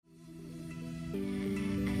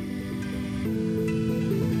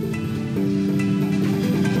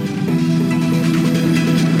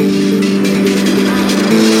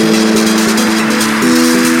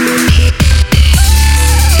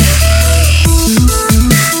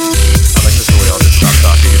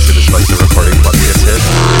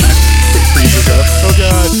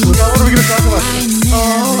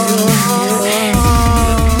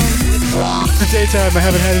I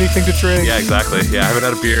haven't had anything to drink. Yeah, exactly. Yeah, I haven't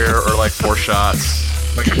had a beer or like 4 shots.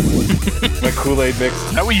 My Kool-Aid mix.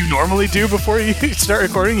 Is that what you normally do before you start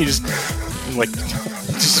recording? You just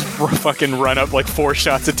fucking run up like 4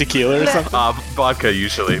 shots of tequila or something? Vodka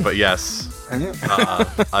usually, but yes.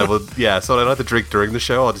 I will. Yeah, so I don't have to drink during the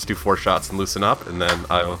show. I'll just do 4 shots and loosen up, and then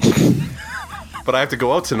I'll. But I have to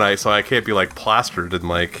go out tonight, so I can't be like plastered and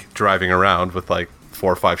like driving around with like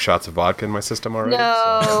 4 or 5 shots of vodka in my system already.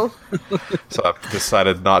 No. So I've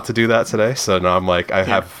decided not to do that today. So now I'm like, I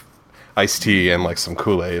have iced tea and like some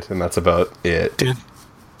Kool-Aid, and that's about it.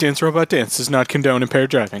 Dance Robot Dance does not condone impaired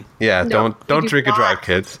driving. Yeah, No, don't you drink do and drive, not.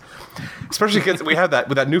 kids. Especially kids. We have that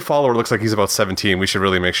with that new follower. Looks like he's about 17. We should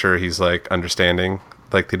really make sure he's like understanding,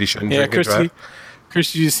 like that he shouldn't drink and drive.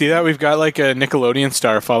 Chris, did you see that? We've got like a Nickelodeon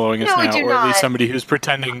star following us No, we now, do or at least not. somebody who's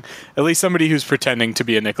pretending to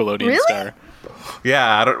be a Nickelodeon Really? star.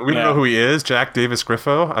 Yeah, we don't Yeah. know who he is. Jack Davis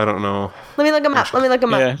Griffo. I don't know, Let me look him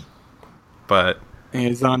up. Yeah, but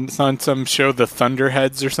he's on some show, The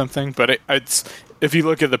Thunderheads or something. But it's if you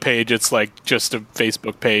look at the page, it's like just a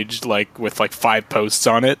Facebook page, like with like 5 posts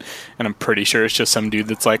on it, and I'm pretty sure it's just some dude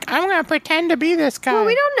that's like, I'm gonna pretend to be this guy. Well,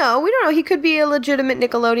 we don't know. He could be a legitimate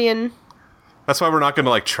Nickelodeon. that's why we're not going to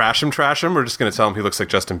like trash him. We're just going to tell him he looks like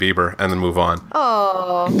Justin Bieber and then move on.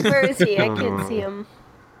 Oh, where is he? I can't see him.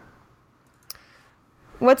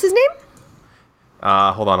 What's his name?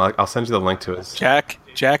 Hold on, I'll send you the link to his. Jack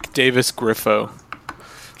Davis Griffo.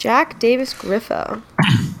 Jack Davis Griffo.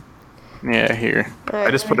 Yeah, here.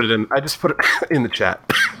 I just put it in the chat.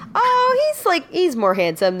 Oh, he's more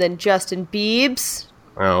handsome than Justin Biebs.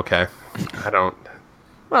 Oh, okay. I don't.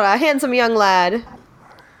 What a handsome young lad.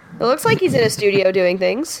 It looks like he's in a studio doing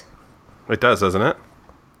things. It does, doesn't it?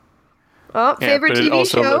 Oh, Yeah, favorite but it TV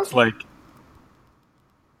also show? looks like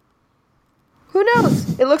Who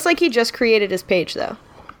knows? It looks like he just created his page, though.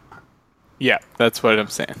 yeah, that's what I'm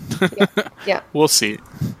saying. Yeah. We'll see.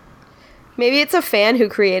 Maybe it's a fan who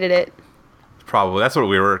created it. Probably. That's what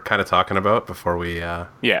we were kind of talking about before we. Yeah.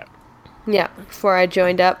 Yeah, before I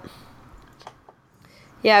joined up.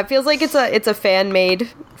 Yeah, it feels like it's a fan-made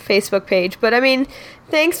Facebook page. But, I mean,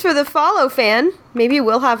 thanks for the follow, fan. Maybe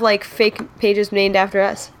we'll have, like, fake pages named after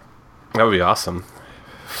us. That would be awesome.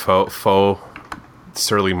 Faux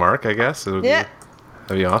Surly Mark, I guess. It would Yeah.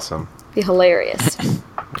 That'd be awesome. Be hilarious.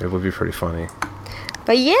 It would be pretty funny.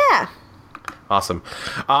 But, yeah. Awesome.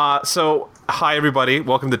 So, hi everybody.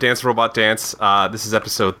 Welcome to Dance Robot Dance. This is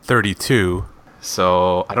episode 32.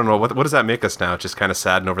 So, I don't know, what does that make us now? Just kind of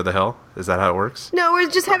sad and over the hill? Is that how it works? No, we're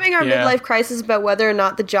just having our Yeah. midlife crisis about whether or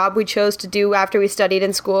not the job we chose to do after we studied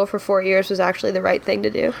in school for 4 years was actually the right thing to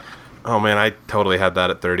do. Oh man, I totally had that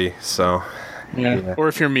at 30, so Yeah. Or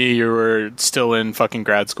if you're me, you were still in fucking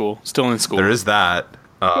grad school. Still in school. there is that.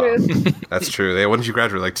 True. That's true. When did you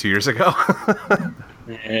graduate? Like 2 years ago?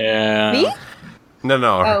 Yeah. Me?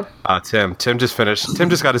 No. Oh. Tim. Tim just finished. Tim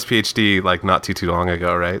just got his PhD like not too long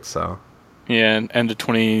ago, right? So Yeah, end of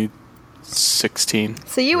 2016.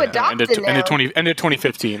 So you adopted now. End of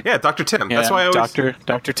 2015. yeah, Dr. Tim. Yeah, That's why I always. Dr.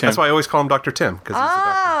 Tim. That's why I always call him Dr. Tim because he's a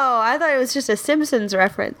doctor. Oh, I thought it was just a Simpsons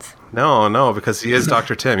reference. No, because he is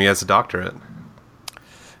Dr. Tim. He has a doctorate.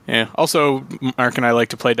 Yeah. Also, Mark and I like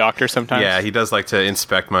to play doctor sometimes. Yeah, he does like to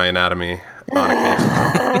inspect my anatomy on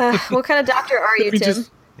occasion. What kind of doctor are you, Tim?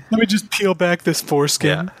 Let me just peel back this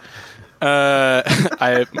foreskin. I'm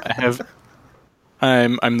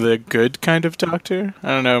the good kind of doctor. I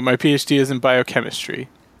don't know. My PhD is in biochemistry.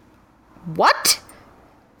 What?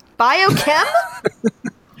 Biochem?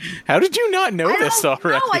 How did you not know this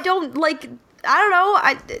already? No, I don't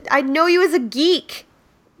I know you as a geek.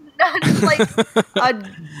 Not like a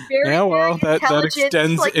very, Yeah, well, very that intelligent,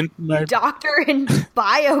 extends like, into my- doctor in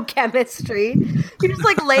biochemistry. You just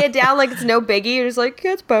like lay it down like it's no biggie. You're just like,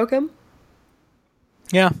 yeah, it's biochem.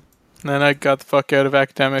 Yeah. And then I got the fuck out of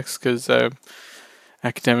academics because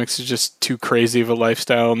academics is just too crazy of a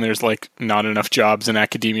lifestyle, and there's like not enough jobs in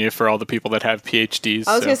academia for all the people that have PhDs.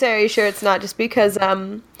 I was gonna say, are you sure it's not just because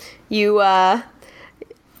you what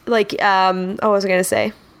was I gonna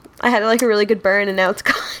say? I had like a really good burn and now it's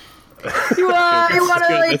gone. You want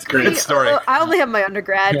to like? That's great. Good story. I only have my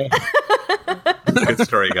undergrad. Good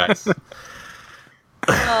story, guys.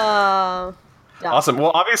 Yeah. Awesome. Well,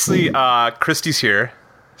 obviously, Christy's here,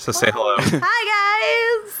 so say hello.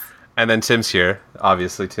 Hi guys. And then Tim's here,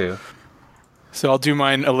 obviously, too. So I'll do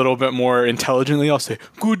mine a little bit more intelligently. I'll say,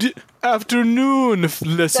 good afternoon,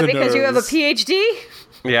 listeners. Is that because you have a PhD?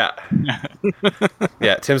 Yeah.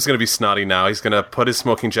 Yeah, Tim's going to be snotty now. He's going to put his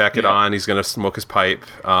smoking jacket on. He's going to smoke his pipe.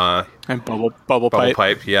 And bubble Bubble pipe.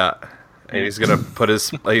 pipe, yeah. And he's going to put his...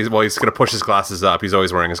 he's going to push his glasses up. He's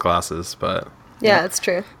always wearing his glasses, but... Yeah, that's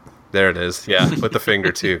true. There it is. Yeah, with the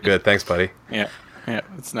finger too. Good. Thanks, buddy. Yeah,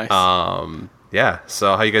 it's nice. Yeah.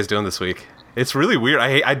 So how you guys doing this week? It's really weird.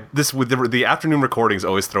 I this with the afternoon recordings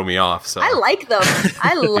always throw me off. So I like them.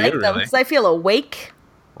 I like them really? because I feel awake.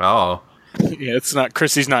 Oh, Yeah, it's not.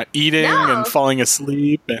 Chrissy's not eating No. and falling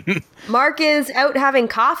asleep, and Mark is out having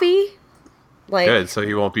coffee. Like good. So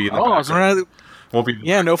he won't be in the background. Won't be.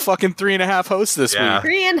 yeah, no fucking 3.5 hosts this Yeah. week.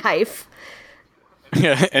 Korean Hife.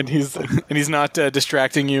 Yeah, and he's not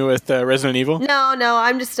distracting you with Resident Evil. No,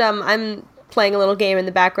 I'm just I'm playing a little game in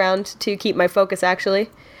the background to keep my focus. Actually,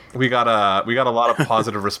 We got a lot of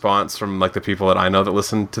positive response from like the people that I know that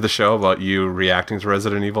listen to the show about you reacting to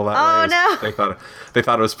Resident Evil that Oh, way. no. They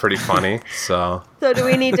thought it was pretty funny. So so do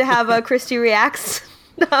we need to have a Christy reacts?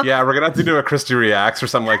 yeah, we're gonna have to do a Christy reacts or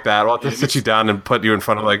something like that. We'll have to sit you down and put you in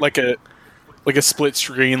front of like like a split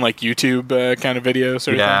screen like YouTube kind of video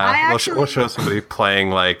sort of yeah. I We'll show somebody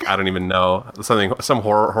playing like I don't even know some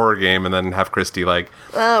horror game and then have Christy like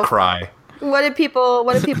Oh. cry. What did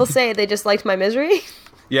people say? They just liked my misery.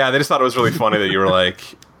 Yeah, they just thought it was really funny that you were like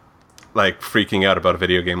freaking out about a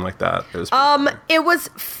video game like that. It was pretty It was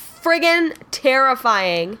friggin'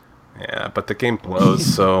 terrifying. yeah, but the game blows.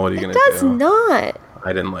 So what are you gonna Does do? not.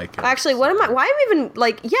 I didn't like it. Actually, why am I even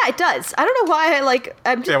like? Yeah, it does. I don't know why.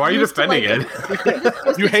 I'm just. Yeah, why are you used to, defending like,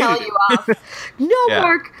 it? You tell hated you off. No, Yeah.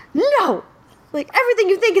 Mark. No. Like everything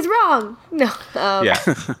you think is wrong. No. Yeah,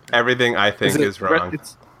 everything I think is wrong.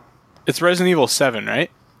 It's Resident Evil 7, right?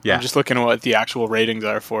 Yeah. I'm just looking at what the actual ratings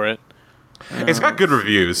are for it. It's got good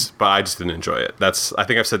reviews, but I just didn't enjoy it. I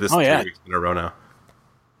think I've said this 3 yeah. weeks in a row now.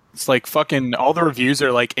 It's like fucking all the reviews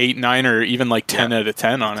are like 8, 9, or even like 10 out of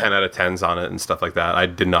 10 on it. 10 out of 10s on it and stuff like that. I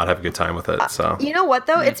did not have a good time with it. So You know what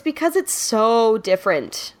though? It's because it's so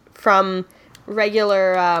different from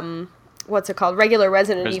regular. What's it called? Regular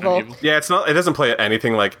Resident Evil. yeah, it's not. It doesn't play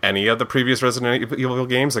anything like any of the previous Resident Evil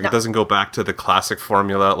games. Like No. it doesn't go back to the classic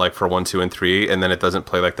formula, like for 1, 2, and 3, and then it doesn't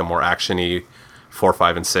play like the more actiony 4,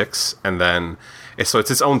 5, and 6. And then so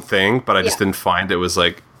it's its own thing. But I just Yeah. didn't find it was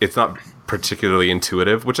like it's not particularly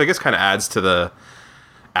intuitive, which I guess kind of adds to the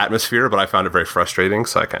atmosphere. But I found it very frustrating,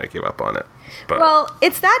 so I kind of gave up on it. But Well,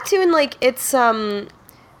 it's that too, and like it's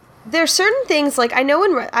there's certain things like I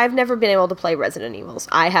know I've never been able to play Resident Evils.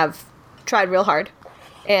 I have tried real hard,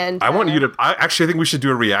 and I want you to. I think we should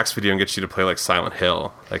do a reacts video and get you to play like Silent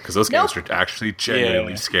Hill, like because those games Nope. are actually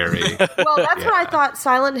genuinely Yeah. scary. Well, that's what I Yeah. thought.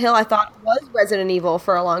 Silent Hill, I thought was Resident Evil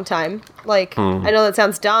for a long time. Like Hmm. I know that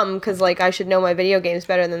sounds dumb because like I should know my video games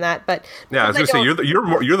better than that, but Yeah, I was gonna say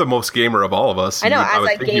you're the most gamer of all of us. I know, I as would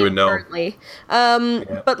I think you would game know. currently.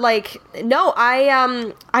 But like, no,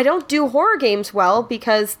 I don't do horror games well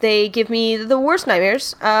because they give me the worst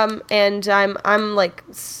nightmares. And I'm like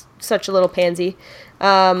such a little pansy.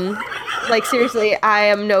 Like seriously, I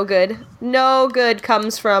am no good. No good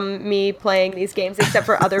comes from me playing these games except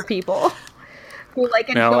for other people who like.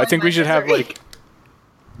 No, I enjoy think my we should have misery. like.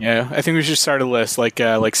 Yeah, I think we should start a list like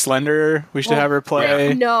Slender. We should have her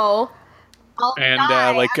play, No. I'll and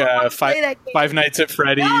die. like I don't wanna play that game. Five Nights at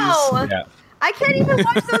Freddy's. No. Yeah. I can't even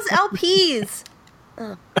watch those LPs.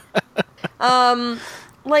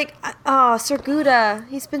 Like, Sir Gouda,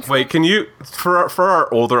 he's been Wait, can you for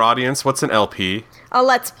our older audience? What's an LP? a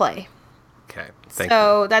Let's Play. Okay, thank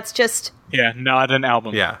So that's just Yeah, not an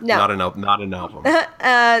album. you. Yeah, No. not an album.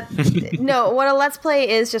 no. What a Let's Play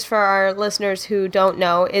is, just for our listeners who don't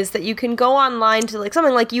know, is that you can go online to like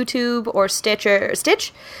something like YouTube or Stitch,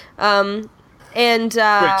 and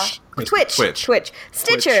Twitch,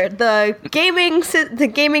 Stitcher, the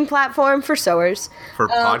gaming platform for sewers. For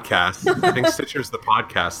podcasts, I think Stitcher's the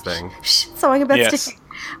podcast thing. Sewing about Yes. stitching.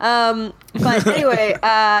 But anyway,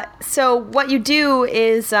 so what you do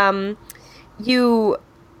is you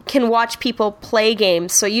can watch people play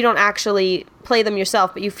games, so you don't actually play them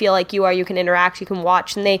yourself, but you feel like you can interact, you can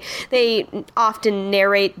watch, and they often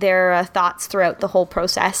narrate their thoughts throughout the whole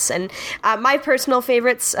process. And my personal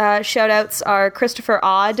favorites, shout outs, are Christopher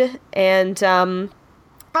Odd and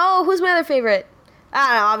who's my other favorite? I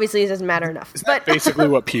don't know, obviously it doesn't matter enough. But Basically,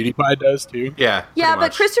 what PewDiePie does too. Yeah, yeah, pretty but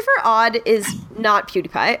much. Christopher Odd is not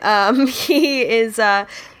PewDiePie. He is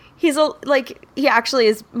he actually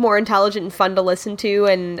is more intelligent and fun to listen to,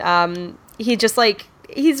 and he just like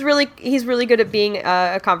he's really good at being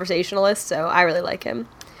a conversationalist. So I really like him,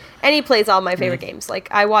 and he plays all my favorite games. Like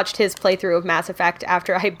I watched his playthrough of Mass Effect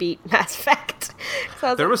after I beat Mass Effect. So I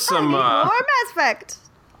was There like, was some, I need more Mass Effect.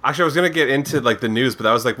 Actually, I was gonna get into like the news, but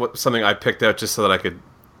that was like something I picked out just so that I could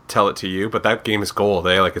tell it to you. But that game is gold,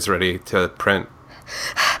 eh? Like it's ready to print.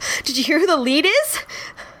 Did you hear who the lead is?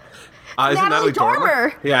 Isn't Natalie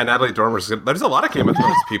Dormer. Yeah, Natalie Dormer's good. There's a lot of Game of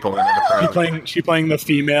Thrones people in it. Apparently. She playing the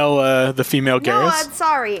female No, Garrus. I'm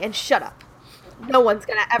sorry, and shut up. No one's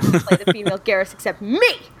gonna ever play the female Garrus except me.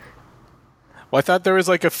 Well, I thought there was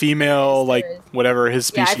like a female, like there is. whatever his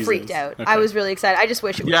Yeah, species I freaked is. out. Okay. I was really excited. I just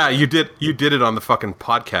wish it was. Yeah, you did it on the fucking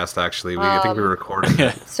podcast. Actually, I think we were recording.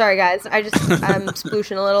 Yeah. Sorry, guys. I'm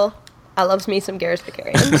splooshing a little. I loves me some Garrus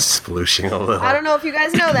Vakarian. Splooshing a little. I don't know if you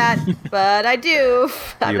guys know that, but I do.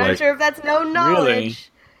 I'm You not like- sure if that's no knowledge.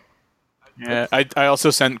 Yeah, I also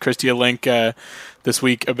sent Christy a link this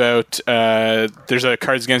week about there's a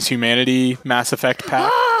Cards Against Humanity Mass Effect pack.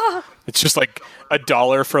 It's just like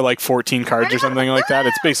 $1 for like 14 cards or something like that.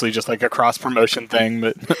 It's basically just like a cross promotion thing,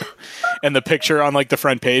 but and the picture on like the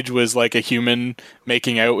front page was like a human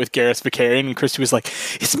making out with Garrus Vakarian, and Christy was like,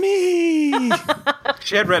 "It's me."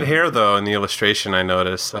 She had red hair though in the illustration. I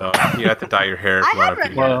noticed. So you have to dye your hair. If I you want had to red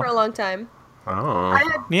be- hair for a long time. Oh. I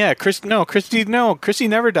had, Yeah, Christy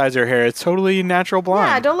never dyes her hair. It's totally natural blonde.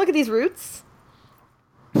 yeah, don't look at these roots.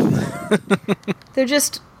 They're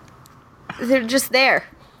just there.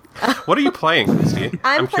 What are you playing, Christy?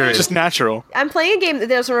 I'm playing- curious. just natural. I'm playing a game that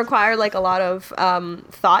doesn't require like a lot of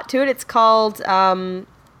thought to it. It's called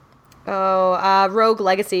Rogue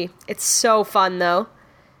Legacy. It's so fun though.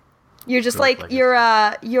 You're just Rogue like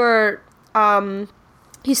Legacy. you're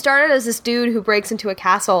he started as this dude who breaks into a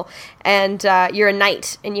castle, and you're a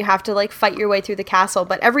knight, and you have to like fight your way through the castle.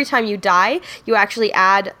 But every time you die, you actually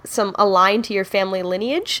add a line to your family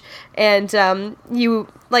lineage, and you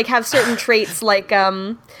like have certain traits like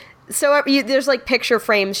there's like picture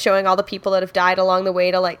frames showing all the people that have died along the way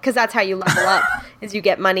to like, because that's how you level up is you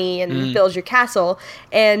get money and build your castle,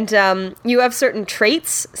 and you have certain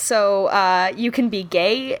traits, so you can be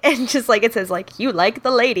gay and just like it says like you like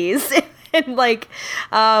the ladies. And like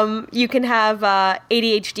you can have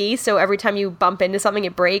ADHD, so every time you bump into something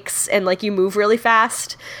it breaks, and like you move really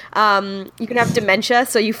fast. You can have dementia,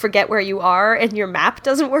 so you forget where you are and your map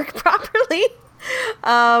doesn't work properly.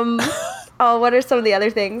 What are some of the other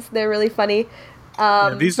things? They're really funny.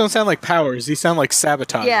 Yeah, these don't sound like powers. These sound like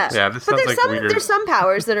sabotage. Yeah, Yeah, this but sounds there's like some weird. there's some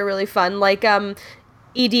powers that are really fun, like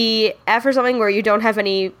EDF or something, where you don't have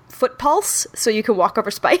any foot pulse, so you can walk over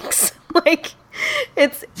spikes. Like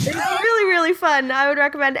it's really really fun. I would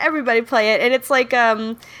recommend everybody play it, and it's like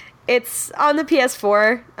it's on the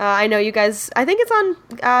PS4. I know you guys. I think it's on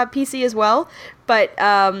PC as well, but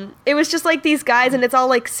it was just like these guys, and it's all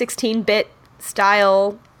like 16-bit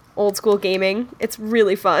style, old school gaming. It's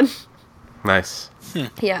really fun. Nice.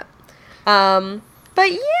 Yeah.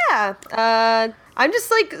 But yeah, I'm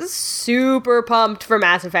just like super pumped for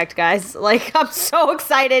Mass Effect, guys. Like, I'm so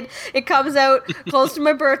excited. It comes out close to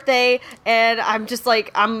my birthday, and I'm just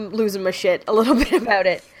like, I'm losing my shit a little bit about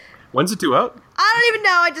it. When's it due out? I don't even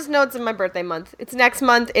know. I just know it's in my birthday month. It's next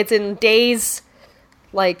month. It's in days.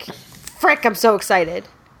 Like, frick, I'm so excited.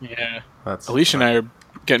 Yeah. That's Alicia and I are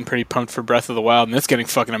getting pretty pumped for Breath of the Wild, and it's getting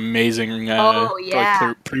fucking amazing. Oh, yeah.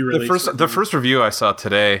 Like pre-release. the first review I saw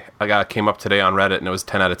today. Came up today on Reddit, and it was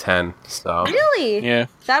 10 out of 10. So Really? Yeah.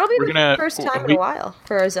 That'll be We're the gonna- first time in we- a while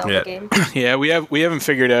for a Zelda Yeah. game. Yeah, we haven't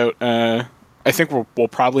figured out. I think we'll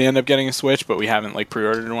probably end up getting a Switch, but we haven't like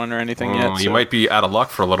pre-ordered one or anything yet. you so- might be out of luck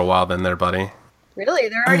for a little while then, there, buddy. Really?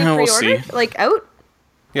 They're already We'll pre-ordered? see. Like, out?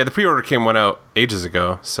 Yeah, the pre-order went out ages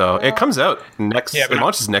ago, so it comes out next. Yeah, but it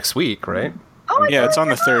launches next week, right? Oh, I Yeah, it's on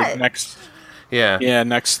the totally 3rd forgot. next. Yeah. Yeah,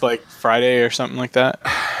 next like Friday or something like that.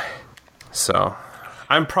 So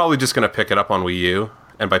I'm probably just gonna pick it up on Wii U,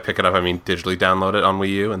 and by pick it up I mean digitally download it on Wii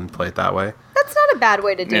U and play it that way. That's not a bad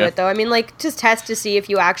way to do Yeah. it, though. I mean, like, just test to see if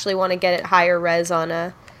you actually want to get it higher res on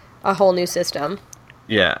a whole new system.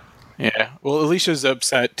 Yeah. Yeah. Well, Alicia's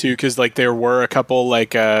upset too because like there were a couple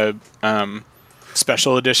like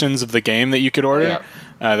special editions of the game that you could order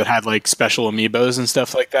that had like special amiibos and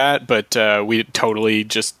stuff like that, but we totally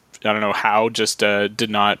just I don't know how just did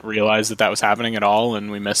not realize that was happening at all,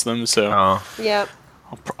 and we missed them. So Oh. Yep.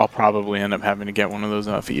 I'll probably end up having to get one of those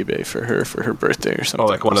off eBay for her birthday or something. Oh,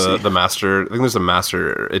 like one We'll of see. the master. I think there's a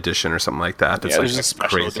master edition or something like that. It's Yeah, like there's a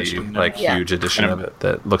special crazy, edition, like yeah. huge edition And of it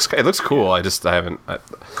that looks cool. I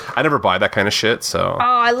never buy that kind of shit. So Oh,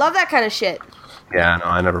 I love that kind of shit. yeah, no,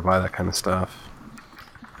 I never buy that kind of stuff.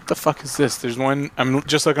 What the fuck is this? There's one. I'm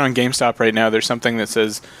just looking on GameStop right now. There's something that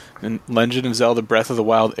says Legend of Zelda: Breath of the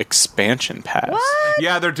Wild expansion pass. What?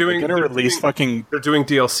 Yeah, they're doing. They're gonna release fucking. They're doing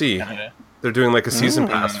DLC. They're doing like a season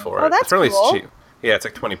pass for it. Oh, that's Apparently cool. it's cheap. Yeah, it's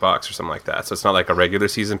like $20 or something like that. So it's not like a regular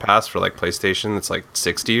season pass for like PlayStation. It's like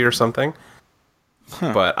 60 or something.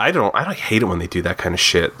 But I hate it when they do that kind of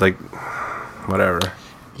shit. Like, whatever.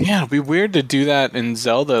 Yeah, it'll be weird to do that in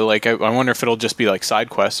Zelda. Like, I wonder if it'll just be like side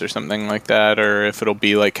quests or something like that, or if it'll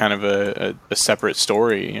be like kind of a separate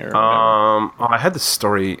story. Or well, I had the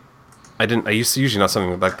story. I didn't. I used to usually not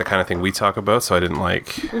something like the kind of thing we talk about, so I didn't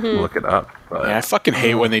look it up. But, yeah, I fucking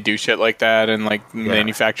hate when they do shit like that and like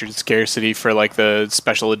manufactured scarcity for like the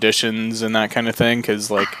special editions and that kind of thing. Because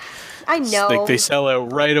like, I know, like they sell it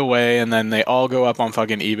right away and then they all go up on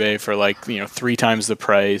fucking eBay for like 3 times the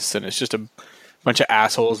price, and it's just a bunch of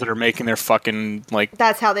assholes that are making their fucking like.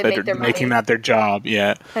 That's how they make their money. Making that their job.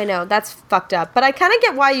 Yeah, I know, that's fucked up. But I kind of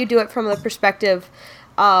get why you do it from the perspective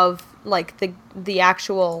of like the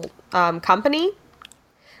actual company.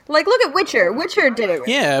 Like, look at Witcher. Witcher did it.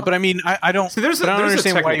 Yeah, but I mean, I don't. See, there's I don't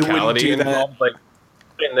understand why you wouldn't do that. Involved, like,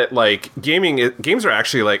 in that, like, games are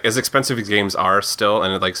actually like as expensive as games are still,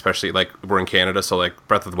 and like especially like we're in Canada, so like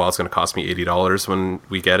Breath of the Wild is going to cost me $80 when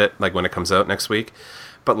we get it, like when it comes out next week.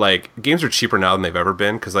 But like games are cheaper now than they've ever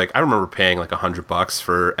been, because like I remember paying like $100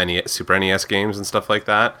 for Super NES games and stuff like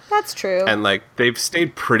that. That's true. And like they've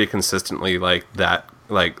stayed pretty consistently like that,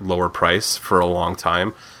 like lower price for a long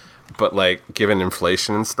time. But like given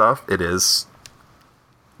inflation and stuff, it is.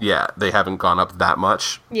 Yeah, they haven't gone up that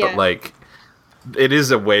much. Yeah. But like, it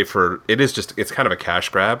is a way for it's kind of a cash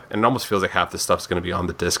grab, and it almost feels like half this stuff's going to be on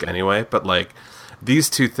the disc anyway. But like.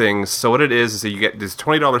 These two things, so what it is that you get this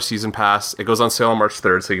 $20 season pass. It goes on sale on March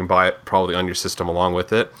 3rd, so you can buy it probably on your system along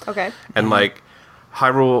with it. Okay. And like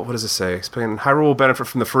Hyrule, what does it say? Explain. Hyrule will benefit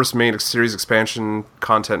from the first main series expansion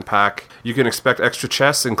content pack. You can expect extra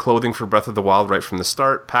chests and clothing for Breath of the Wild right from the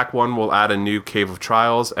start. Pack 1 will add a new Cave of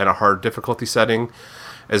Trials and a hard difficulty setting,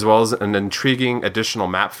 as well as an intriguing additional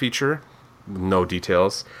map feature. No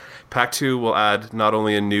details. Pack 2 will add not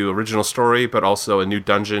only a new original story, but also a new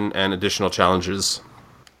dungeon and additional challenges.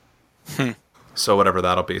 So whatever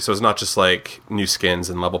that'll be. So it's not just like new skins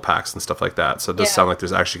and level packs and stuff like that. So it does sound like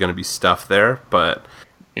there's actually going to be stuff there, but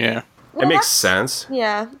yeah, well, it makes sense.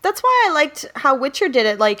 Yeah, that's why I liked how Witcher did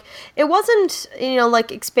it. Like, it wasn't,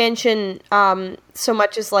 like expansion so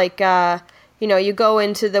much as like, you go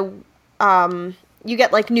into the... you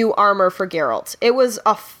get, like, new armor for Geralt. It was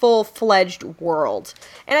a full-fledged world.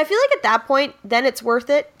 And I feel like at that point, then it's worth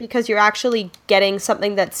it, because you're actually getting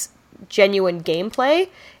something that's genuine gameplay.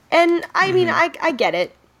 And, I mean, I get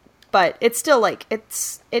it. But it's still, like,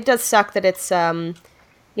 it does suck that it's, so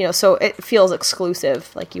it feels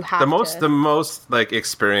exclusive. Like, you have The most, like,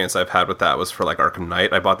 experience I've had with that was for, like, Arkham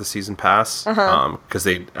Knight. I bought the season pass. Because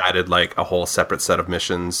they added, like, a whole separate set of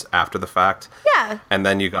missions after the fact. Yeah. And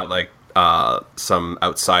then you got, like, some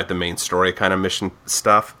outside the main story kind of mission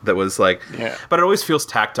stuff that was like, but it always feels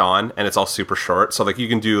tacked on, and it's all super short. So like you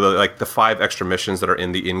can do like the 5 extra missions that are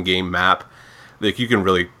in the in-game map, like you can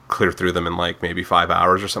really clear through them in like maybe 5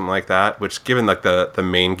 hours or something like that. Which, given like the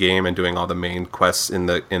main game and doing all the main quests in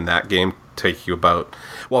that game, take you about,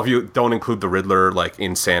 well, if you don't include the Riddler like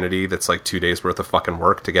insanity, that's like 2 days worth of fucking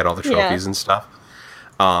work to get all the trophies and stuff.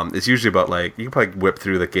 It's usually about like you can probably whip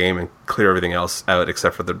through the game and clear everything else out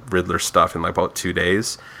except for the Riddler stuff in like about 2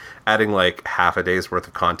 days. Adding like half a day's worth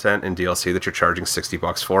of content and DLC that you're charging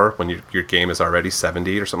 $60 for when your game is already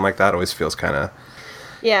 $70 or something like that always feels kind of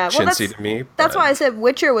chintzy to me. That's why I said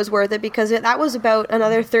Witcher was worth it, because that was about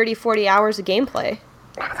another 30-40 hours of gameplay.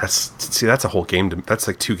 That's a whole game. That's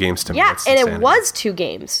like 2 games to me. Yeah, and it was 2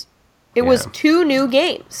 games. It was 2 new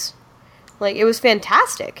games. Like, it was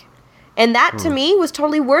fantastic. And that, to me, was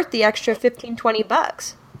totally worth the extra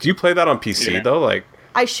 $15-$20. Do you play that on PC, though? Like,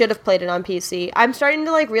 I should have played it on PC. I'm starting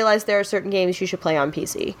to, like, realize there are certain games you should play on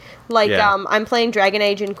PC. Like, I'm playing Dragon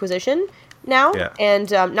Age Inquisition now. Yeah.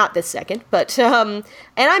 And, not this second, but, and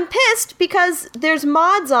I'm pissed because there's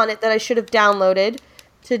mods on it that I should have downloaded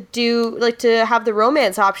to do, like, to have the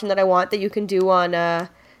romance option that I want that you can do on,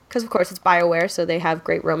 because, of course, it's BioWare, so they have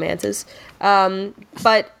great romances.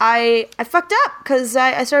 But I fucked up, because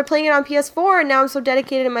I started playing it on PS4, and now I'm so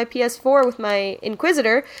dedicated to my PS4 with my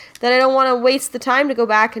Inquisitor that I don't want to waste the time to go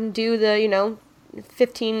back and do the,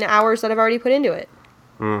 15 hours that I've already put into it.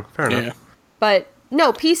 Fair enough. Yeah. But,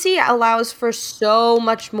 no, PC allows for so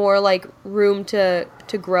much more, like, room to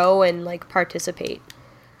grow and, like, participate.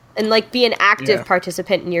 And, like, be an active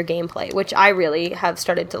participant in your gameplay, which I really have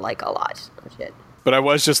started to like a lot. Oh, shit. But I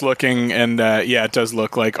was just looking, and it does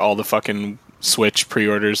look like all the fucking Switch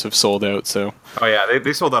pre-orders have sold out. So. Oh yeah,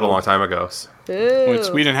 they sold out a long time ago. Which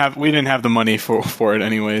we didn't have the money for it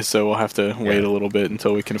anyway, so we'll have to wait a little bit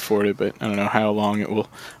until we can afford it. But I don't know how long it will.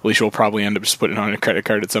 Alicia will probably end up just putting it on a credit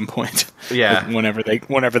card at some point. Yeah. whenever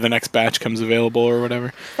the next batch comes available or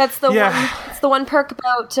whatever. That's the one. That's the one perk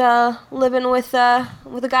about living with a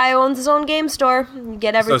guy who owns his own game store. You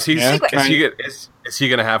get everything. So is he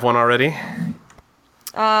gonna have one already?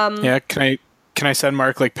 Yeah, can I send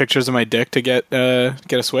Mark like pictures of my dick to get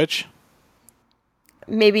a Switch?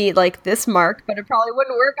 Maybe like this Mark, but it probably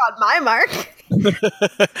wouldn't work on my Mark.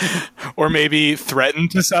 Or maybe threaten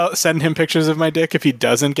to send him pictures of my dick if he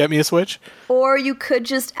doesn't get me a Switch? Or you could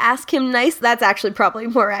just ask him nice. That's actually probably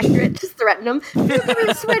more accurate. Just threaten him. If you give me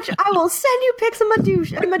a Switch, I will send you pics of my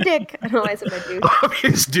douche and my dick. I don't know why I said my douche.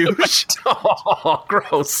 His douche. Oh,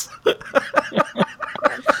 gross.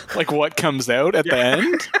 Like what comes out at the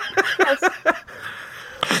end?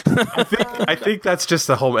 I think that's just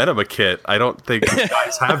a home enema kit. I don't think you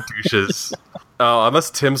guys have douches. Oh, unless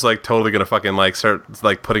Tim's like totally gonna fucking like start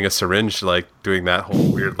like putting a syringe, like doing that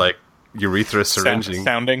whole weird like urethra syringing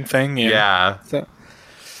sounding thing. Yeah.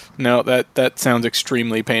 No, that sounds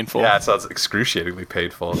extremely painful. Yeah, it sounds excruciatingly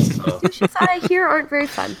painful. So. Douches I hear aren't very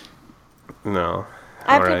fun. No.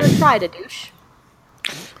 I've never tried a douche.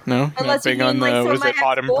 No, you're not big on the was it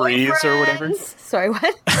autumn breeze or whatever? Sorry,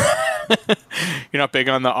 what? You're not big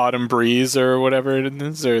on the autumn breeze or whatever it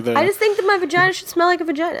is, or the. I just think that my vagina should smell like a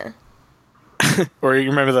vagina. Or you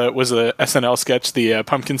remember the SNL sketch, the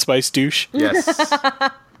pumpkin spice douche? Yes.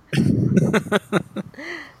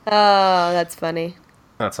 Oh, that's funny.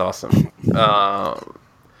 That's awesome. I'm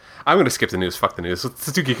going to skip the news. Fuck the news.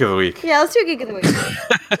 Let's do Geek of the Week. Yeah, let's do Geek of the Week.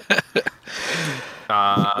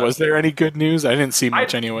 Was there any good news? I didn't see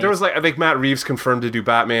much anyway. There was I think Matt Reeves confirmed to do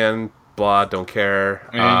Batman. Blah, don't care.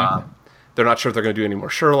 They're not sure if they're going to do any more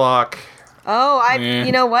Sherlock. Oh,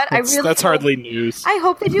 you know what? That's hardly news. I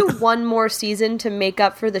hope they do one more season to make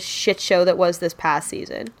up for the shit show that was this past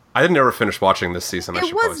season. I didn't ever finish watching this season.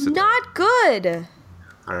 It was not good.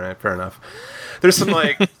 All right, fair enough. There's some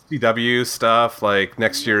CW stuff, like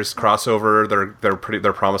next year's crossover.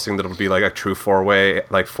 They're promising that it'll be like a true 4-way,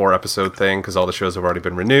 like 4-episode thing because all the shows have already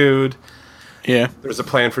been renewed. Yeah. There's a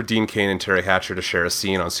plan for Dean Cain and Terry Hatcher to share a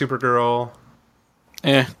scene on Supergirl.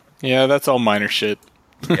 Yeah, that's all minor shit.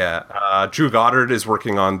 Yeah. Drew Goddard is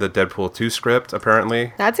working on the Deadpool 2 script,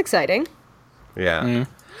 apparently. That's exciting. Yeah.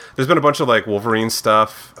 There's been a bunch of Wolverine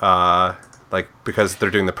stuff, because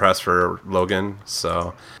they're doing the press for Logan.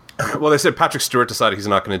 So, well, they said Patrick Stewart decided he's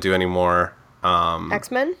not going to do any more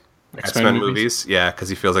X-Men movies. Yeah, because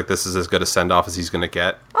he feels like this is as good a send off as he's going to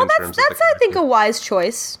get. Oh, that's I think a wise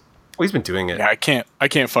choice. Well, he's been doing it. Yeah, I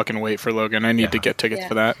can't fucking wait for Logan. I need to get tickets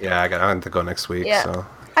for that. Yeah, I have to go next week. Yeah. So.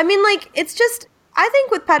 I mean, it's just. I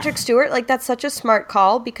think with Patrick Stewart, that's such a smart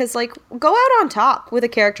call because, go out on top with a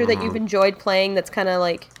character that you've enjoyed playing that's kind of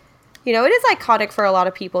it is iconic for a lot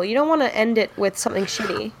of people. You don't want to end it with something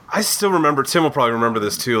shitty. I still remember, Tim will probably remember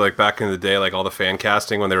this too, back in the day, all the fan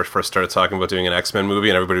casting when they first started talking about doing an X-Men movie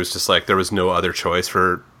and everybody was just there was no other choice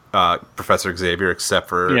for Professor Xavier except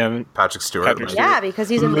for Patrick Stewart. Yeah, because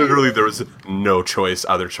he's literally there was no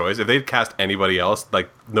other choice. If they'd cast anybody else,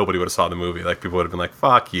 nobody would have saw the movie. People would have been like,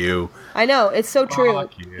 "Fuck you." I know, it's so true.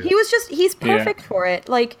 He's perfect for it.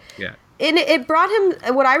 And it brought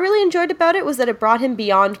him. What I really enjoyed about it was that it brought him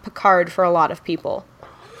beyond Picard for a lot of people.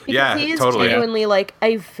 Because he is genuinely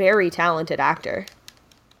a very talented actor.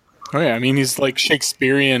 Oh yeah, I mean he's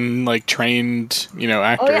Shakespearean trained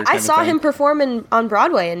actor. Oh yeah, I saw him perform on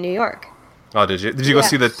Broadway in New York. Oh, did you? Did you go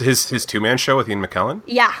see his 2-man show with Ian McKellen?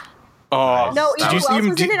 Yeah. Oh no! Did you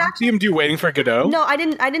see him do Waiting for Godot? No, I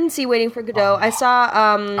didn't see Waiting for Godot. I saw.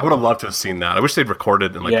 I would have loved to have seen that. I wish they'd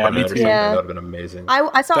recorded and put it or something. That would have been amazing.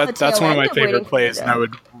 I saw that's one of my favorite plays. And I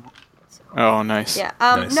would. Oh, nice. Yeah.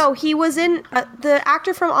 Nice. No, he was in the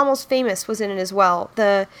actor from Almost Famous was in it as well.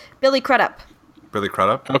 The Billy Crudup. Billy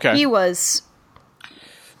Crudup? Okay. He was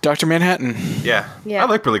Dr. Manhattan. Yeah. I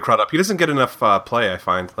like Billy Crudup. He doesn't get enough play, I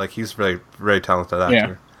find. He's very, very talented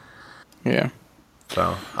actor. Yeah.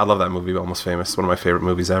 So, I love that movie, Almost Famous. One of my favorite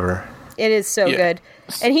movies ever. It is so good.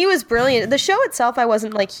 And he was brilliant. The show itself I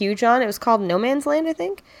wasn't huge on. It was called No Man's Land, I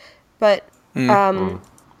think. But it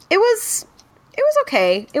was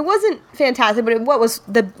okay. It wasn't fantastic, but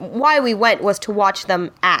why we went was to watch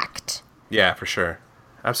them act. Yeah, for sure.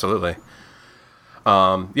 Absolutely.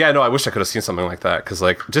 I wish I could have seen something like that because,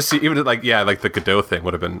 the Godot thing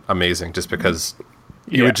would have been amazing. Just because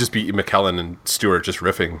it would just be McKellen and Stewart just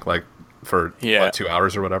riffing for 2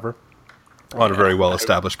 hours or whatever on a very well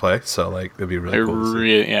established play. So it'd be really cool.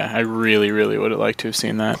 I really, really would have liked to have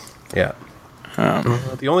seen that. Yeah.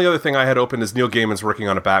 The only other thing I had open is Neil Gaiman's working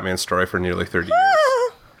on a Batman story for nearly 30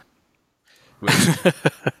 years, which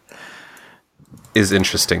is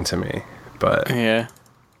interesting to me. But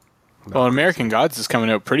Well, American Gods is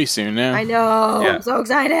coming out pretty soon now. I know. Yeah. I'm so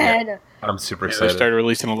excited. I'm super They excited. started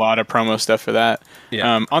releasing a lot of promo stuff for that.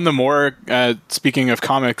 Yeah. On the more, speaking of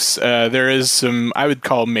comics, there is some, I would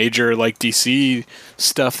call major, like, DC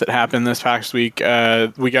stuff that happened this past week.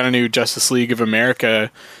 We got a new Justice League of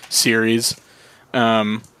America series,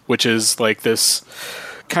 which is like this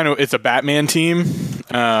kind of, it's a Batman team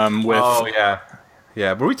with... Oh, yeah.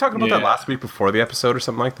 Yeah, were we talking about that Yeah. last week before the episode or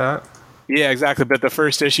something like that? Yeah, exactly. But the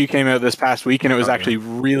first issue came out this past week, and it was actually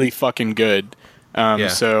really fucking good. Yeah.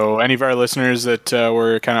 So any of our listeners that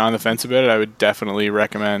were kind of on the fence about it, I would definitely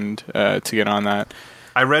recommend to get on that.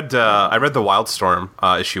 I read the Wildstorm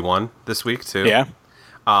issue 1 this week too. Yeah.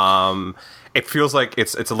 It feels like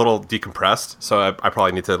it's a little decompressed, so I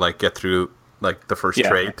probably need to like get through like the first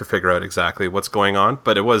trade to figure out exactly what's going on.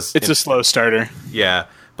 But It's a slow starter. Yeah,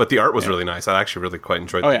 but the art was really nice. I actually really quite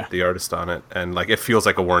enjoyed the artist on it, and like it feels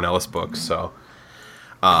like a Warren Ellis book. So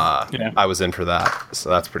I was in for that. So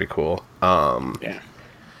that's pretty cool. Yeah.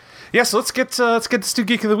 So let's get this to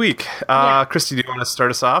Geek of the Week. Christy, do you want to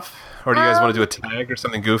start us off, or do you guys want to do a tag or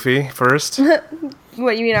something goofy first?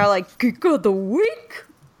 What you mean? Our like Geek of the Week?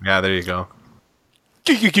 Yeah, there you go.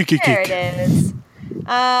 There it is.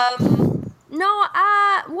 No,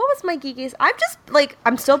 what was my geekiest?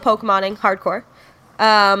 I'm still Pokemoning hardcore.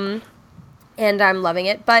 And I'm loving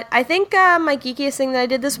it. But I think my geekiest thing that I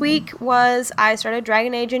did this week was I started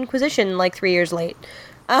Dragon Age Inquisition like 3 years late.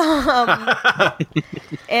 And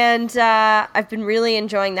I've been really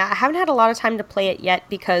enjoying that. I haven't had a lot of time to play it yet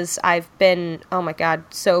because I've been, oh my god,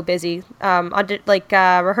 so busy.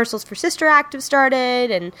 Rehearsals for Sister Act have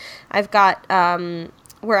started, and I've got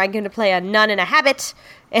where I'm going to play a nun in a habit,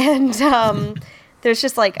 and there's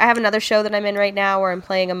just like, I have another show that I'm in right now where I'm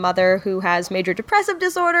playing a mother who has major depressive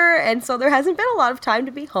disorder, and so there hasn't been a lot of time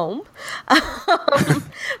to be home.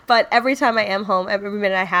 But every time I am home, every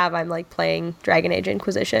minute I have, I'm like playing Dragon Age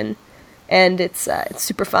Inquisition, and it's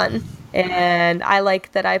super fun. And I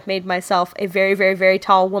like that I've made myself a very, very, very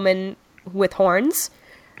tall woman with horns.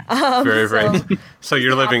 Very. So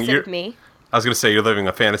you're living opposite of me. I was going to say you're living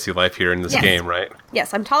a fantasy life here in this game, right?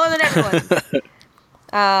 Yes, I'm taller than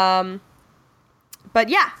everyone. But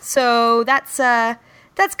yeah, so that's kind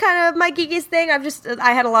of my geekiest thing. I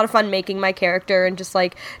had a lot of fun making my character and just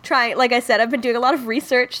like trying, like I said, I've been doing a lot of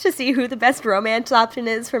research to see who the best romance option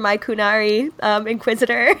is for my Kunari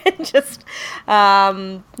Inquisitor, and just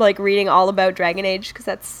like reading all about Dragon Age, because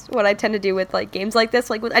that's what I tend to do with like games like this.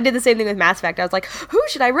 Like I did the same thing with Mass Effect. I was like, who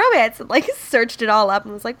should I romance? And like searched it all up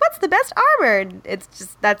and was like, what's the best armor? And it's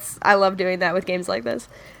just, I love doing that with games like this.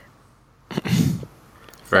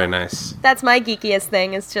 Very nice. That's my geekiest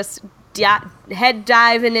thing. Is just head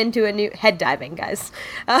diving into a new head diving, guys.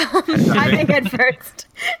 Diving head first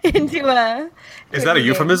into a. Is that a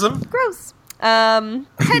euphemism? Gross.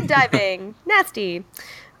 Head diving, nasty.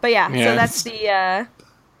 But yeah, so that's the.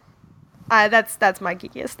 That's my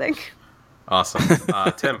geekiest thing. Awesome,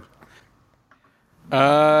 Tim.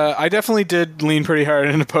 I definitely did lean pretty hard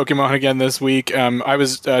into Pokemon again this week. I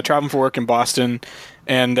was traveling for work in Boston,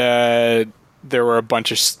 and there were a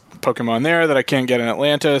bunch of Pokemon there that I can't get in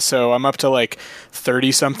Atlanta, so I'm up to like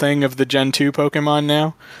 30-something of the Gen 2 Pokemon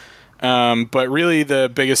now. But really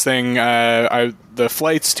the biggest thing, the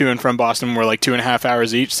flights to and from Boston were like 2.5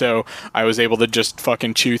 hours each, so I was able to just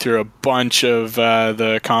fucking chew through a bunch of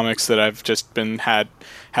the comics that I've just been had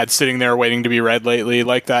sitting there waiting to be read lately,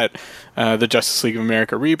 like that the Justice League of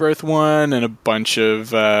America Rebirth one, and a bunch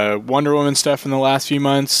of Wonder Woman stuff in the last few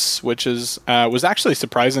months, which was actually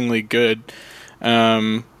surprisingly good.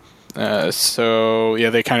 So yeah,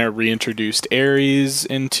 they kind of reintroduced Ares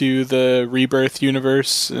into the Rebirth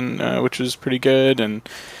universe, and which was pretty good, and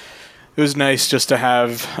it was nice just to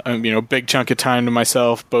have big chunk of time to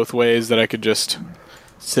myself both ways that I could just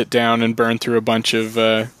sit down and burn through a bunch of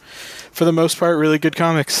for the most part really good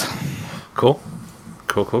comics. Cool.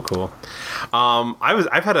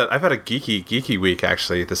 I've had a geeky week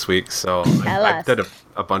actually this week, so I did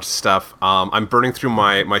a bunch of stuff. I'm burning through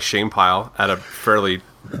my shame pile at a fairly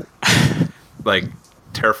like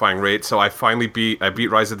terrifying rate. So I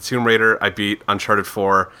beat Rise of the Tomb Raider. I beat Uncharted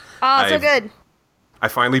 4. Oh, so good. I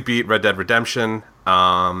finally beat Red Dead Redemption.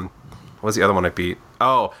 What was the other one I beat?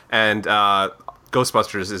 Oh, and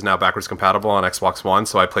Ghostbusters is now backwards compatible on Xbox One,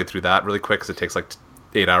 so I played through that really quick because it takes like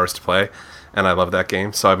 8 hours to play, and I love that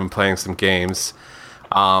game. So I've been playing some games.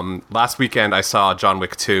 Last weekend I saw John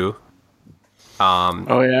Wick 2.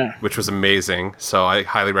 Which was amazing. So I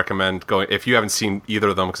highly recommend going if you haven't seen either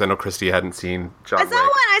of them, because I know Christy hadn't seen John Wick.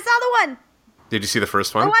 I saw the one. Did you see the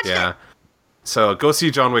first one? I watched it. So go see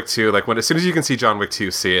John Wick 2. Like as soon as you can see John Wick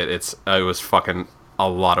 2, see it. It was fucking a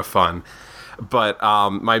lot of fun. But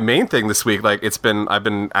my main thing this week, like I've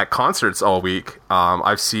been at concerts all week.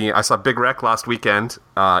 I saw Big Wreck last weekend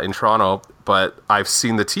in Toronto, but I've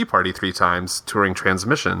seen the Tea Party 3 times touring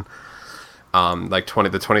Transmission. The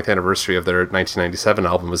 20th anniversary of their 1997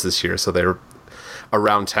 album was this year, so they're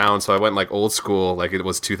around town. So I went like old school, like it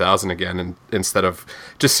was 2000 again, and instead of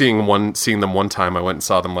just seeing them one time, I went and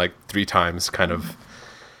saw them like 3 times, kind of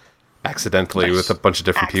accidentally with a bunch of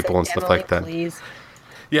different people and stuff like that. Please.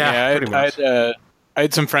 Yeah, pretty much. I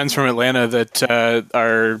had some friends from Atlanta that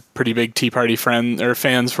are pretty big Tea Party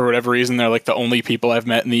fans for whatever reason. They're like the only people I've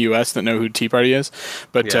met in the U.S. that know who Tea Party is.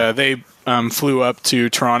 But they flew up to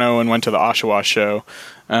Toronto and went to the Oshawa show.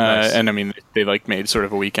 Nice. And I mean, they like made sort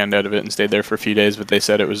of a weekend out of it and stayed there for a few days. But they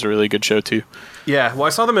said it was a really good show too. Yeah, well,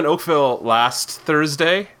 I saw them in Oakville last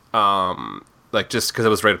Thursday. Just because it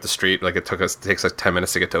was right up the street. Like it takes like 10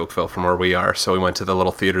 minutes to get to Oakville from where we are. So we went to the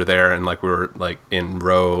little theater there, and like we were like in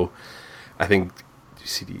row, I think,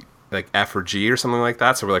 like F or G or something like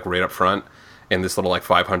that. So we're like right up front in this little like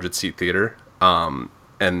 500 seat theater. And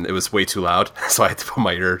it was way too loud, so I had to put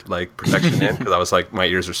my ear like protection in because I was like my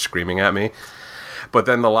ears are screaming at me. But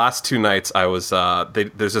then the last 2 nights, I was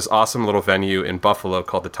there's this awesome little venue in Buffalo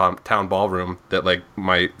called the Town Ballroom that like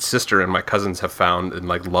my sister and my cousins have found and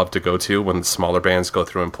like love to go to when the smaller bands go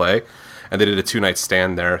through and play. And they did a 2-night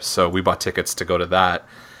stand there, so we bought tickets to go to that.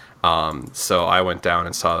 So I went down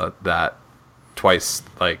and saw that twice,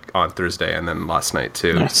 like on Thursday and then last night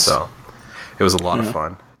too. Nice. So it was a lot of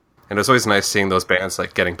fun. And it was always nice seeing those bands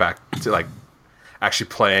like getting back to like actually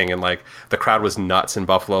playing, and like the crowd was nuts in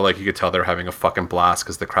Buffalo. Like you could tell they were having a fucking blast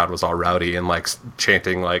because the crowd was all rowdy and like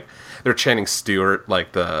chanting, like they're chanting Stuart,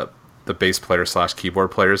 like the bass player /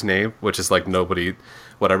 keyboard player's name, which is like nobody,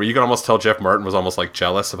 whatever. You can almost tell Jeff Martin was almost like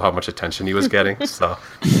jealous of how much attention he was getting. So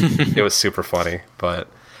it was super funny, but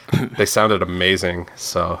they sounded amazing.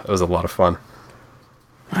 So it was a lot of fun.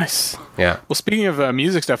 Nice. Yeah. Well, speaking of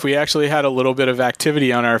music stuff, we actually had a little bit of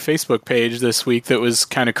activity on our Facebook page this week that was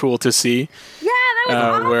kind of cool to see. Yeah, that was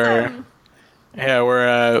awesome.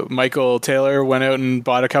 Where Michael Taylor went out and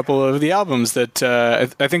bought a couple of the albums that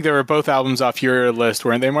I think they were both albums off your list,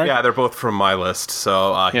 weren't they, Mark? Yeah, they're both from my list.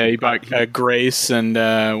 So he bought Grace and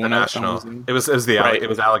The National. It was it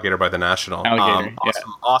was Alligator by The National. Alligator,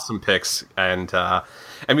 awesome picks, and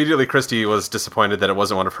immediately Christy was disappointed that it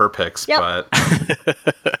wasn't one of her picks. Yep. But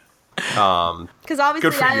because obviously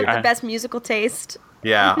good for I you. have the best musical taste.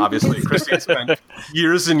 yeah, obviously Christy spent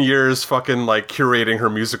years and years fucking like curating her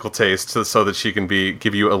musical taste so that she can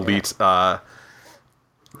give you elite.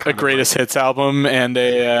 A greatest hits album and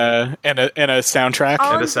a soundtrack.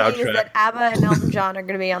 All And a I'm saying is soundtrack. that ABBA and Elton John are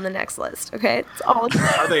going to be on the next list. Okay, it's all.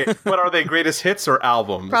 What are they? Greatest hits or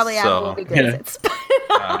albums? Probably ABBA So, will be greatest hits.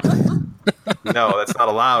 no, that's not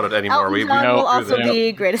allowed anymore. Elton We John know will also that.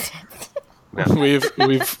 be greatest hits.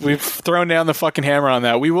 We've thrown down the fucking hammer on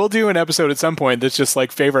that. We will do an episode at some point that's just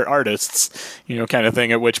like favorite artists, kind of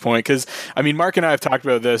thing. At which point, because I mean, Mark and I have talked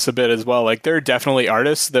about this a bit as well. Like, there are definitely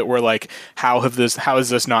artists that were like, how has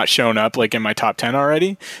this not shown up like in my top 10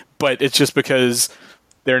 already? But it's just because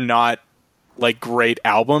they're not like great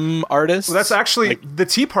album artists. Well, that's actually the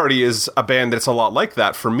Tea Party is a band that's a lot like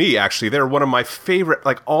that for me. Actually, they're one of my favorite,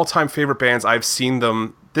 like all-time favorite bands. I've seen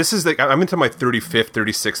them. This is I'm into my 35th,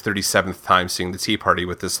 36th, 37th time seeing the Tea Party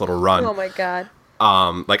with this little run. Oh my god.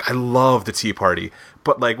 Like I love the Tea Party,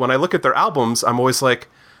 but like when I look at their albums, I'm always like,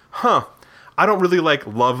 I don't really like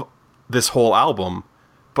love this whole album.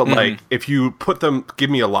 But like if you give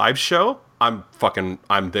me a live show, I'm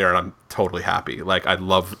there and I'm totally happy. Like I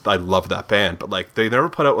love that band, but like they never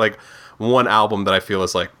put out like one album that I feel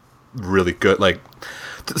is like really good. Like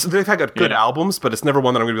they've had good albums, but it's never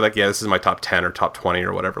one that I'm gonna be like, yeah, this is my top 10 or top 20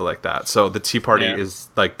 or whatever like that. So the Tea Party is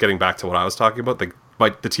like getting back to what I was talking about.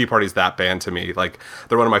 The Tea Party is that band to me. Like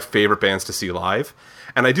they're one of my favorite bands to see live,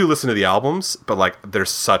 and I do listen to the albums, but like they're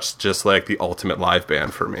such just like the ultimate live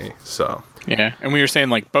band for me. So. Yeah, and we were saying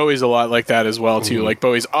like Bowie's a lot like that as well too. Mm-hmm. Like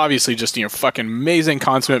Bowie's obviously just fucking amazing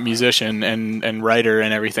consummate musician and writer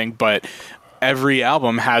and everything, but every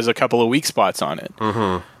album has a couple of weak spots on it.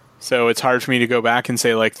 Mm-hmm. So it's hard for me to go back and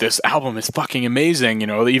say like this album is fucking amazing,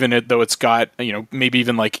 even though it's got maybe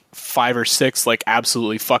even like 5 or 6 like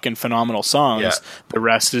absolutely fucking phenomenal songs. Yeah. The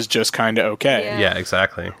rest is just kind of okay. Yeah,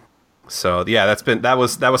 exactly. So yeah, that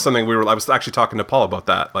was something I was actually talking to Paul about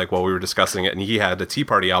that, like while we were discussing it, and he had a Tea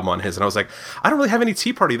Party album on his, and I was like, I don't really have any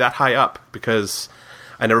Tea Party that high up because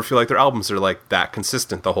I never feel like their albums are like that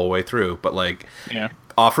consistent the whole way through. But like,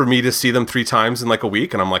 offer me to see them 3 times in like a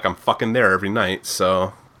week, and I'm like, I'm fucking there every night.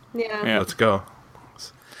 So let's go.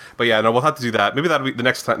 But yeah, no, we'll have to do that. Maybe that'll be the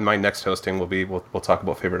next time. My next hosting will be we'll talk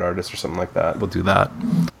about favorite artists or something like that. We'll do that.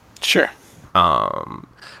 Sure.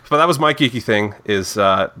 But that was my geeky thing, is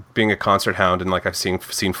being a concert hound, and like I've seen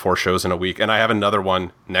 4 shows in a week, and I have another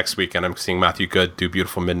one next week, and I'm seeing Matthew Good do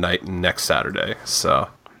Beautiful Midnight next Saturday. So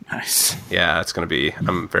Nice. yeah, it's gonna be.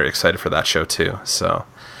 I'm very excited for that show too. So.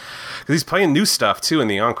 Because he's playing new stuff too in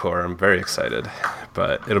the encore. I'm very excited,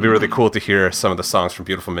 but it'll be really cool to hear some of the songs from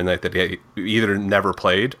Beautiful Midnight that he either never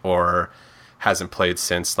played or hasn't played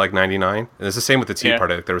since like '99. And it's the same with the Tea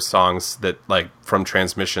Party. Like, there were songs that like from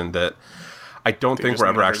Transmission that I don't think were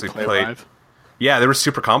ever actually played. Live. Yeah, they were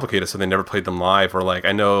super complicated, so they never played them live. Or like,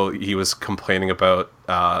 I know he was complaining about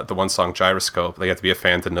the one song Gyroscope. They had to be a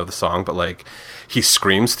fan to know the song, but like he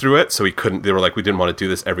screams through it, so he couldn't. They were like, we didn't want to do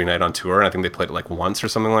this every night on tour, and I think they played it like once or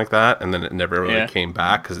something like that, and then it never really came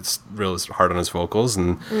back because it's really hard on his vocals,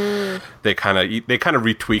 and they kind of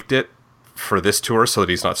retweaked it for this tour so that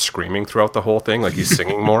he's not screaming throughout the whole thing, like he's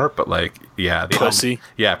singing more. But like, yeah, the Pussy.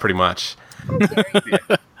 yeah, pretty much.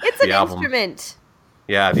 It's an album. instrument.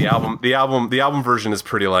 Yeah, the album version is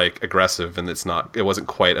pretty like aggressive, and it wasn't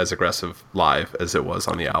quite as aggressive live as it was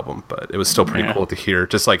on the album, but it was still pretty cool to hear.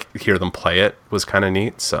 Just like hear them play it was kind of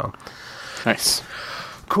neat. So Nice.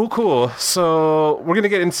 cool. So we're gonna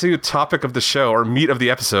get into topic of the show, or meat of the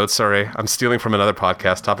episode. Sorry, I'm stealing from another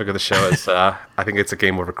podcast. Topic of the show is I think it's a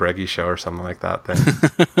Game Over Greggy show or something like that. Then,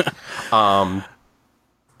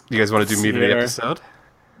 you guys want to do meat of the episode?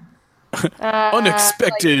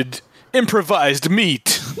 Unexpected improvised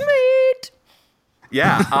meat.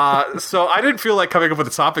 Yeah, so I didn't feel like coming up with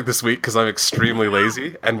a topic this week because I'm extremely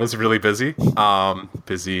lazy and was really busy.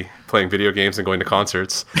 Busy playing video games and going to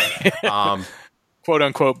concerts. Quote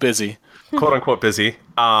unquote busy. Quote unquote busy.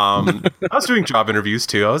 I was doing job interviews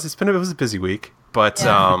too. It was a busy week, but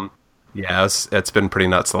it's been pretty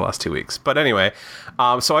nuts the last 2 weeks. But anyway,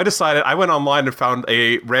 so I decided, I went online and found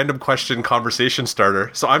a random question conversation starter.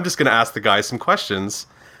 So I'm just going to ask the guys some questions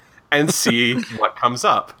and see what comes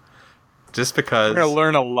up. Just because We're going to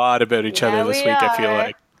learn a lot about each other this week, I feel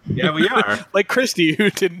like. yeah, we are. Like Christy, who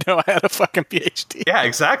didn't know I had a fucking PhD. Yeah,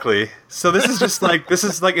 exactly. So this is just like, it's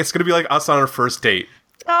going to be like us on our first date.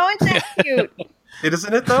 Oh, it's so cute. It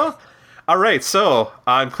isn't it though? All right, so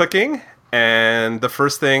I'm clicking, and the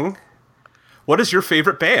first thing, what is your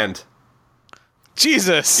favorite band?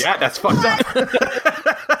 Jesus. Yeah, that's fucked up.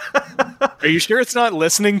 Are you sure it's not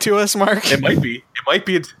listening to us, Mark? It might be.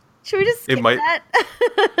 Should we just skip that?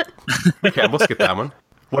 Okay, we'll skip that one.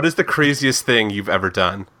 What is the craziest thing you've ever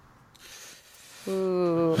done?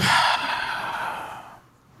 Ooh.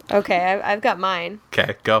 Okay, I've got mine.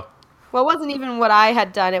 Okay, go. Well, it wasn't even what I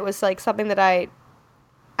had done. It was like something that I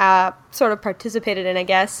sort of participated in, I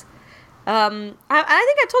guess. I think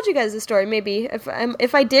I told you guys the story, maybe.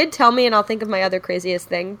 If I did, tell me and I'll think of my other craziest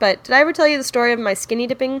thing. But did I ever tell you the story of my skinny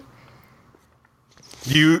dipping?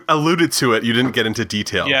 You alluded to it. You didn't get into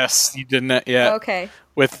detail. Yes, you didn't. Yeah. Okay.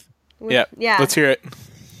 Yeah. Let's hear it.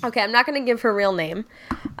 Okay, I'm not going to give her real name.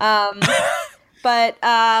 But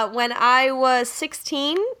when I was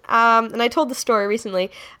 16, and I told the story recently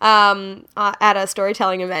at a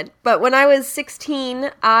storytelling event, but when I was 16,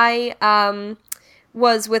 I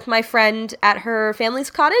was with my friend at her family's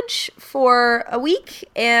cottage for a week,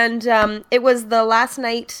 and it was the last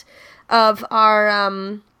night of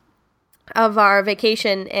our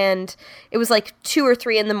vacation, and it was like 2 or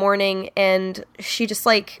 3 in the morning, and she just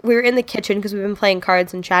like, we were in the kitchen because we've been playing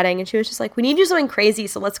cards and chatting, and she was just like, we need to do something crazy,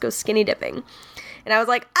 so let's go skinny dipping. And I was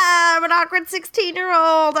like, I'm an awkward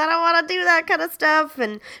 16-year-old, I don't want to do that kind of stuff.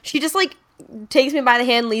 And she just like takes me by the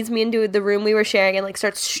hand, leads me into the room we were sharing, and like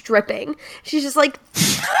starts stripping. She's just like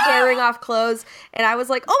tearing off clothes, and I was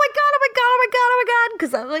like, oh my god,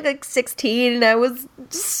 because I'm like 16, and I was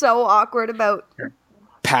just so awkward about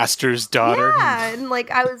Pastor's daughter. Yeah, and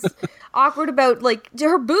like I was awkward about like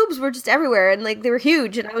her boobs were just everywhere, and like they were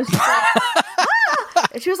huge, and I was just like, ah!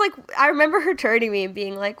 And she was like, I remember her turning to me and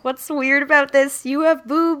being like, what's weird about this? You have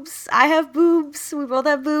boobs, I have boobs, we both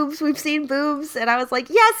have boobs, we've seen boobs. And I was like,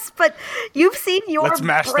 yes, but you've seen your Let's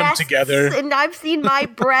mash breasts, them together. and I've seen my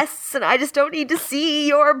breasts, and I just don't need to see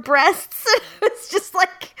your breasts. It's just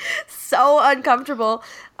like so uncomfortable.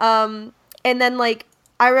 And then like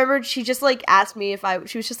I remember she just like asked me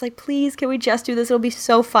she was just like, please, can we just do this? It'll be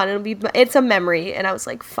so fun. It's a memory. And I was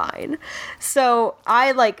like, fine. So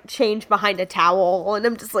I like changed behind a towel, and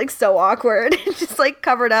I'm just like so awkward, just like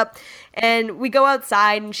covered up. And we go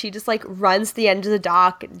outside, and she just like runs to the end of the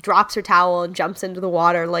dock, drops her towel, and jumps into the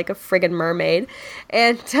water like a friggin' mermaid.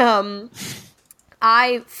 And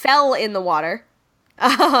I fell in the water.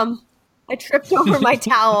 I tripped over my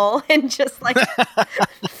towel and just like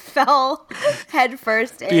fell head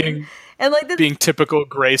first in. And like being typical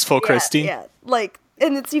graceful Christy. Yeah, like,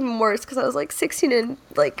 and it's even worse because I was like 16 and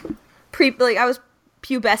like I was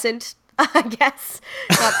pubescent, I guess.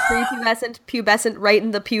 Not prepubescent, pubescent, right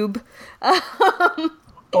in the pube.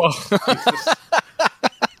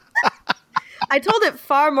 I told it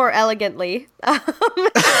far more elegantly. So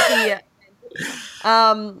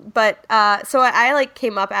I like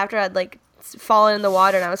came up after I'd like fallen in the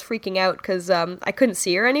water, and I was freaking out because I couldn't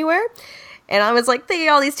see her anywhere. And I was like thinking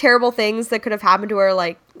all these terrible things that could have happened to her.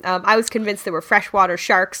 Like, I was convinced there were freshwater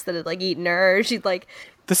sharks that had like eaten her. She'd like.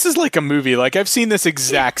 This is like a movie. Like, I've seen this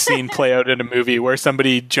exact scene play out in a movie where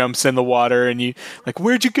somebody jumps in the water and you like,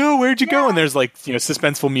 where'd you go? Where'd you go? And there's like,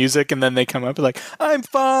 suspenseful music, and then they come up and like, I'm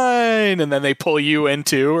fine. And then they pull you in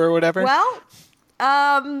too or whatever. Well,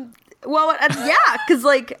 yeah, because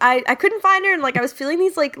like I couldn't find her, and like I was feeling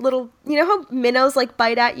these like little, how minnows like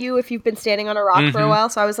bite at you if you've been standing on a rock for a while.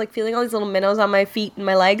 So I was like feeling all these little minnows on my feet and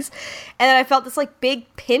my legs, and then I felt this like big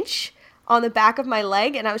pinch on the back of my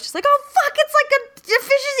leg, and I was just like, oh fuck, it's like a fish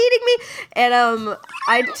is eating me. And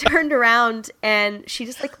I turned around, and she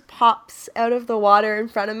just like pops out of the water in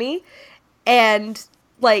front of me, and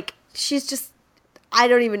like she's just, I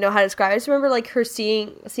don't even know how to describe it. I just remember like her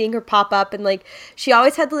seeing her pop up, and like she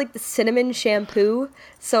always had like the cinnamon shampoo,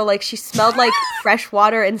 so like she smelled like fresh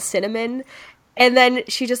water and cinnamon. And then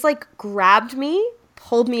she just like grabbed me,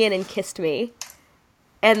 pulled me in, and kissed me,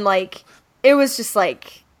 and like it was just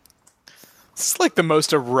like. It's like the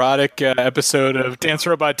most erotic episode of Dance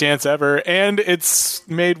Robot Dance ever, and it's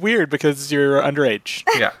made weird because you're underage.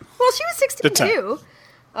 Yeah. Well, she was 16 too.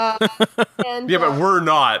 But we're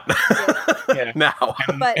not now.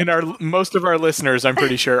 And most of our listeners, I'm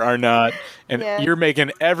pretty sure, are not. And you're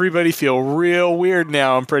making everybody feel real weird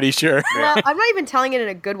now, I'm pretty sure. Well, I'm not even telling it in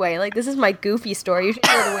a good way. Like, this is my goofy story. You should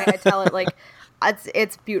hear the way I tell it. Like,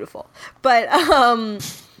 it's beautiful. But,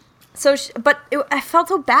 I felt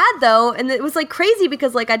so bad though, and it was like crazy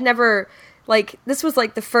because like I'd never, like, this was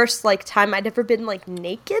like the first like time I'd ever been like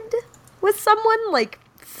naked with someone, like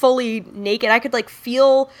fully naked. I could like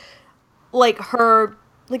feel like her,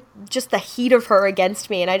 like just the heat of her against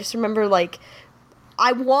me, and I just remember like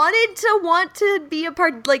I want to be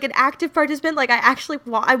like an active participant. Like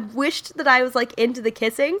I wished that I was like into the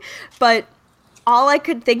kissing, but all I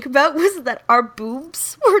could think about was that our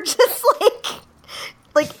boobs were just like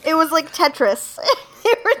it was like Tetris. They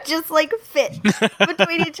were just like fit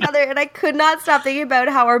between each other, and I could not stop thinking about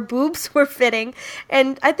how our boobs were fitting.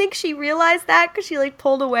 And I think she realized that because she like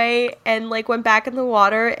pulled away and like went back in the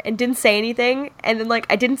water and didn't say anything. And then like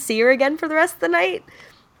I didn't see her again for the rest of the night.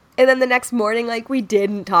 And then the next morning, like, we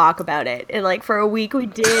didn't talk about it. And like for a week we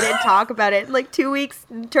didn't talk about it. And, like 2 weeks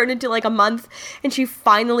turned into like a month, and she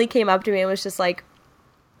finally came up to me and was just like,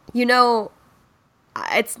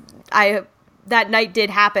 that night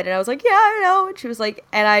did happen. And I was like, yeah, I know. And she was like,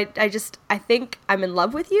 and I think I'm in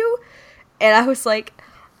love with you. And I was like,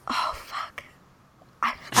 oh, fuck.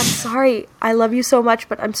 I'm sorry. I love you so much,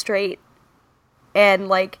 but I'm straight. And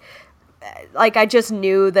like I just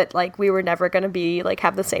knew that like we were never going to be like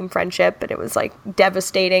have the same friendship. And it was like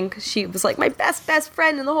devastating because she was like my best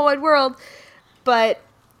friend in the whole wide world. But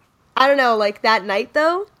I don't know, like that night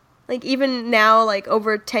though, like even now, like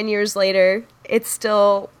over 10 years later, it's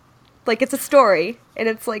still like, it's a story, and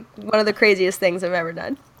it's, like, one of the craziest things I've ever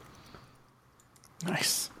done.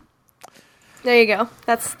 Nice. There you go.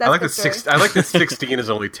 That's I like that 16 is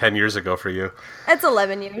only 10 years ago for you. It's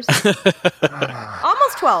 11 years.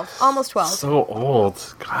 Almost 12. Almost 12. So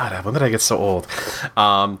old. God, when did I get so old?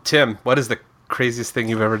 Tim, what is the craziest thing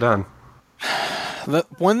you've ever done? The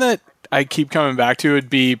one that I keep coming back to would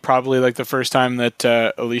be probably like the first time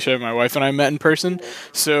that Alicia, my wife, and I met in person.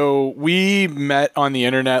 So we met on the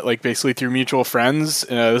internet, like basically through mutual friends.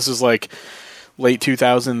 This was like late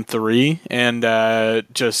 2003, and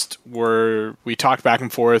we talked back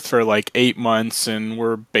and forth for like 8 months, and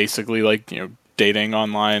we're basically like dating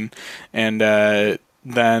online. And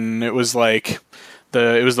then it was like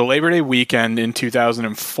it was the Labor Day weekend in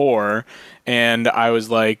 2004. And I was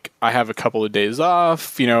like, I have a couple of days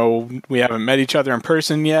off. We haven't met each other in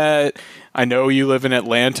person yet. I know you live in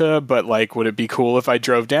Atlanta, but like, would it be cool if I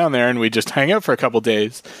drove down there and we just hang out for a couple of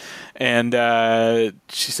days? And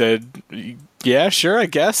she said, yeah, sure, I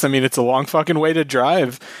guess. I mean, it's a long fucking way to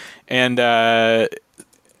drive. And I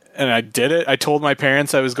did it. I told my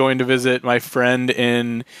parents I was going to visit my friend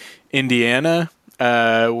in Indiana,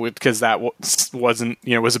 because that wasn't,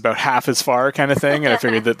 was about half as far kind of thing. And I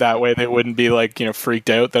figured that way they wouldn't be like,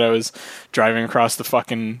 freaked out that I was driving across the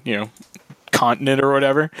fucking, continent or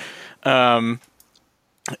whatever. But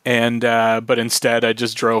instead I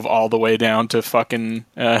just drove all the way down to fucking,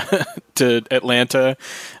 to Atlanta.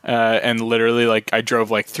 And literally like I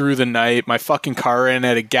drove like through the night. My fucking car ran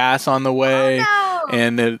out of gas on the way. Oh, no.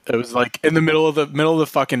 And it was like in the middle of the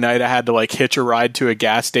fucking night. I had to like hitch a ride to a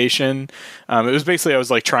gas station. It was basically I was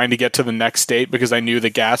like trying to get to the next state because I knew the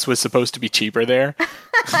gas was supposed to be cheaper there,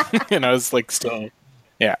 and I was like still,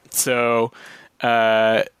 yeah. So,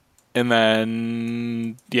 and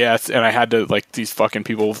then and I had to like these fucking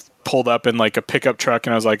people pulled up in like a pickup truck,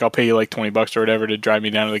 and I was like, I'll pay you like $20 or whatever to drive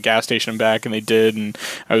me down to the gas station and back, and they did, and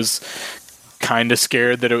I was kind of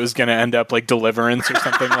scared that it was going to end up like Deliverance or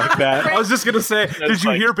something like that. I was just going to say, did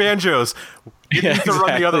you hear banjos? You need to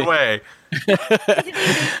run the other way.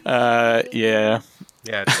 Yeah.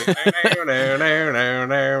 Yeah.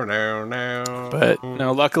 But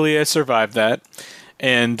no, luckily I survived that.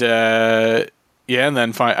 And and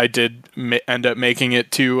then I did end up making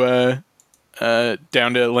it to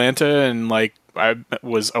down to Atlanta, and like I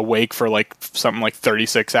was awake for like something like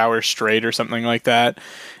 36 hours straight or something like that.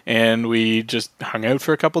 And we just hung out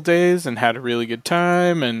for a couple days and had a really good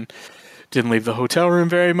time and didn't leave the hotel room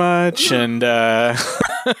very much. And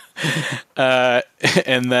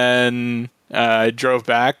and then I drove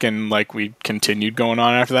back, and like we continued going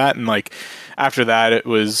on after that. And like after that, it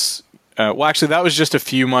was actually that was just a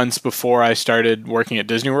few months before I started working at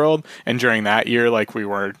Disney World. And during that year, like we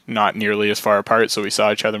were not nearly as far apart, so we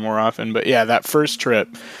saw each other more often. But yeah, that first trip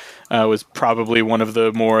was probably one of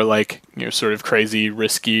the more like, you know, sort of crazy,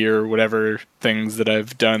 risky or whatever things that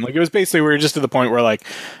I've done. Like it was basically, we were just to the point where like,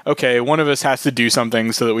 okay, one of us has to do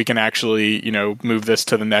something so that we can actually, you know, move this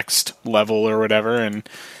to the next level or whatever. And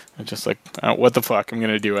I'm just like, what the fuck? I'm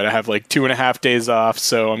going to do it. I have like 2.5 days off,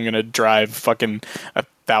 so I'm going to drive fucking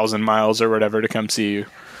 1,000 miles or whatever to come see you.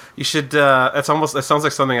 You should, it sounds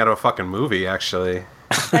like something out of a fucking movie, actually.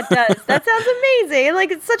 That does. That sounds amazing.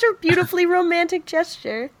 Like, it's such a beautifully romantic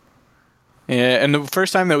gesture. Yeah, and the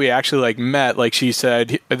first time that we actually like met, like she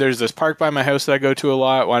said, there's this park by my house that I go to a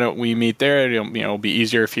lot. Why don't we meet there? It'll be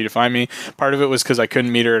easier for you to find me. Part of it was because I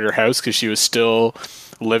couldn't meet her at her house because she was still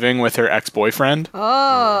living with her ex-boyfriend.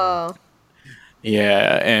 Oh.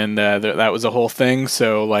 Yeah, and that was a whole thing.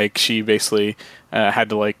 So like she basically had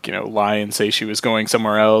to like, you know, lie and say she was going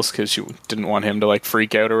somewhere else because she didn't want him to like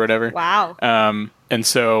freak out or whatever. Wow. And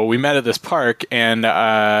so we met at this park, and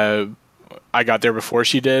I got there before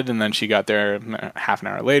she did, and then she got there half an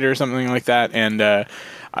hour later or something like that. And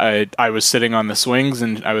I was sitting on the swings,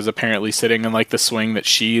 and I was apparently sitting in like the swing that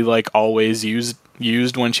she like always used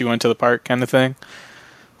when she went to the park, kind of thing.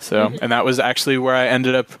 So, and that was actually where I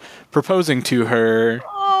ended up proposing to her.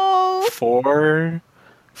 Oh.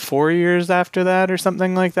 4 years after that or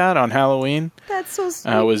something like that on Halloween. That's so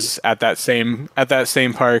sweet. I was at that same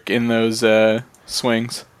park in those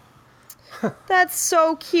swings. That's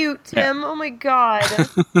so cute, Tim. Yeah. Oh my god.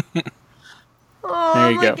 Oh,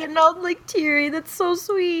 I'm like getting all like teary. That's so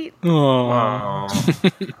sweet. Oh.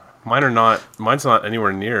 Mine's not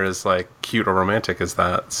anywhere near as like cute or romantic as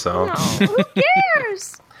that. So no, who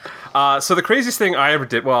cares? So the craziest thing I ever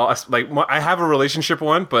did, I have a relationship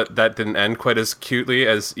one, but that didn't end quite as cutely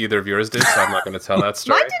as either of yours did, so I'm not going to tell that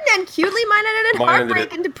story. Mine didn't end cutely. Mine ended in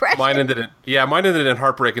heartbreak and depression. Mine ended in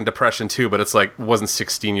heartbreak and depression too, but it's like, it wasn't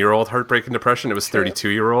 16-year-old heartbreak and depression, it was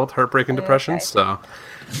 32-year-old heartbreak and depression, okay. So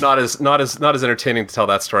not as entertaining to tell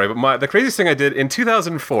that story. But the craziest thing I did in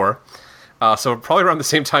 2004, so probably around the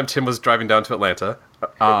same time Tim was driving down to Atlanta,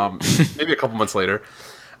 maybe a couple months later,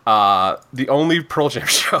 the only Pearl Jam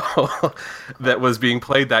show that was being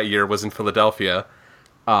played that year was in Philadelphia.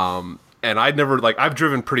 And I'd never, I've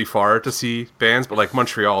driven pretty far to see bands, but like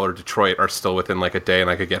Montreal or Detroit are still within like a day and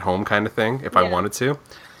I could get home kind of thing if I wanted to.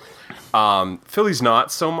 Philly's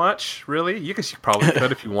not so much, really. You guess you probably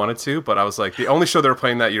could if you wanted to, but I was like, the only show they were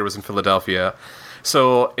playing that year was in Philadelphia.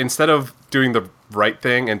 So instead of doing the right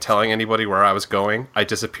thing and telling anybody where I was going, I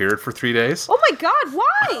disappeared for 3 days. Oh my god,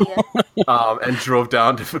 why? And drove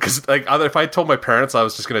down because if I told my parents I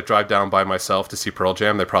was just going to drive down by myself to see Pearl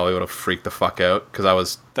Jam, they probably would have freaked the fuck out because I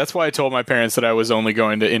was. That's why I told my parents that I was only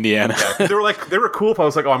going to Indiana. Yeah, they were cool if I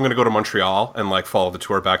was like, oh, I'm going to go to Montreal and like follow the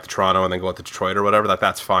tour back to Toronto and then go out to Detroit or whatever.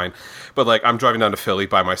 That's fine. But like I'm driving down to Philly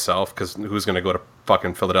by myself because who's going to go to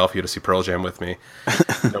fucking Philadelphia to see Pearl Jam with me?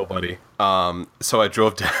 Nobody. So I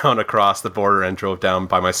drove down across the border and drove down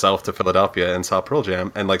by myself to Philadelphia and saw Pearl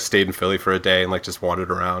Jam and like stayed in Philly for a day and like just wandered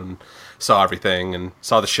around and saw everything and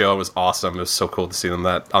saw the show. It was awesome. It was so cool to see them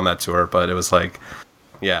on that tour. But it was like,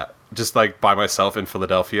 yeah, just like by myself in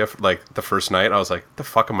Philadelphia, like the first night, I was like, the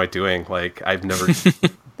fuck am I doing? Like I've never.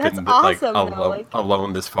 That's been awesome, though,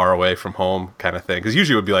 alone this far away from home kind of thing. Because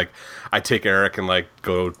usually it would be like I take Eric and like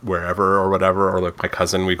go wherever or whatever, or like my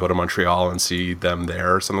cousin, we go to Montreal and see them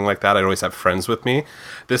there or something like that. I'd always have friends with me.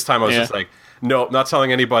 This time I was just like, no, not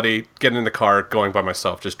telling anybody, getting in the car, going by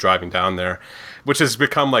myself, just driving down there, which has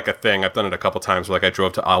become like a thing. I've done it a couple times. Like I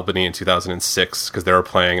drove to Albany in 2006 because they were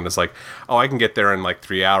playing, and it's like, oh, I can get there in like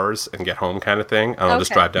 3 hours and get home kind of thing. And I'll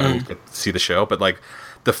just drive down and see the show. But like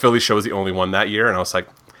the Philly show was the only one that year, and I was like,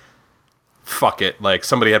 fuck it. Like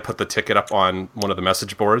somebody had put the ticket up on one of the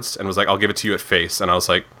message boards and was like, I'll give it to you at face. And I was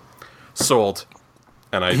like, sold.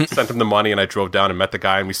 And I sent him the money, and I drove down and met the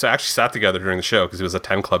guy, and we actually sat together during the show because he was a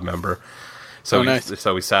 10 Club member. So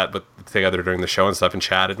we sat together during the show and stuff and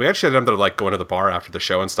chatted. We actually ended up like going to the bar after the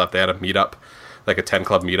show and stuff. They had a meetup, like a 10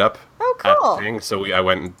 Club meetup. Oh, cool. Thing. So I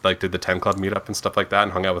went and like did the 10 Club meetup and stuff like that,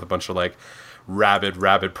 and hung out with a bunch of like rabid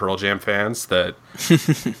Pearl Jam fans that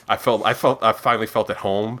I finally felt at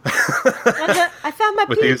home. I found my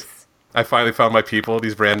peeps. I finally found my people,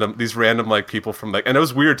 these random like people from like, and it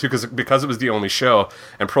was weird too because it was the only show,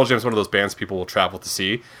 and Pearl Jam's one of those bands people will travel to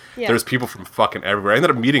see. Yeah. There's people from fucking everywhere. I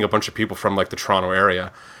ended up meeting a bunch of people from like the Toronto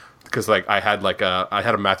area because like I had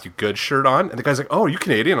a Matthew Good shirt on, and the guy's like, "Oh, are you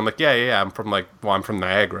Canadian?" I'm like, "Yeah. I'm from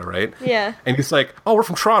Niagara, right?" Yeah. And he's like, "Oh, we're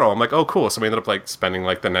from Toronto." I'm like, "Oh, cool." So we ended up like spending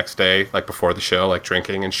like the next day, like before the show, like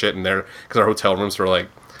drinking and shit in there because our hotel rooms were like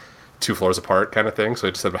 2 floors apart kind of thing, so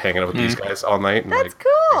I just ended up hanging out with these guys all night. And, that's like,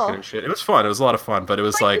 cool. And shit. It was fun. It was a lot of fun, but it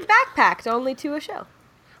was like you backpacked only to a show.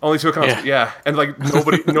 Only to a concert, yeah. And like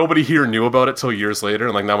nobody here knew about it till years later,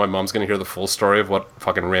 and like now my mom's gonna hear the full story of what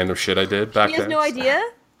fucking random shit I did back then. She has no idea?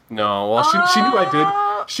 No, well she knew I did.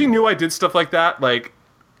 She knew I did stuff like that, like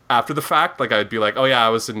after the fact. Like I'd be like, oh yeah, I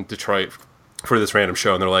was in Detroit for this random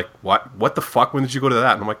show, and they're like, what the fuck, when did you go to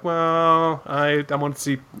that? And I'm like, well, I want to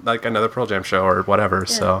see like another Pearl Jam show or whatever.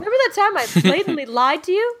 Yeah. So remember that time I blatantly lied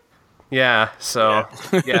to you? Yeah, so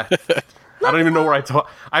yeah. I don't even know where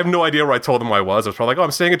I have no idea where I told them I was. I was probably like, oh,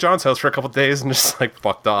 I'm staying at John's house for a couple of days, and just like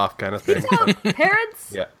fucked off kind of thing.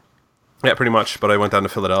 Parents? Yeah, pretty much. But I went down to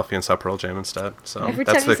Philadelphia and saw Pearl Jam instead. So every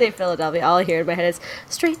time you say Philadelphia, all I hear in my head is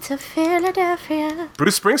straight to Philadelphia.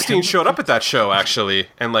 Bruce Springsteen showed up at that show actually,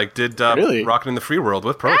 and like did really? Rockin' in the Free World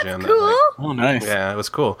with Pearl Jam. Cool. That night. Oh, nice. Yeah, it was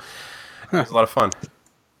cool. It was a lot of fun.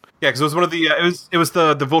 Yeah, because it was one of the it was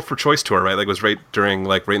the Vote for Choice tour, right? Like it was right in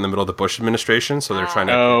the middle of the Bush administration, so they're trying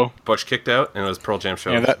to get Bush kicked out, and it was Pearl Jam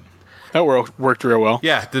show. Yeah, that worked real well.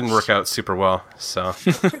 Yeah, it didn't work out super well. So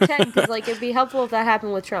pretend, because like it'd be helpful if that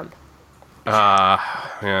happened with Trump.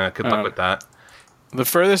 Yeah, good luck with that. The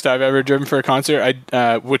furthest I've ever driven for a concert,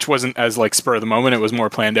 which wasn't as like spur of the moment, it was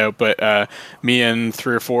more planned out. But me and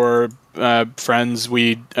 3 or 4 friends,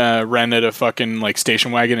 we rented a fucking like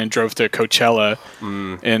station wagon and drove to Coachella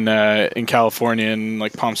in California, in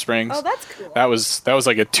like Palm Springs. Oh, that's cool. That was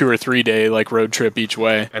like a 2 or 3 day like road trip each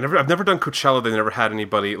way. I've never done Coachella. They never had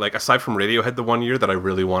anybody like aside from Radiohead the one year that I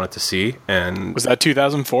really wanted to see. And was that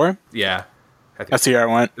 2004? Yeah, that's the year I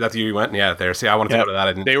went. That's the year you went. Yeah, there. See, I wanted to go to that.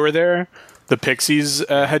 I didn't. They were there. The Pixies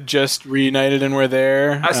had just reunited and were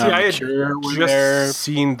there. I had just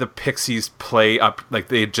seen the Pixies play up. Like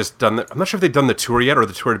they had just done. I'm not sure if they'd done the tour yet or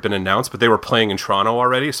the tour had been announced, but they were playing in Toronto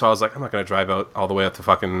already. So I was like, I'm not going to drive out all the way up to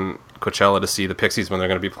fucking Coachella to see the Pixies when they're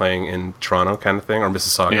going to be playing in Toronto, kind of thing, or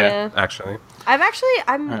Mississauga. Yeah. Actually,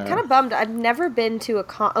 I'm kind of bummed. I've never been to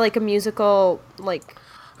a musical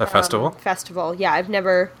a festival. Festival, yeah. I've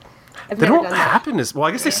never. They don't happen as well.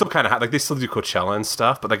 I guess they still kind of like they still do Coachella and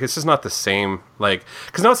stuff, but like it's just not the same. Like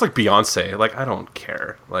because now it's like Beyonce. Like I don't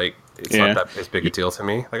care. Like it's not that as big a deal to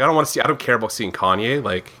me. Like I don't want to see. I don't care about seeing Kanye.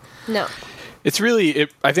 Like no. It's really.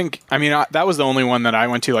 I think. I mean, that was the only one that I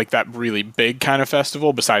went to, like that really big kind of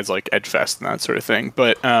festival, besides like Edgefest and that sort of thing.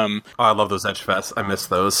 But oh, I love those Edgefests. I miss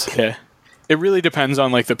those. Yeah. It really depends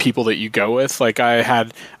on like the people that you go with. Like I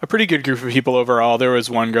had a pretty good group of people overall. There was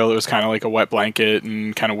one girl that was kind of like a wet blanket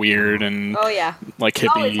and kind of weird and like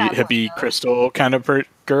hippie crystal kind of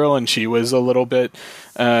girl, and she was a little bit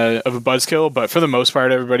of a buzzkill. But for the most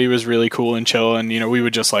part, everybody was really cool and chill. And we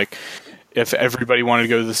would just like, if everybody wanted to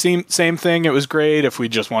go to the same thing, it was great. If we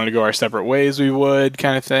just wanted to go our separate ways, we would,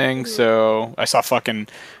 kind of thing. Mm-hmm. So I saw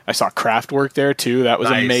Kraftwerk there too. That was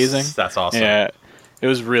amazing. That's awesome. Yeah. It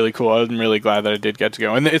was really cool. I'm really glad that I did get to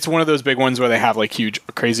go. And it's one of those big ones where they have like huge,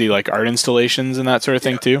 crazy like art installations and that sort of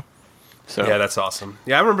thing too. So yeah, that's awesome.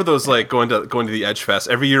 Yeah, I remember those like going to the Edgefest.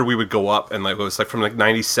 Every year we would go up and like it was like from like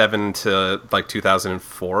 97 to like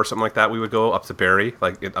 2004 or something like that. We would go up to Barrie,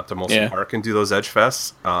 like up to Molson Park and do those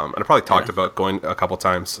Edgefests. And I probably talked about going a couple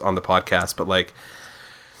times on the podcast, but like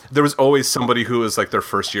there was always somebody who was like their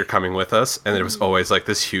first year coming with us, and it was always like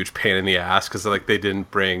this huge pain in the ass because like they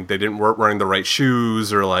weren't wearing the right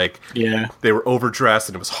shoes, or like they were overdressed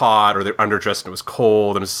and it was hot, or they were underdressed and it was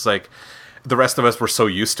cold, and it's just like the rest of us were so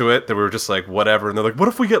used to it that we were just like whatever, and they're like, what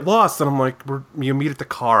if we get lost? And I'm like, you meet at the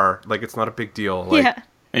car, like it's not a big deal. Like,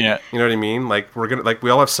 yeah, you know what I mean? Like we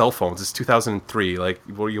all have cell phones. It's 2003. Like,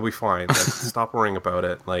 well, you'll be fine. Like, stop worrying about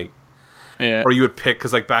it. Like. Yeah. Or you would pick,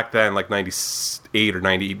 because like back then, like 98 or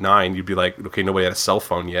 99, you'd be like, okay, nobody had a cell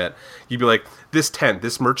phone yet. You'd be like, this tent,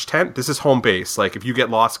 this merch tent, this is home base. Like, if you get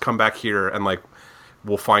lost, come back here and like,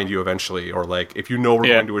 we'll find you eventually. Or like, if you know we're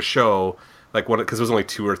going to a show, like because there was only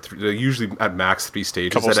 2 or 3, usually at max 3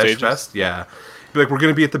 stages at Edgefest. Yeah. Be like, we're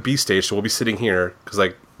going to be at the B stage, so we'll be sitting here, because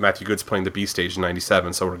like Matthew Good's playing the B stage in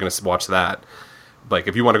 97, so we're going to watch that. Like,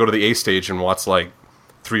 if you want to go to the A stage and watch like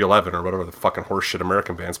 311 or whatever the fucking horseshit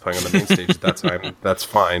American band's playing on the main stage at that time, that's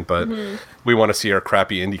fine, but we want to see our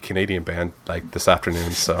crappy indie Canadian band like this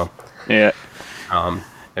afternoon, so and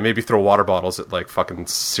maybe throw water bottles at like fucking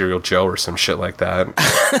Serial Joe or some shit like that.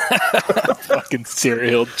 Fucking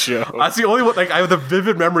Serial Joe. That's the only one. Like, I have the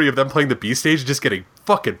vivid memory of them playing the B stage, just getting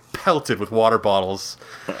fucking pelted with water bottles.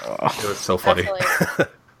 It was so funny.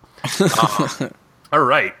 All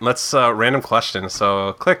right, let's random question.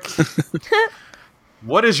 So click.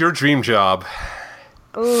 What is your dream job?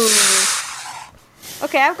 Ooh.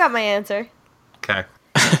 Okay, I've got my answer. Okay.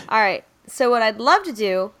 All right. So what I'd love to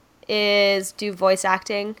do is do voice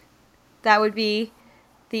acting. That would be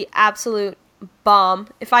the absolute bomb.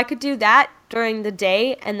 If I could do that during the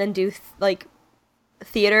day and then do like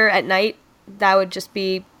theater at night, that would just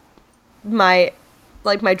be my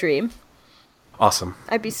dream. Awesome.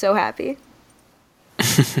 I'd be so happy.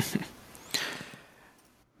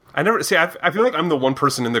 I feel like I'm the one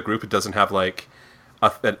person in the group who doesn't have like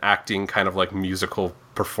an acting kind of like musical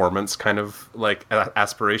performance kind of like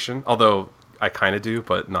aspiration. Although I kind of do,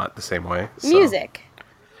 but not the same way. So. Music.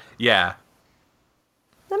 Yeah.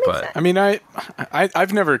 That makes sense. I mean,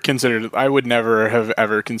 I've never considered. I would never have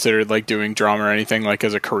ever considered like doing drama or anything like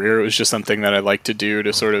as a career. It was just something that I like to do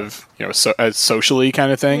to sort of as socially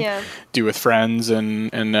kind of thing. Yeah. Do with friends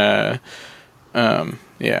and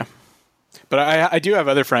yeah. But I do have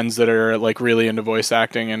other friends that are like really into voice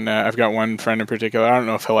acting, and I've got one friend in particular. I don't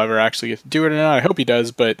know if he'll ever actually get to do it or not. I hope he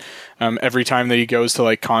does, but every time that he goes to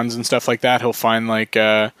like cons and stuff like that, he'll find like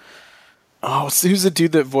who's the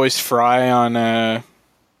dude that voiced Fry on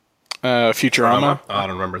Futurama? I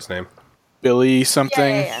don't remember his name. Billy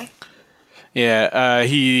something. Yeah. Yeah,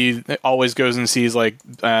 he always goes and sees like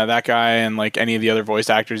that guy and like any of the other voice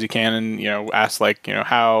actors he can, and asks like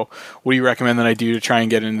what do you recommend that I do to try and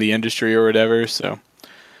get into the industry or whatever. So,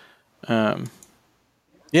 yeah,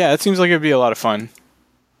 it seems like it'd be a lot of fun.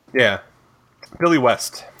 Yeah, Billy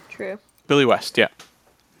West. True. Billy West, yeah.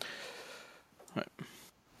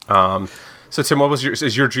 So Tim,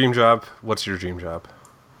 is your dream job? What's your dream job?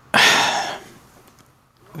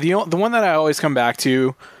 The one that I always come back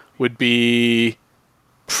to would be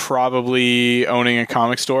probably owning a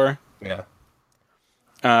comic store. Yeah.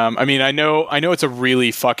 I mean, I know it's a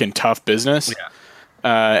really fucking tough business. Yeah.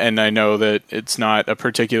 And I know that it's not a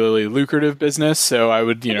particularly lucrative business, so I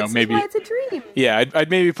would, maybe. Why it's a dream. Yeah,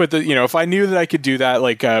 I'd maybe put if I knew that I could do that,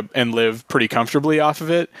 like, and live pretty comfortably off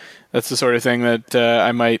of it, that's the sort of thing that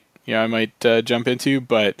I might jump into.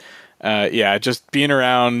 But yeah, just being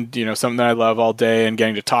around, something that I love all day and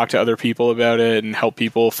getting to talk to other people about it and help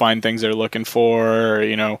people find things they're looking for,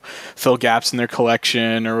 or, fill gaps in their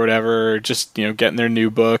collection or whatever, or just, getting their new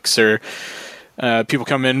books, or people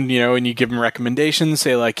come in, and you give them recommendations,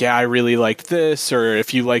 say like, yeah, I really liked this, or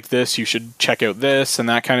if you like this, you should check out this, and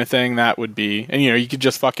that kind of thing. That would be, and you could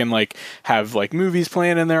just fucking like have like movies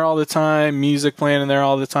playing in there all the time, music playing in there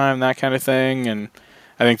all the time, that kind of thing. And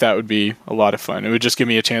I think that would be a lot of fun. It would just give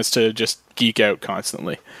me a chance to just geek out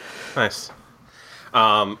constantly. Nice.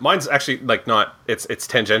 Mine's actually like not. It's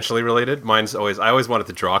tangentially related. I always wanted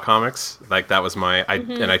to draw comics. Like that was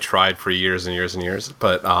and I tried for years and years and years.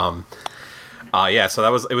 But yeah.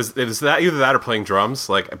 So it was that either that or playing drums.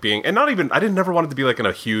 Like being and not even I didn't never wanted to be like in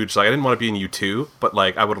a huge like I didn't want to be in U2, but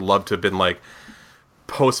like I would have loved to have been like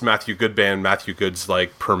post Matthew Good band Matthew Good's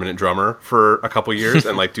like permanent drummer for a couple years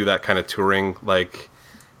and like do that kind of touring like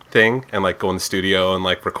thing and like go in the studio and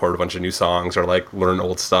like record a bunch of new songs or like learn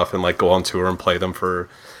old stuff and like go on tour and play them for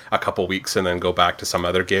a couple weeks and then go back to some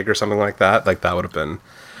other gig or something like that. Like that would have been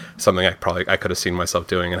something I could have seen myself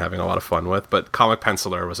doing and having a lot of fun with. But comic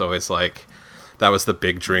penciler was always like that was the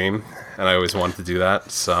big dream and I always wanted to do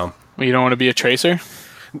that. So well, you don't want to be a tracer?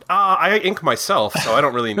 I ink myself, so I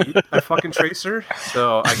don't really need a fucking tracer.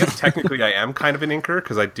 So I guess technically I am kind of an inker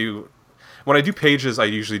because I do. when I do pages, I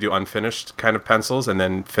usually do unfinished kind of pencils and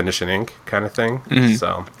then finish in ink kind of thing.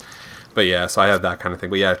 So, but yeah, so I have that kind of thing.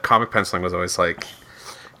 But yeah, comic penciling was always like,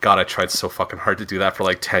 God, I tried so fucking hard to do that for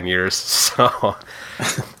like 10 years. So,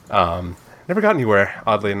 never got anywhere,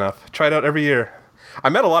 oddly enough. Tried out every year. I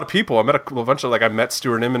met a lot of people. I met a bunch of, like, I met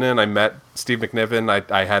Stuart Immonen. I met Steve McNiven.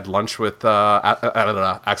 I had lunch with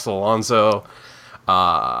Axel Alonso.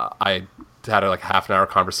 I had a half an hour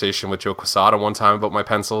conversation with Joe Quesada one time about my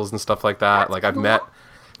pencils and stuff like that. Like, I've met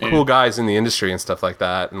cool guys in the industry and stuff like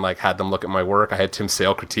that, and like had them look at my work. I had Tim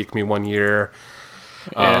Sale critique me one year.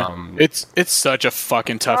 It's such a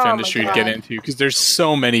fucking tough industry to get into because there's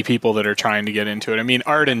so many people that are trying to get into it. I mean,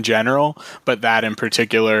 art in general, but that in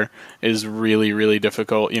particular is really, really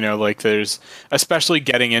difficult. You know, like there's especially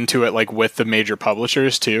getting into it like with the major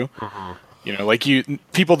publishers too. You know, like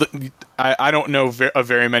people that I don't know of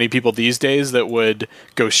very many people these days that would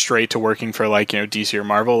go straight to working for like, you know, DC or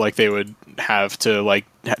Marvel. Like they would have to like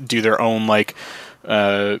do their own like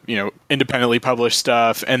you know, independently published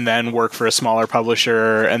stuff and then work for a smaller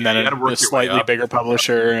publisher and then a slightly bigger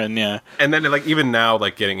publisher. And and then like even now,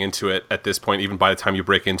 like getting into it at this point, even by the time you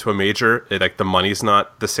break into a major, like the money's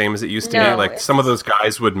not the same as it used to be. Like some of those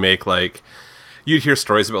guys would make like, you'd hear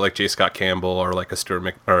stories about like J. Scott Campbell or like a Stuart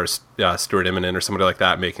Immonen or somebody like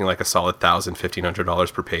that making like a solid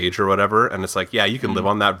 $1,000-$1,500 per page or whatever, and it's like, yeah, you can live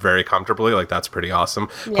on that very comfortably. Like that's pretty awesome.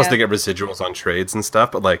 Plus they get residuals on trades and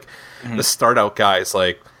stuff. But like the start out guy is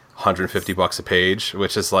like $150 a page,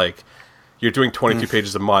 which is like, you're doing 22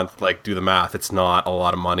 pages a month, like do the math, it's not a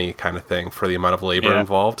lot of money kind of thing for the amount of labor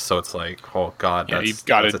involved. So it's like, oh God, that's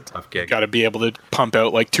a tough gig. Got to be able to pump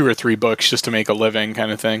out like 2 or 3 books just to make a living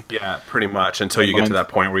kind of thing. Yeah, pretty much until you get to that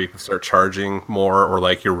point where you can start charging more, or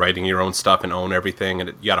like you're writing your own stuff and own everything,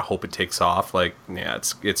 and you got to hope it takes off. Like, yeah,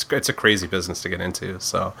 it's a crazy business to get into.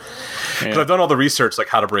 So, because I've done all the research, like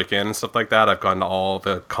how to break in and stuff like that. I've gone to all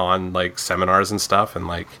the con like seminars and stuff, and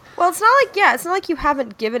like, well, it's not like you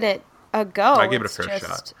haven't given it a go. I gave it a fair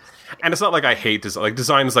shot. And it's not like I hate design. Like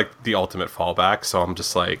design is like the ultimate fallback, so I'm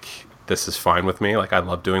just like, this is fine with me. Like I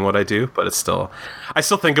love doing what I do, but I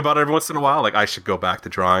still think about it every once in a while. Like I should go back to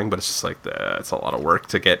drawing, but it's just like it's a lot of work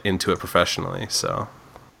to get into it professionally. So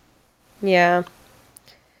yeah,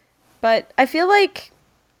 but I feel like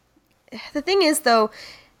the thing is though,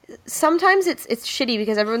 sometimes it's shitty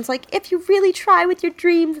because everyone's like, if you really try with your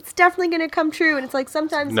dreams, it's definitely going to come true. And it's like,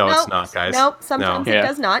 sometimes it's not, guys. Sometimes it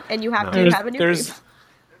does not, and you have to have a new dream.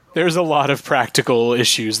 There's a lot of practical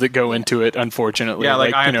issues that go into it, unfortunately. Yeah,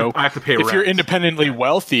 like I have to pay rent. If you're independently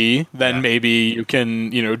wealthy, then maybe you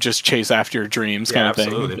can, you know, just chase after your dreams kind of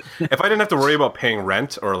thing. If I didn't have to worry about paying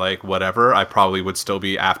rent or like whatever, I probably would still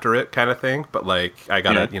be after it kind of thing. But like I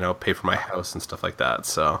gotta, you know, pay for my house and stuff like that.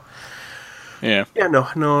 So yeah,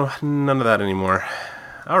 no, none of that anymore.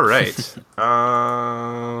 All right.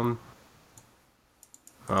 Well,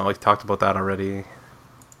 we talked about that already.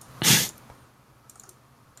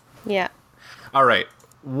 Yeah. All right.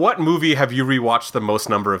 What movie have you rewatched the most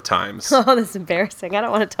number of times? Oh, this is embarrassing. I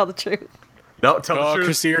don't want to tell the truth. No, tell the truth.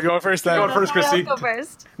 Chrissy, you're going first then. You're going first, Chrissy. I'll go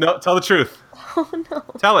first. No, tell the truth. Oh, no.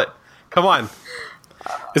 Tell it. Come on.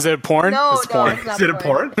 Is it porn? No, it's porn. It's not Is it a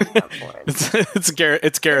porn? It's not porn. it's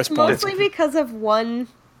Garrus porn. Mostly because of one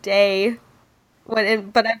day, but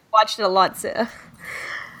I've watched it a lot. So.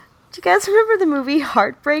 Do you guys remember the movie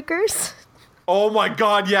Heartbreakers? Oh my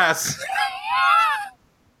God, yes.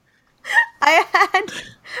 I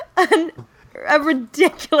had a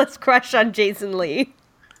ridiculous crush on Jason Lee.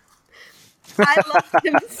 I loved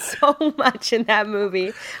him so much in that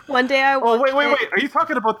movie. One day I watched wait. Are you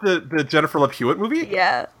talking about the Jennifer Love Hewitt movie?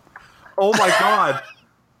 Yeah. Oh my God.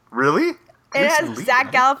 Really? It has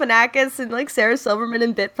Zach Galifianakis and like Sarah Silverman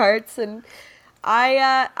in bit parts, and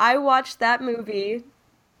I watched that movie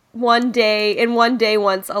one day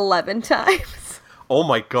once 11 times. Oh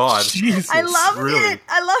my God. Jesus. I loved it.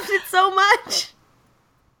 I loved it so much.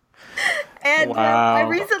 And wow. I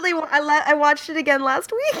recently I watched it again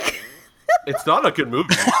last week. It's not a good movie.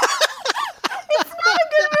 It's not a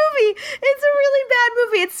good movie. It's a really bad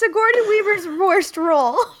movie. It's Sigourney Weaver's worst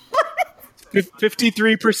role.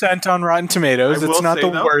 53% on Rotten Tomatoes. It's not the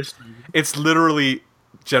worst. It's literally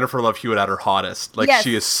Jennifer Love Hewitt at her hottest. Like, yes.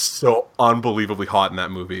 She is so unbelievably hot in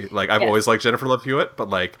that movie. Like, I've always liked Jennifer Love Hewitt, but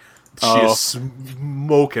like, she is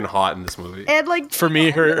smoking hot in this movie. And like, for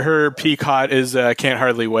me, her peak hot is Can't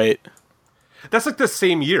Hardly Wait. That's like the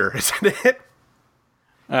same year, isn't it?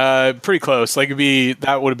 Pretty close. Like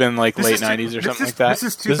that would have been like late 90s or something like that. This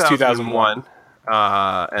is 2001.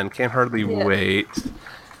 And Can't Hardly Wait.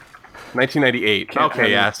 1998.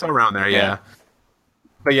 Okay, yeah, so around there, yeah.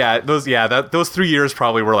 But yeah, those 3 years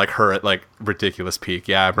probably were like her at like ridiculous peak.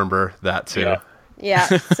 Yeah, I remember that too. Yeah. Yeah.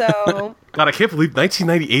 So God, I can't believe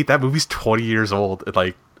 1998. That movie's 20 years old.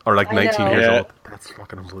 Or 19 know. years Yeah. old. That's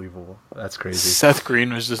fucking unbelievable. That's crazy. Seth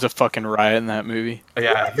Green was just a fucking riot in that movie.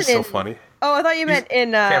 Yeah, he's so in- funny. oh, I thought you meant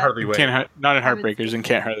in Can't hardly wait. Not in Heartbreakers and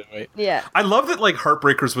Can't Hardly Wait. yeah. I love that like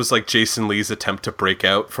Heartbreakers was like Jason Lee's attempt to break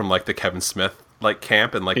out from like the Kevin Smith like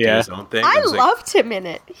camp and like do Yeah. his own thing. I It was, like- loved him in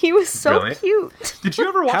it. He was so Really? cute. Did you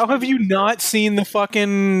ever watch? How have you not seen the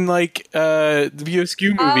fucking like the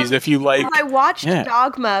VSQ movies if you like? I watched Yeah.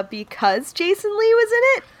 Dogma because Jason Lee was in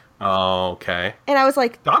it, Oh, okay. and I was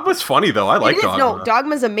like, Dogma's funny though. I like it is, Dogma. no,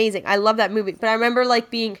 Dogma's amazing. I love that movie. But I remember like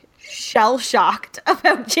being shell shocked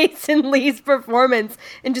about Jason Lee's performance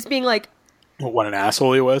and just being like, What an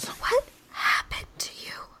asshole he was. what happened to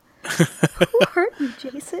you? Who hurt you,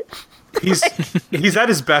 Jason? He's at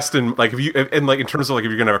his best in like in terms of like if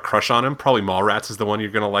you're gonna have a crush on him, probably Mallrats is the one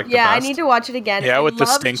you're gonna like. Yeah, the I best. need to watch it again. Yeah, I with the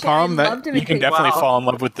loved stink Ch- I palm, loved that him you in can Big definitely Wow. fall in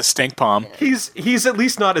love with the stink palm. He's at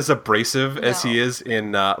least not as abrasive as No. he is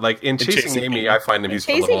in like in Chasing Chasing Amy. Amy. I find him he's a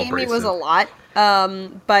Chasing little Amy abrasive. was a lot,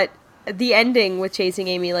 but the ending with Chasing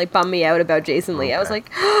Amy like bummed me out about Jason Lee. I was Okay.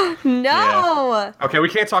 like, no. Okay, we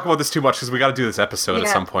can't talk about this too much because we got to do this episode at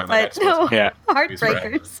Yeah, some point. but no, Yeah.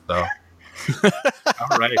 Heartbreakers. So.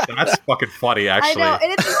 All right, that's fucking funny. I Actually, know,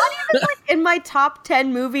 and it's not even like in my top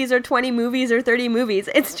 10 movies or 20 movies or 30 movies.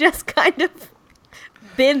 It's just kind of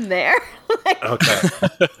been there. Like, okay,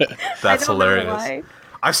 I that's don't know hilarious. why.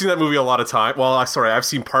 I've seen that movie a lot of times. Well, I've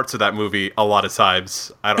seen parts of that movie a lot of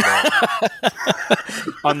times. I don't know.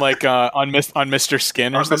 On like on Mr.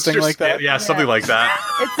 Skin or something Mr. like that. Skin- Yeah, something like that.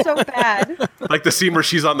 It's so bad. Like the scene where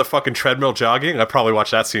she's on the fucking treadmill jogging. I probably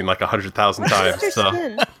watched that scene like 100,000 times. Mr. So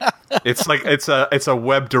Skin. it's like it's a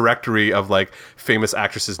web directory of like famous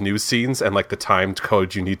actresses' news scenes and like the timed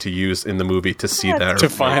code you need to use in the movie to see that. To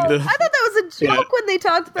find Oh, the- I thought that was a joke when they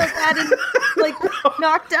talked about that and like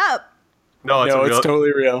Knocked Up. No, it's No, a real. it's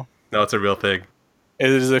totally real. No, it's a real thing. It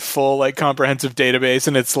is a full like comprehensive database,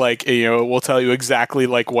 and it's like we'll tell you exactly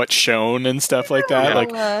like what's shown and stuff like that. Yeah.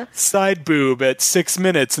 Like side boob at 6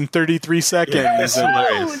 minutes and 33 seconds, It's and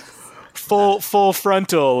hilarious. full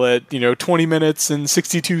frontal at 20 minutes and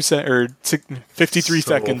 53 So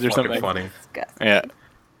seconds or fucking something. Funny. Yeah.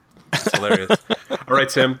 It's hilarious. All right,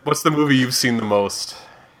 Tim. What's the movie you've seen the most?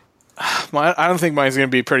 I don't think mine's going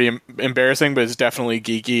to be pretty embarrassing, but it's definitely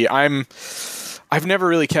geeky. I've never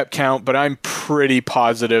really kept count, but I'm pretty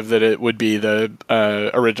positive that it would be the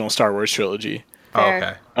original Star Wars trilogy. Oh, Fair.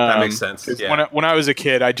 okay, that makes sense. 'Cause Yeah. When I was a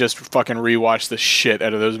kid, I just fucking rewatched the shit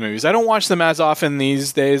out of those movies. I don't watch them as often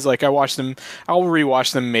these days. Like I'll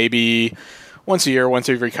rewatch them maybe once a year, once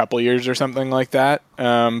every couple of years or something like that.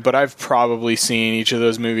 But I've probably seen each of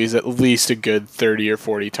those movies at least a good 30 or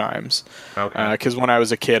 40 times. Okay. Because when I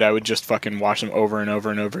was a kid, I would just fucking watch them over and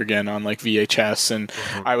over and over again on like VHS. And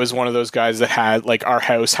I was one of those guys that had like our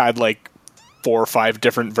house had like 4 or 5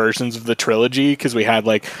 different versions of the trilogy because we had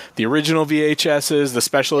like the original VHSs, the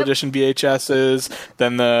special edition VHSs,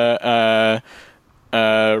 then the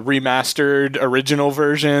remastered original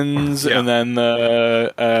versions, Yeah. and then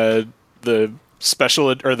the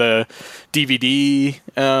special or the DVD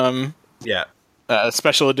Yeah.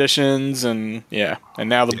 special editions, and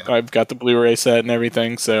now I've got the Blu-ray set and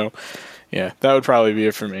everything. So yeah, that would probably be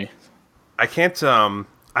it for me. I can't.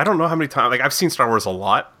 I don't know how many times. Like I've seen Star Wars a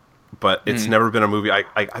lot, but it's never been a movie. I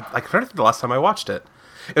can't think the last time I watched it.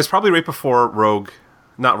 It was probably right before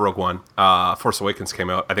not Rogue One. Force Awakens came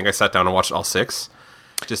out. I think I sat down and watched all 6,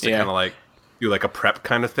 just to Yeah. kind of like do like a prep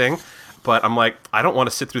kind of thing. But I'm like, I don't want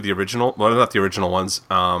to sit through the original. Well, not the original ones.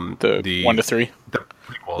 The 1 to 3. the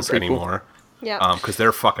prequels The prequel. anymore. Yeah. Because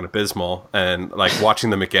they're fucking abysmal. And like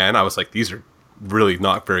watching them again, I was like, these are really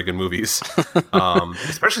not very good movies.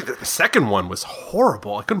 Especially the second one was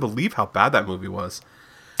horrible. I couldn't believe how bad that movie was.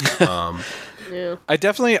 Yeah. I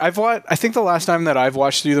think the last time that I've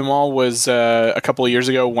watched through them all was a couple of years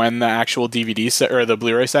ago when the actual DVD set or the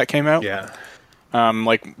Blu-ray set came out. Yeah.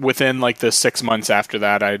 Like within like the 6 months after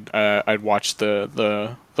that, I'd watched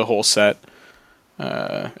the whole set.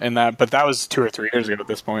 But that was 2 or 3 years ago at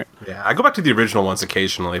this point. Yeah. I go back to the original ones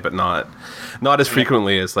occasionally, but not as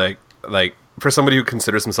frequently as like for somebody who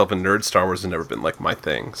considers himself a nerd, Star Wars has never been like my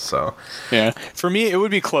thing. So Yeah, for me it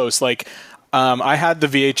would be close. Like, I had the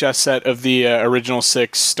VHS set of the original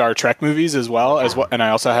 6 Star Trek movies as well, and I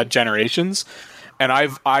also had Generations, and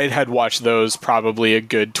I had watched those probably a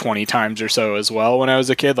good 20 times or so as well when I was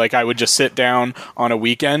a kid. Like I would just sit down on a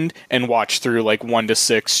weekend and watch through like 1 to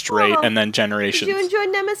 6 straight, Oh. and then Did Generations. you enjoy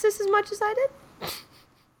Nemesis as much as I did?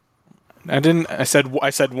 I didn't. I said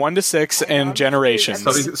 1 to 6 and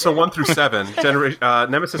Generations. So 1 through 7.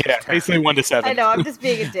 Nemesis. Yeah, is 10. basically 1 to 7. I know, I'm just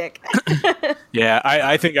being a dick. Yeah,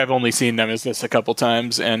 I think I've only seen Nemesis a couple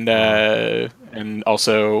times, and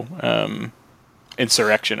also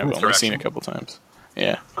Insurrection. I've only seen a couple times.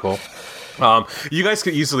 Yeah, Cool. You guys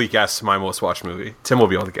could easily guess my most watched movie. Tim will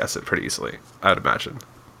be able to guess it pretty easily, I would imagine.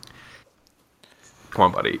 Come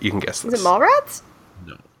on, buddy. You can guess this. Is it Mallrats?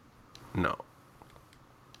 No.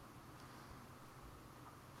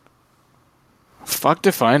 fucked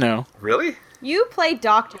if I know. Really? You play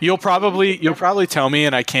Doctor. You'll probably tell me,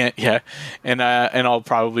 and I can't. Yeah, and I'll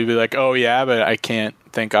probably be like, oh yeah, but I can't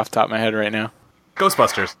think off the top of my head right now.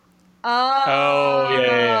 Ghostbusters. Oh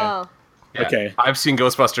yeah. Yeah. Okay. I've seen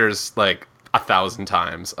Ghostbusters like 1,000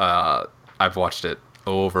 times. I've watched it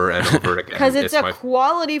over and over again. Because it's a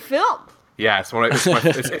quality film. Yeah, it's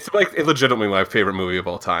like legitimately my favorite movie of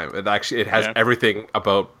all time. It has everything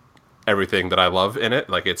about everything that I love in it.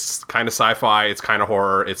 Like, it's kind of sci-fi, it's kind of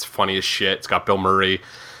horror, it's funny as shit. It's got Bill Murray.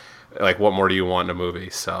 Like, what more do you want in a movie?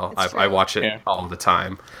 So I watch it all the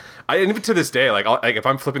time. And even to this day, like if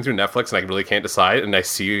I'm flipping through Netflix and I really can't decide, and I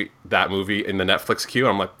see that movie in the Netflix queue,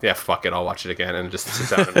 I'm like, yeah, fuck it, I'll watch it again, and just sit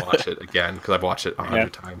down and watch it again because I've watched it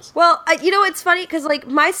 100 times. Well, it's funny because like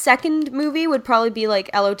my second movie would probably be like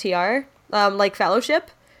LOTR, like Fellowship,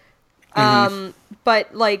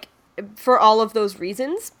 but like for all of those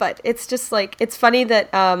reasons. But it's just like it's funny that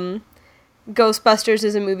Ghostbusters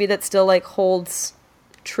is a movie that still like holds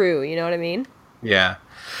true. You know what I mean? Yeah.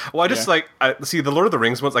 Well, I just see the Lord of the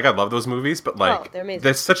Rings ones. Like, I love those movies, but like, they're amazing.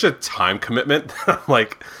 There's such a time commitment. That I'm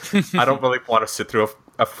like, I don't really want to sit through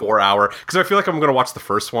a 4-hour because I feel like I'm going to watch the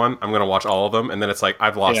first one. I'm going to watch all of them, and then it's like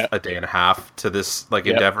I've lost a day and a half to this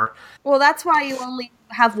endeavor. Well, that's why you only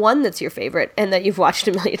have one that's your favorite and that you've watched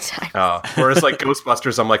a million times. Whereas like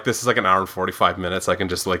Ghostbusters, I'm like, this is like an hour and 45 minutes. I can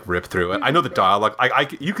just like rip through it. I know the dialogue.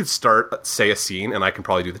 You could say a scene, and I can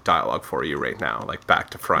probably do the dialogue for you right now, like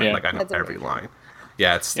back to front. Yeah. Like, I know every line.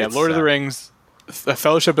 Yeah, it's Lord of the Rings. The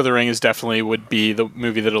Fellowship of the Ring would be the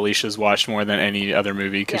movie that Alicia's watched more than any other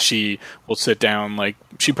movie because she will sit down, like,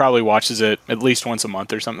 she probably watches it at least once a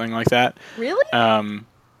month or something like that. Really?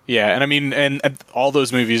 Yeah, and I mean, and all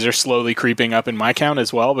those movies are slowly creeping up in my count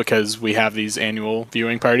as well because we have these annual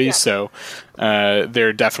viewing parties. So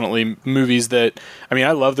they're definitely movies that, I mean,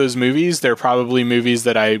 I love those movies. They're probably movies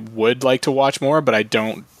that I would like to watch more, but I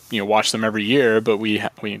don't watch them every year, but we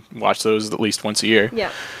watch those at least once a year.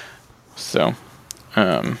 Yeah. So,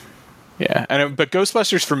 but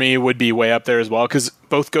Ghostbusters for me would be way up there as well because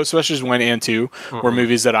both Ghostbusters 1 and 2 were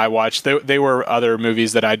movies that I watched. They were other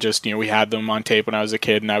movies that I just we had them on tape when I was a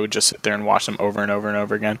kid, and I would just sit there and watch them over and over and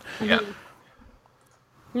over again. Yeah.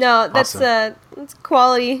 No, that's it's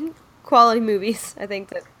quality movies. I think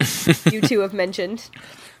that you two have mentioned.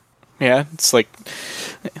 Yeah, it's like,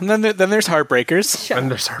 and then there's Heartbreakers. And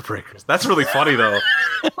there's Heartbreakers. That's really funny, though.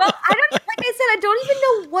 Well, I don't even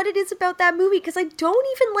know what it is about that movie because I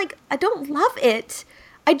don't love it.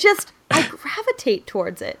 I gravitate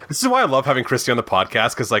towards it. This is why I love having Christy on the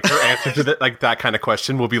podcast because like her answer to that kind of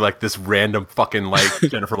question will be like this random fucking like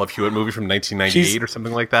Jennifer Love Hewitt movie from 1998 or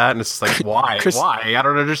something like that, and it's just like why? Why? I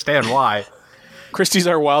don't understand why. Christy's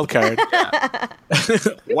our wild card.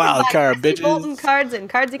 Wild card, bitches. Bolton cards and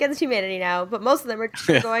Cards Against Humanity now, but most of them are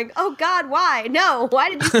going, oh God, why? No, why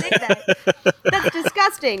did you say that? That's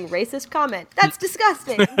disgusting. Racist comment. That's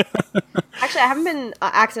disgusting. Actually, I haven't been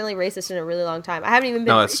accidentally racist in a really long time. I haven't even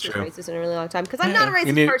been racist in a really long time because I'm not a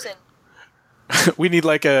racist person. We need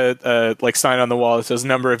like a sign on the wall that says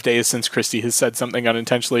number of days since Christy has said something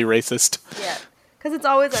unintentionally racist. Yeah, because it's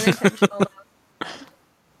always unintentional.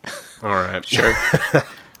 All right, sure.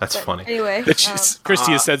 That's funny. Anyway,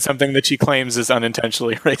 Christy has said something that she claims is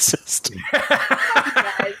unintentionally racist.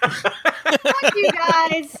 Fuck you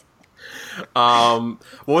guys.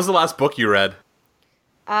 What was the last book you read?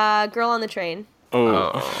 Girl on the Train.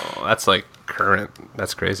 Oh, that's like current.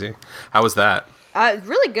 That's crazy. How was that?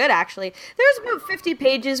 Really good, actually. There was about 50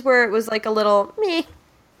 pages where it was like a little meh,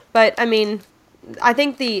 but I mean, I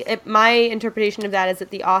think my interpretation of that is that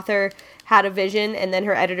the author had a vision, and then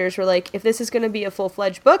her editors were like, if this is going to be a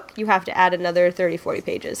full-fledged book, you have to add another 30, 40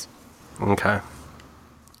 pages. Okay.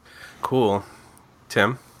 Cool.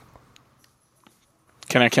 Tim?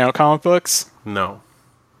 Can I count comic books? No.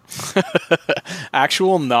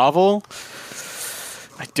 Actual novel?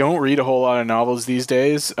 I don't read a whole lot of novels these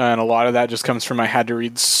days, and a lot of that just comes from I had to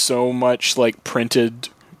read so much like printed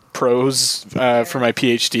prose for my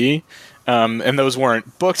PhD. And those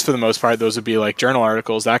weren't books for the most part. Those would be like journal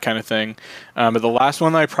articles, that kind of thing. But the last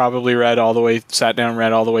one that I probably read all the way, sat down,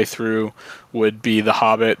 read all the way through would be The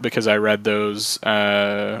Hobbit, because I read those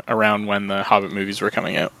around when the Hobbit movies were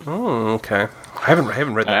coming out. Oh, okay. I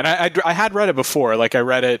haven't read that. And I had read it before. Like I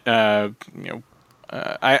read it, I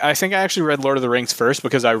think I actually read Lord of the Rings first,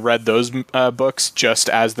 because I read those books just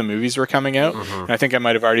as the movies were coming out. And I think I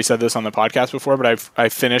might have already said this on the podcast before, but I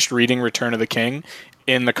finished reading Return of the King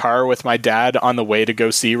in the car with my dad on the way to go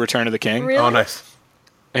see Return of the King. Really? Oh, nice.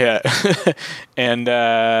 Yeah.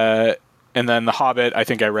 And then The Hobbit, I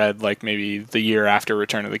think I read like maybe the year after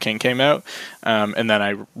Return of the King came out. And then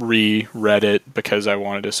I reread it because I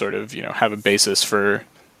wanted to sort of, have a basis for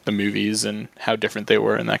the movies and how different they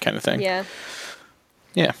were and that kind of thing. Yeah.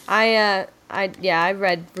 Yeah. I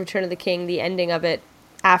read Return of the King, the ending of it,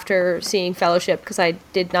 after seeing Fellowship, because I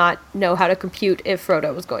did not know how to compute if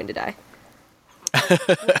Frodo was going to die.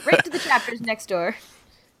 Right to the chapters next door.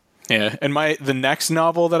 Yeah, and the next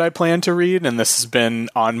novel that I plan to read, and this has been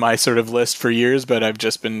on my sort of list for years, but I've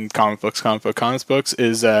just been comic books,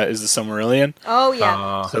 is the Silmarillion. Oh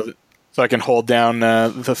yeah. So I can hold down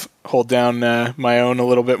my own a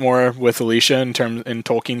little bit more with Alicia in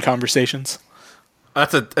Tolkien conversations. I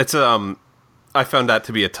found that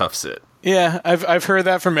to be a tough sit. Yeah, I've heard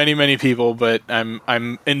that from many people, but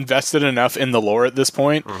I'm invested enough in the lore at this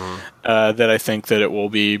point that I think that it will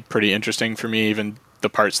be pretty interesting for me. Even the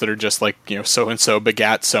parts that are just like so and so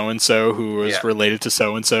begat so and so who was related to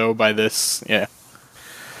so and so by this. Yeah,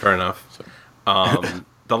 fair enough. So.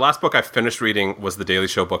 The last book I finished reading was the Daily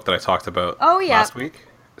Show book that I talked about last week.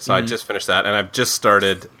 So I just finished that, and I've just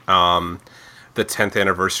started the 10th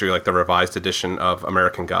anniversary, like the revised edition of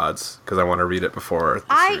American Gods, because I want to read it before.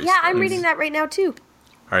 I'm reading that right now too.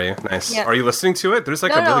 Are you? Nice. Yeah. Are you listening to it? There's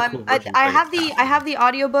like a really cool version. I have the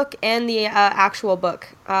audiobook and the actual book.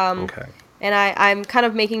 Okay. And I'm kind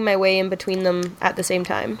of making my way in between them at the same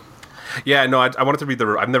time. Yeah, no, I wanted to read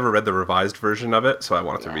I've never read the revised version of it, so I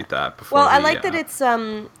wanted to read that before. Well, I like that it's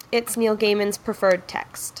Neil Gaiman's preferred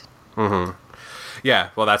text. Mm-hmm. Yeah,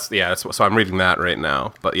 well, so I'm reading that right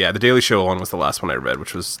now. But yeah, the Daily Show one was the last one I read,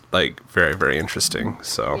 which was like very, very interesting.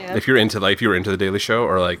 So if you're into the Daily Show,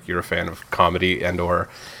 or like you're a fan of comedy and or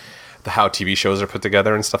the how TV shows are put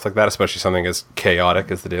together and stuff like that, especially something as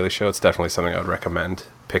chaotic as the Daily Show, it's definitely something I would recommend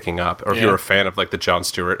picking up. Or if you're a fan of like the Jon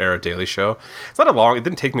Stewart era Daily Show, it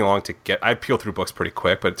didn't take me long to get. I peeled through books pretty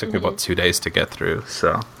quick, but it took me about 2 days to get through.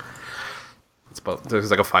 So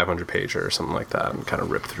there's like a 500 pager or something like that, and kind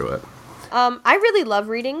of rip through it. I really love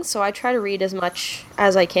reading, so I try to read as much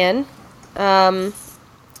as I can. I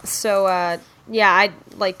try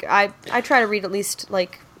to read at least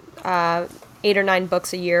like 8 or 9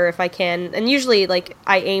 books a year if I can, and usually like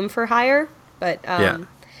I aim for higher. But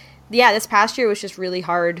this past year was just really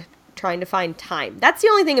hard trying to find time. That's the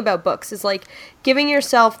only thing about books, is like giving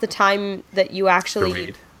yourself the time that you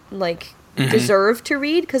actually like deserve to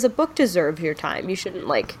read, because a book deserves your time. You shouldn't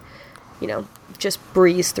just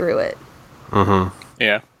breeze through it. Mm-hmm.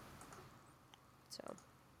 Yeah. So,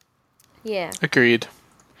 yeah. Agreed.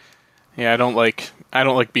 Yeah, I don't like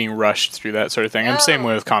being rushed through that sort of thing. I'm the same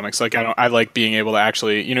way with comics. Like I like being able to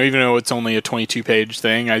actually, even though it's only a 22-page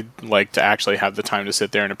thing, I like to actually have the time to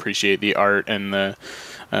sit there and appreciate the art and the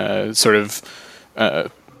sort of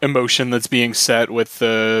emotion that's being set with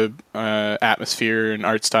the atmosphere and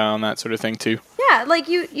art style and that sort of thing too. Yeah, like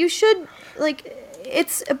you should like.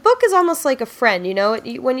 A book is almost like a friend,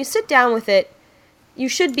 when you sit down with it, you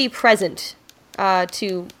should be present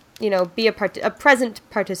to be a present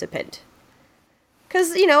participant.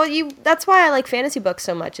 Because that's why I like fantasy books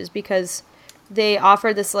so much, is because they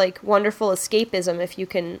offer this like wonderful escapism if you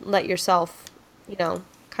can let yourself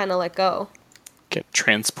kind of let go, get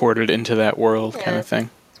transported into that world kind of thing.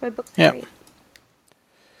 That's why books are great.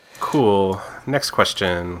 Cool. Next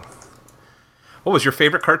question. What was your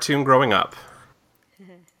favorite cartoon growing up?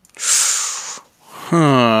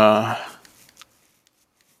 Okay,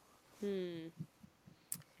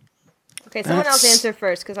 someone else answer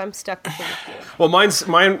first, because I'm stuck between the two. Well, mine's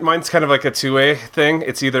kind of like a two-way thing.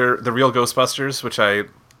 It's either the real Ghostbusters, which I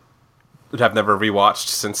have never rewatched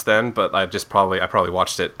since then, but I probably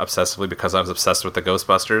watched it obsessively because I was obsessed with the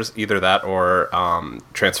Ghostbusters. Either that or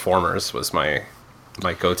Transformers was my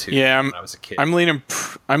go-to. Yeah, when I was a kid. I'm leaning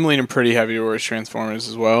pretty heavy towards Transformers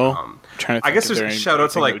as well. I guess there's a shout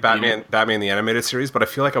out to like Batman the Animated Series, but I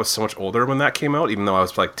feel like I was so much older when that came out, even though I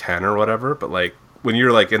was like 10 or whatever. But like when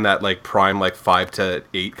you're like in that like prime like 5 to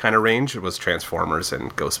 8 kind of range, it was Transformers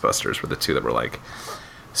and Ghostbusters were the two that were like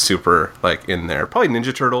super like in there. Probably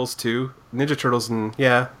Ninja Turtles too. Ninja Turtles, and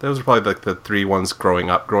those were probably like the 3 ones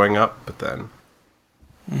growing up. But then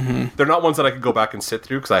they're not ones that I could go back and sit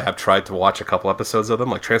through because I have tried to watch a couple episodes of them.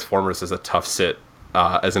 Like Transformers is a tough sit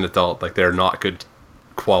as an adult. Like they're not good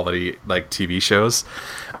quality like TV shows.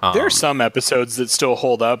 There are some episodes that still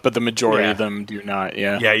hold up, but the majority Yeah. of them do not.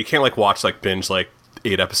 Yeah. Yeah, you can't like watch like binge like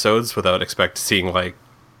 8 episodes without seeing like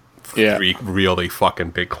Yeah. 3 really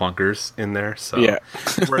fucking big clunkers in there. So Yeah.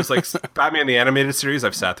 whereas like Batman the animated series,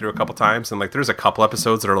 I've sat through a couple times, and like there's a couple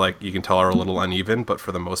episodes that are like you can tell are a little uneven, but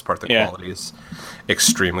for the most part, the Yeah. quality is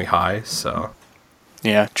extremely high. So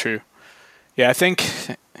Yeah, true. Yeah, I think.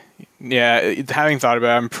 Yeah, having thought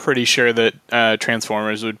about it, I'm pretty sure that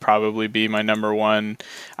Transformers would probably be my number one.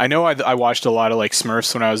 I know I watched a lot of like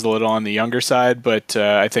Smurfs when I was a little on the younger side, but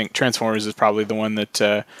I think Transformers is probably the one that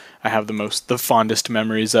I have the fondest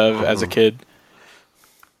memories of as a kid.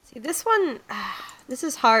 See, this one, this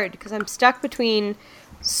is hard because I'm stuck between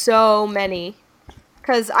so many.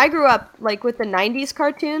 Because I grew up like with the '90s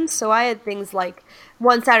cartoons, so I had things like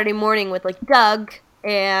One Saturday Morning with like Doug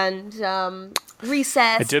and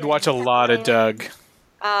Recess. I did watch a lot of Doug.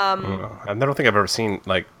 I don't think I've ever seen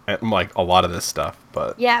like a lot of this stuff,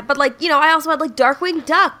 but Yeah, but like, you know, I also had like Darkwing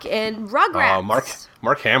Duck and Rugrats.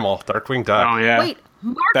 Mark Hamill, Darkwing Duck. Oh yeah, Wait,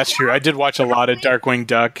 Mark that's true. I did watch a lot of Darkwing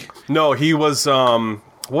Duck. No, he was what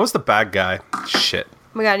was the bad guy? Shit. Oh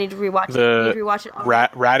my god, I need to rewatch it. I The need to rewatch it.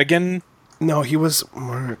 Ratigan. No, he was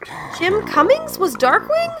Mark. Jim Cummings was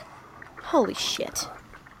Darkwing? Holy shit.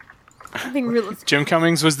 I'm being realistic. Jim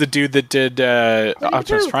Cummings was the dude that did the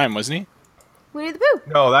Optimus Pooh. Prime, wasn't he? Winnie the Pooh.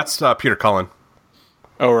 No, that's Peter Cullen.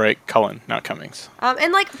 Oh right, Cullen, not Cummings.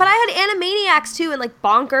 And like, but I had Animaniacs too, and like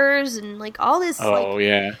Bonkers, and like all this. Oh like,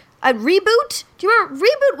 yeah. a Reboot. Do you remember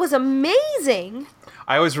Reboot was amazing?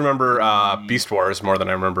 I always remember Beast Wars more than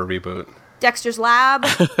I remember Reboot. Dexter's Lab.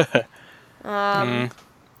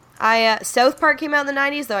 South Park came out in the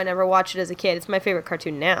 '90s, though I never watched it as a kid. It's my favorite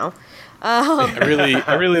cartoon now. I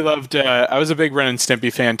really loved. I was a big Ren and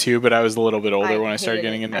Stimpy fan too, but I was a little bit older when I started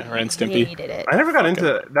getting into Ren and Stimpy. Hated it. I never got into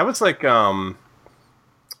that. Was like Beavis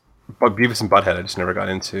and Butthead. I just never got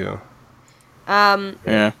into.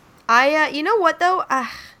 Yeah. You know what though? I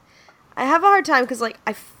have a hard time because like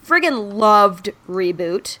I friggin' loved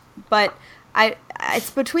Reboot, but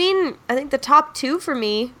it's between I think the top 2 for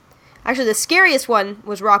me. Actually, the scariest one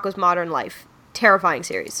was Rocko's Modern Life. Terrifying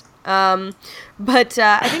series. But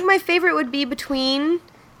I think my favorite would be between.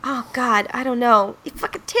 Oh God, I don't know.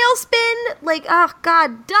 Fucking Tailspin. Like, oh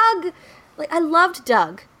God, Doug. Like, I loved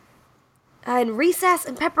Doug. And Recess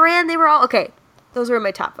and Pepper Ann. They were all okay. Those were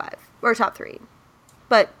my top 5 or top 3.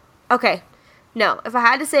 But okay, no. If I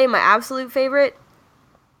had to say my absolute favorite,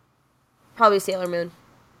 probably Sailor Moon.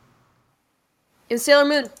 It was Sailor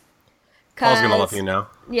Moon. I was gonna love you now.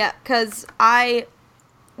 Yeah, because I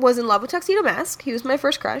was in love with Tuxedo Mask. He was my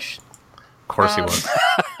first crush. Of course he was.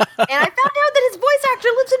 And I found out that his voice actor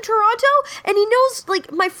lives in Toronto, and he knows,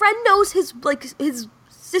 like, my friend knows his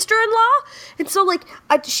sister-in-law, and so, like,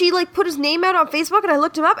 she, like, put his name out on Facebook, and I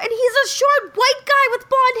looked him up, and he's a short, white guy with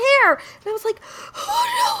blonde hair, and I was like, oh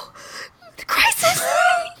no, the crisis!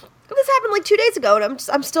 This happened, like, 2 days ago, and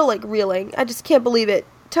I'm still, like, reeling. I just can't believe it.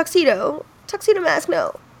 Tuxedo Mask,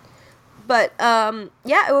 no. But,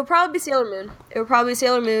 yeah, it would probably be Sailor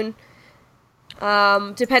Moon.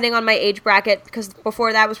 Depending on my age bracket, because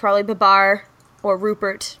before that was probably Babar or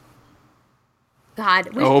Rupert.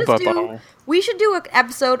 God, we should do an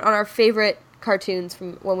episode on our favorite cartoons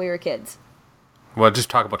from when we were kids. Well, just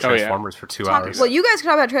talk about Oh, yeah. Transformers for 2 hours. Well, you guys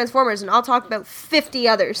can talk about Transformers, and I'll talk about 50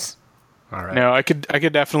 others. All right. No, I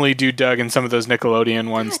could definitely do Doug and some of those Nickelodeon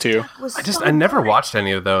ones too. I never watched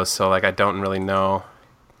any of those, so like I don't really know.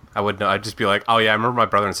 I would know. I'd just be like, oh yeah, I remember my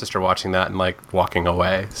brother and sister watching that and like walking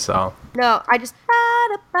away. So No, I just.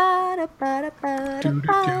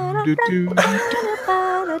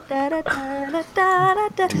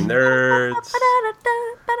 nerds.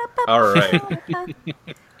 All right.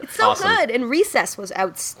 It's so Awesome. good, and Recess was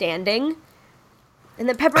outstanding. And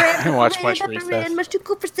then Pepper Ann. I watched much Pepper Recess. Ann, much too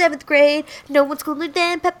cool for 7th grade. No one's cooler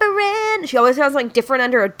than Pepper Ann. She always sounds like different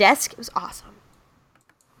under her desk. It was awesome.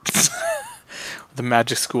 The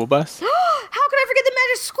Magic School Bus. How could I forget the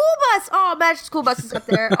Magic School Bus? Oh, Magic School Bus is up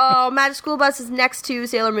there. Oh, Magic School Bus is next to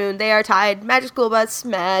Sailor Moon. They are tied. Magic School Bus,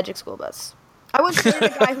 Magic School Bus. I once dated a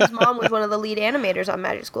guy whose mom was one of the lead animators on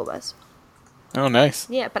Magic School Bus. Oh, nice.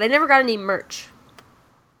 Yeah, but I never got any merch.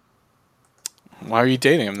 Why are you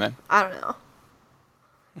dating him then? I don't know.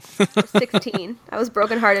 I was 16. I was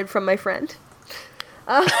brokenhearted from my friend.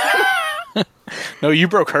 No, you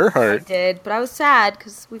broke her I heart. did, but I was sad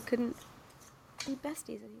because we couldn't be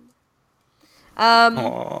besties anymore.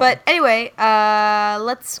 Aw. But anyway,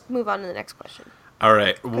 let's move on to the next question. All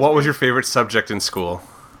right. What was your favorite subject in school?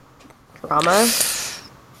 Drama.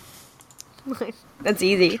 That's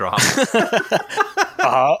easy. Drop.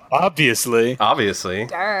 Obviously. Obviously.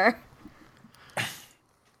 Durr.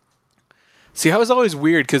 See, I was always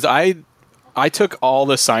weird because I took all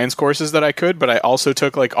the science courses that I could, but I also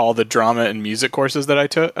took like all the drama and music courses that I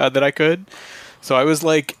took that I could. So I was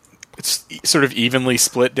like, it's sort of evenly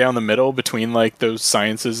split down the middle between like those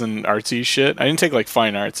sciences and artsy shit. I didn't take like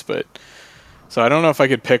fine arts, but so I don't know if I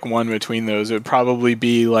could pick one between those. It would probably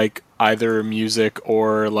be like either music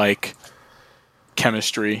or like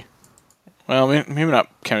chemistry. Well, maybe not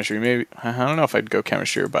chemistry. Maybe I don't know if I'd go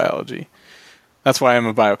chemistry or biology. That's why I'm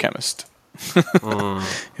a biochemist.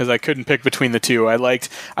 Because I couldn't pick between the two. I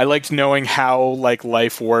liked knowing how like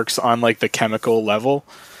life works on like the chemical level,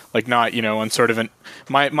 like not on sort of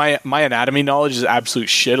my anatomy knowledge is absolute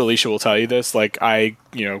shit. Alicia will tell you this. Like I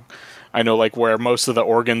know like where most of the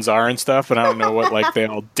organs are and stuff, but I don't know what like they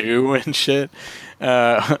all do and shit.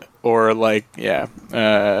 Or like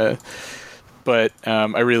but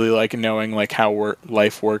I really like knowing like how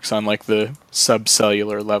life works on like the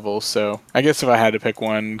subcellular level. So I guess if I had to pick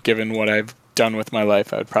one, given what I've done with my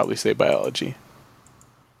life, I would probably say biology.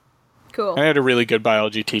 Cool. I had a really good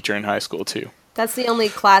biology teacher in high school too. That's the only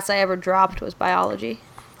class I ever dropped was biology.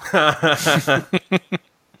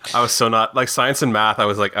 I was so not like science and math. I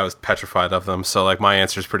was petrified of them. So like my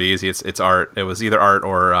answer is pretty easy. It's art. It was either art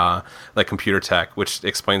or like computer tech, which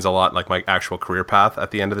explains a lot like my actual career path at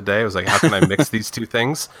the end of the day. I was like, how can I mix these two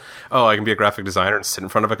things? Oh, I can be a graphic designer and sit in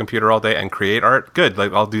front of a computer all day and create art. Good.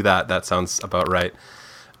 Like I'll do that. That sounds about right.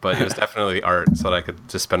 But it was definitely art, so that I could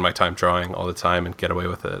just spend my time drawing all the time and get away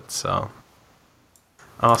with it. So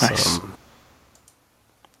awesome.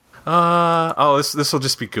 Nice. This will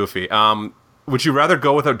just be goofy. Would you rather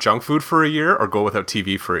go without junk food for a year or go without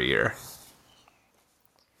TV for a year?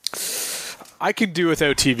 I could do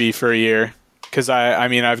without TV for a year because I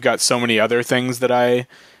mean I've got so many other things that I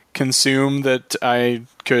consume that I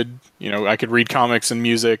could I could read comics and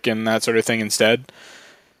music and that sort of thing instead.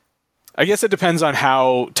 I guess it depends on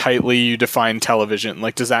how tightly you define television.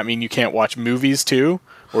 Like, does that mean you can't watch movies too,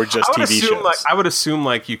 or just TV shows? I would assume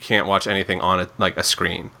like you can't watch anything on a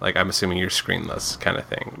screen. Like I'm assuming you're screenless kind of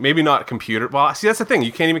thing. Maybe not computer. Well, see that's the thing.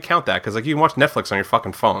 You can't even count that because like you can watch Netflix on your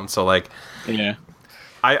fucking phone. So like, yeah.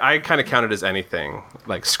 I kind of count it as anything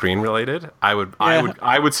like screen related. I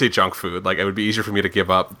would say junk food. Like it would be easier for me to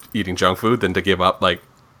give up eating junk food than to give up like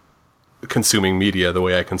consuming media the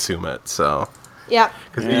way I consume it. So. Yeah,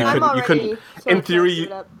 because you couldn't. In theory,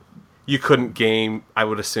 you couldn't game. I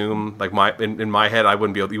would assume, like in my head, you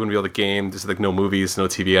wouldn't be able to game. There's like no movies, no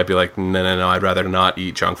TV. I'd be like, no. I'd rather not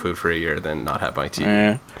eat junk food for a year than not have my TV.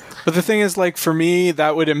 Yeah. But the thing is, like for me,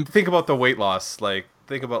 that would think about the weight loss. Like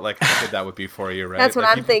think about like how good that would be for you, right? That's what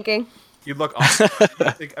like, I'm thinking. You'd look awesome.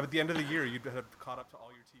 At the end of the year, you'd have caught up to all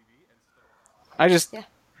your TV.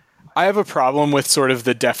 I have a problem with sort of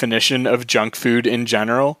the definition of junk food in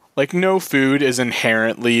general. Like, no food is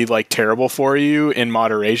inherently, like, terrible for you in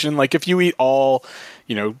moderation. Like, if you eat all,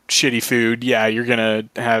 shitty food, yeah, you're going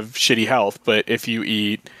to have shitty health. But if you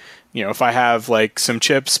eat, if I have, like, some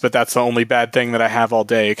chips, but that's the only bad thing that I have all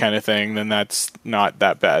day kind of thing, then that's not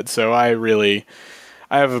that bad. So I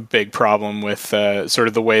have a big problem with sort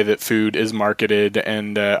of the way that food is marketed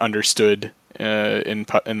and understood in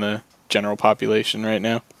the general population right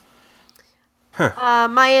now.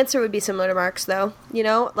 My answer would be similar to Mark's, though.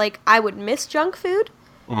 Like, I would miss junk food,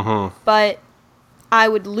 but I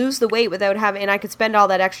would lose the weight without having, and I could spend all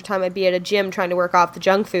that extra time I'd be at a gym trying to work off the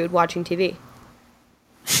junk food watching TV.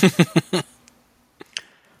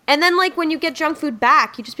 And then, like, when you get junk food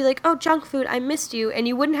back, you just be like, oh, junk food, I missed you, and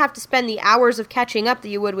you wouldn't have to spend the hours of catching up that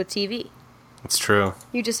you would with TV. That's true.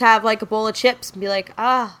 You just have, like, a bowl of chips and be like,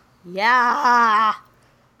 yeah.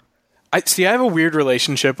 I have a weird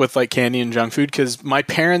relationship with like candy and junk food because my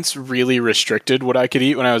parents really restricted what I could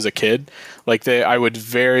eat when I was a kid. Like I would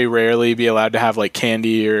very rarely be allowed to have like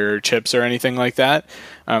candy or chips or anything like that.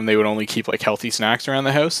 They would only keep like healthy snacks around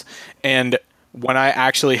the house. And when I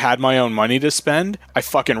actually had my own money to spend, I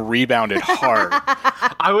fucking rebounded hard.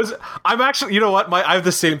 I'm actually, you know what? I have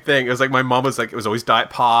the same thing. It was like my mom was like, it was always Diet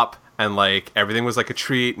Pop. And like everything was like a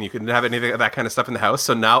treat and you couldn't have anything of that kind of stuff in the house.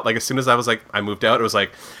 So now like as soon as I moved out, it was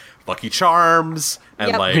like Lucky Charms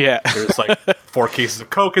and there's like 4 cases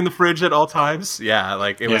of Coke in the fridge at all times. Yeah,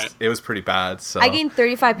 like it was pretty bad. So I gained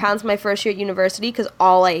 35 pounds my first year at university because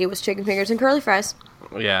all I ate was chicken fingers and curly fries.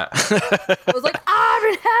 Yeah. I was like,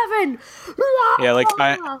 I'm in heaven. Yeah, like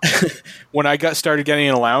when I started getting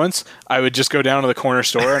an allowance, I would just go down to the corner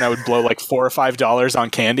store and I would blow like $4 or $5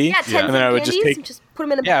 on candy. Yeah, 10 and then I would just Put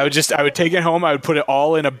them in a Yeah, I would take it home. I would put it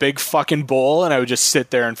all in a big fucking bowl, and I would just sit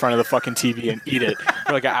there in front of the fucking TV and eat it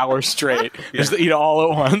for like an hour straight. Just eat it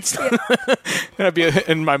all at once.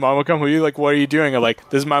 And my mom would come with you, like, "What are you doing?" I'm like,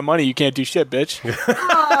 "This is my money. You can't do shit, bitch."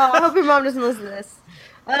 Oh, I hope your mom doesn't listen to this.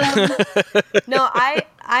 No, I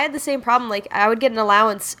had the same problem. Like, I would get an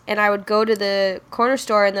allowance, and I would go to the corner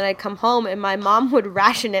store, and then I'd come home, and my mom would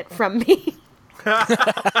ration it from me.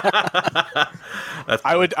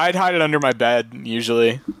 I'd hide it under my bed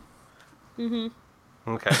usually.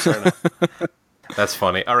 Okay, fair enough. That's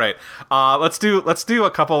funny. All right, let's do a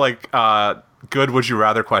couple like good would you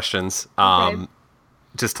rather questions. Okay.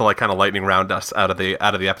 Just to like kind of lightning round us out of the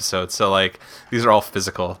episode. So like these are all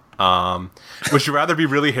physical. Would you rather be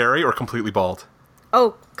really hairy or completely bald?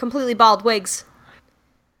 Oh, completely bald wigs.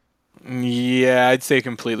 Yeah, I'd say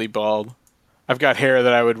completely bald. I've got hair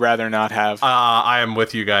that I would rather not have. I am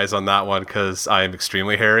with you guys on that one because I am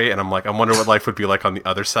extremely hairy, and I'm wondering what life would be like on the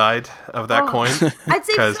other side of that coin. I'd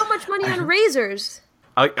save so much money on razors.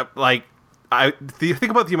 Think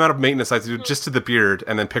about the amount of maintenance I have to do just to the beard,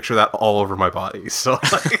 and then picture that all over my body. So,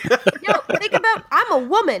 like, Think about, I'm a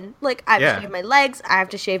woman. Like, I have to shave my legs. I have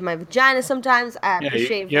to shave my vagina sometimes. I have to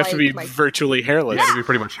shave. You have to be my virtually hairless. you have to be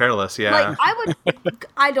pretty much hairless. Yeah. Like,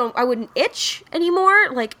 I wouldn't itch anymore.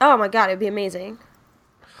 Like, oh my god, it'd be amazing.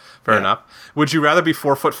 Fair enough. Would you rather be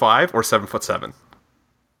 4'5" or 7'7"?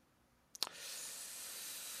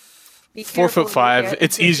 4'5".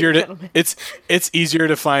 It's easier to it's easier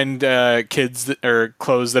to find kids or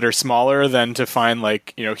clothes that are smaller than to find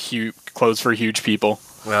like clothes for huge people.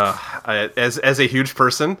 As a huge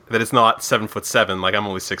person that is not 7'7", like I'm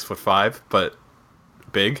only 6'5", but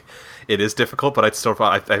big, it is difficult. But I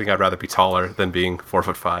think I'd rather be taller than being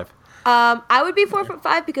 4'5". I would be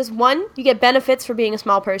 4'5" because 1, you get benefits for being a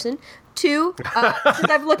small person. 2,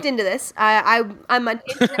 since I've looked into this, I'm an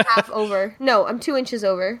inch and a half over. No, I'm 2 inches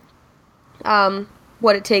over.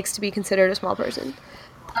 What it takes to be considered a small person.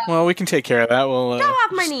 Well, we can take care of that. We'll go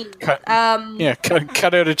off my knees. Cut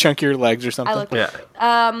out a chunk of your legs or something.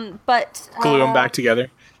 But glue them back together.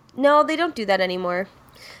 No, they don't do that anymore.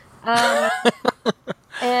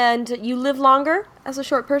 And you live longer as a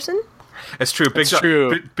short person. It's true.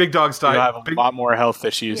 True. Big dogs die. You'll have a lot more health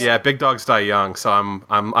issues. Yeah, big dogs die young. So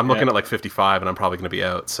I'm looking at like 55, and I'm probably going to be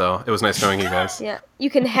out. So it was nice knowing you guys. Yeah, you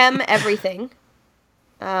can hem everything.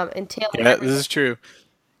 And tail. Yeah, this is true.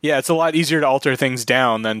 Yeah, it's a lot easier to alter things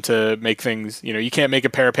down than to make things. You can't make a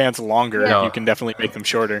pair of pants longer. No. You can definitely make them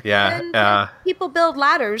shorter. Yeah. And people build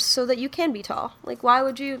ladders so that you can be tall. Like, why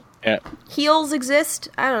would you? Yeah. Heels exist.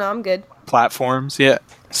 I don't know. I'm good. Platforms. Yeah.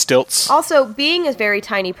 Stilts. Also, being a very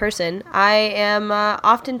tiny person, I am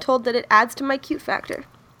often told that it adds to my cute factor.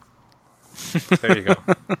 There you go.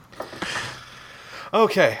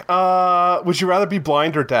 Okay. Would you rather be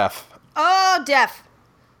blind or deaf? Oh, deaf.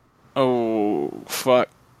 Oh, fuck.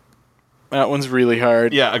 That one's really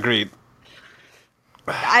hard. Yeah, agreed.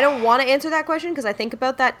 I don't want to answer that question because I think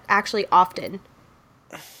about that actually often.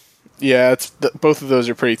 Yeah, both of those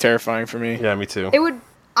are pretty terrifying for me. Yeah, me too.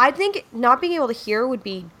 I think not being able to hear would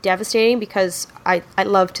be devastating because I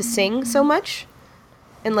love to sing so much.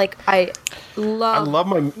 And like I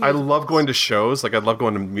love going to shows. Like I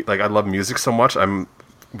love music so much. I'm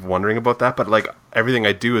wondering about that, but like everything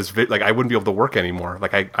I do is like I wouldn't be able to work anymore.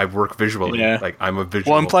 Like I work visually. Yeah. Like I'm a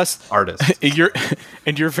visual artist.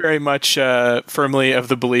 You're very much firmly of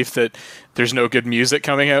the belief that there's no good music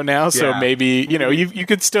coming out now. So maybe you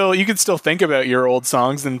could still think about your old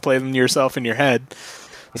songs and play them yourself in your head.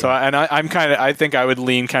 So I think I would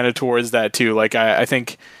lean kind of towards that too. Like I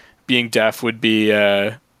think being deaf would be.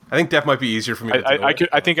 I think deaf might be easier for me. I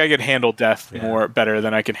think I could handle deaf better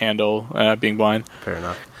than I could handle being blind. Fair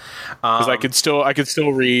enough. Because I could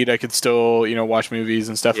still read. I could still watch movies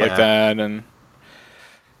and stuff like that. And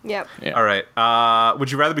yep. Yeah. All right.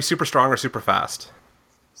 Would you rather be super strong or super fast?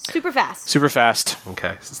 Super fast. Super fast.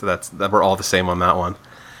 Okay, so that we're all the same on that one.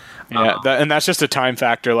 Yeah, and that's just a time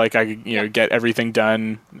factor. Like I could get everything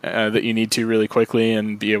done that you need to really quickly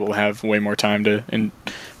and be able to have way more time to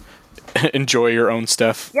enjoy your own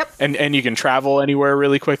stuff. Yep. And you can travel anywhere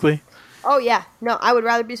really quickly. Oh yeah. No, I would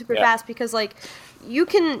rather be super fast because like you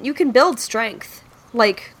can build strength.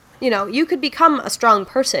 Like, you could become a strong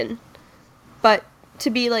person. But to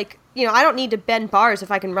be like, I don't need to bend bars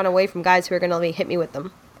if I can run away from guys who are going to hit me with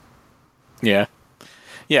them. Yeah.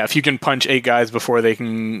 Yeah, if you can punch 8 guys before they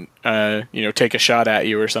can take a shot at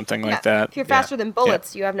you or something like that. If you're faster than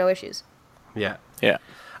bullets, you have no issues. Yeah. Yeah.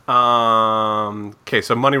 Okay,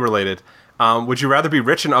 so money related. Would you rather be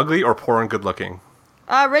rich and ugly or poor and good looking?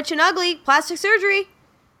 Rich and ugly, plastic surgery.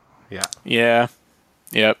 Yeah. Yeah.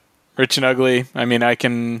 Yep. Rich and ugly. I mean, I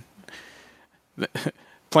can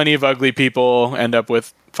plenty of ugly people end up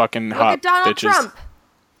with fucking Look hot at Donald bitches.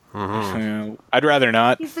 Trump. I'd rather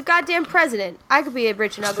not. He's the goddamn president. I could be a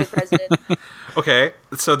rich and ugly president. Okay,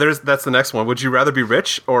 so that's the next one. Would you rather be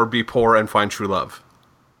rich or be poor and find true love?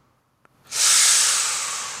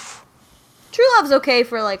 True love's okay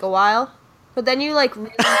for like a while, but then you like really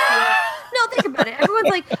feel... No, think about it. Everyone's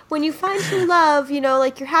like, when you find true love, you know,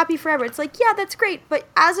 like you're happy forever. It's like, yeah, that's great. But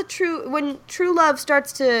when true love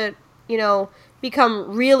starts to, you know,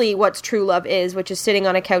 become really what true love is, which is sitting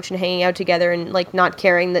on a couch and hanging out together and like not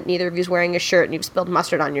caring that neither of you's wearing a shirt and you've spilled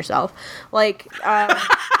mustard on yourself, like.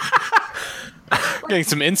 Getting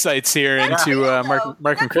some insights here into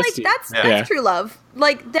Mark and Christy. That's true love.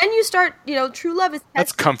 Like then you start, you know, true love is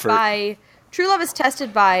that's comfort. True love is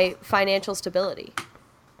tested by financial stability.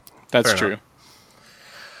 That's Fair true.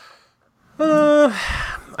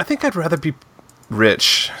 I think I'd rather be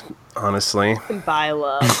rich, honestly. You can buy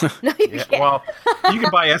love. No, you can't. Well, you can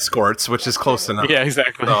buy escorts, which is close enough. Yeah,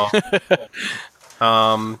 exactly. So,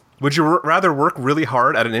 would you rather work really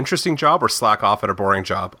hard at an interesting job or slack off at a boring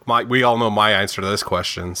job? We all know my answer to this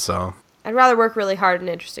question, so. I'd rather work really hard at an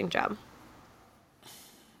interesting job.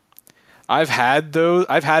 I've had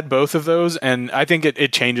both of those, and I think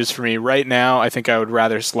it changes for me. Right now, I think I would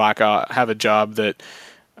rather slack off, have a job that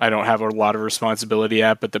I don't have a lot of responsibility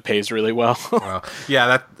at, but that pays really well.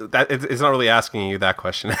 Yeah, it's not really asking you that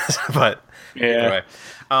question, but yeah. Anyway.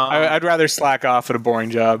 I'd rather slack off at a boring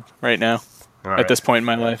job right now at this point in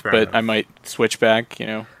my life, but enough. I might switch back, you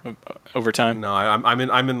know, over time. No,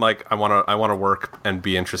 I'm in like I want to work and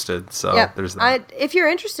be interested. So there's that. If you're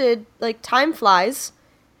interested, like time flies.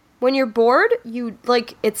 When you're bored,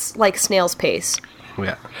 it's like snail's pace.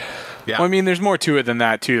 Yeah. Yeah. Well, I mean, there's more to it than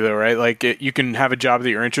that too, though, right? Like you can have a job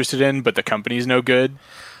that you're interested in, but the company's no good.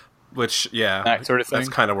 Which, that sort of thing. That's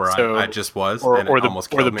kind of where I just was, or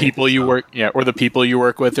the people you work, or the people you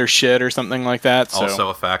work with are shit or something like that. So. Also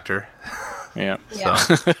a factor. Yeah. So.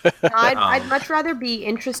 I'd much rather be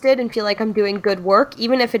interested and feel like I'm doing good work,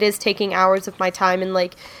 even if it is taking hours of my time and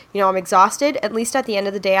like, you know, I'm exhausted. At least at the end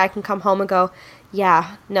of the day, I can come home and go,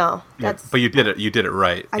 yeah, no, that's. Yeah, but you did it. You did it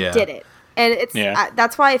right. I did it, and it's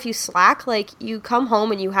that's why if you slack, like you come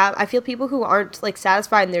home and you have. I feel people who aren't like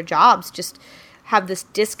satisfied in their jobs just have this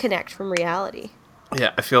disconnect from reality.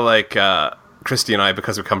 Yeah, I feel like Christy and I,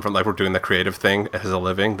 because we come from like we're doing the creative thing as a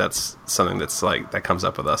living. That's something that's like that comes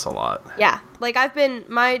up with us a lot. Yeah, like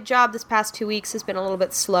my job this past 2 weeks has been a little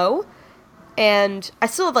bit slow. And I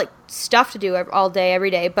still have, like, stuff to do all day, every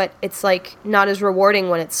day, but it's, like, not as rewarding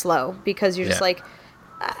when it's slow, because you're just like...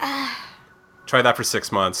 Try that for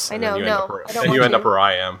 6 months. I know, you end up where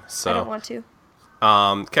I am, so... I don't want to.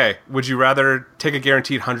 Okay, would you rather take a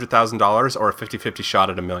guaranteed $100,000 or a 50-50 shot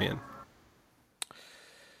at $1 million?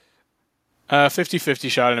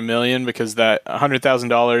 50-50 shot at $1 million, because that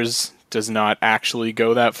 $100,000 does not actually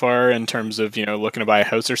go that far in terms of, you know, looking to buy a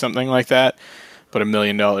house or something like that. But $1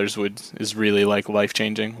 million is really like life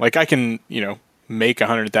changing. Like I can, you know, make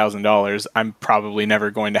 $100,000. I'm probably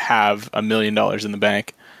never going to have $1 million in the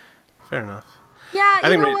bank. Fair enough. Yeah,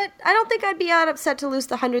 you know what? I don't think I'd be that upset to lose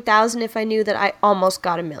the $100,000 if I knew that I almost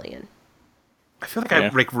got $1 million. I feel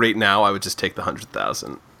like like right now I would just take the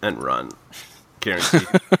 $100,000 and run, guaranteed.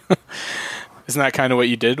 Isn't that kind of what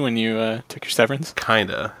you did when you took your severance?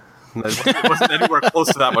 Kinda. It wasn't anywhere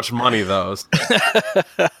close to that much money though.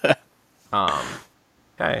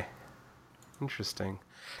 Okay. Interesting.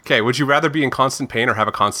 Okay, would you rather be in constant pain or have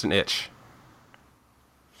a constant itch?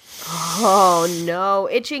 Oh, no.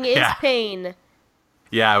 Itching is pain.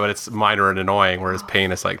 Yeah, but it's minor and annoying, whereas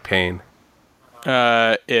pain is like pain.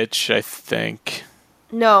 Itch, I think.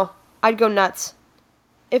 No, I'd go nuts.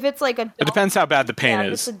 If it's like a dull, it depends how bad the pain is.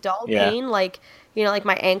 If it's a dull pain, like, you know, like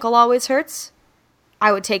my ankle always hurts,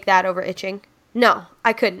 I would take that over itching. No,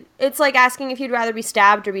 I couldn't. It's like asking if you'd rather be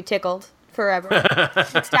stabbed or be tickled forever.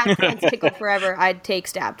 Like stabbed and tickled forever, I'd take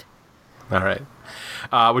stabbed. All right.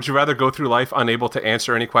 Would you rather go through life unable to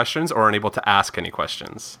answer any questions or unable to ask any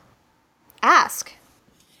questions? Ask.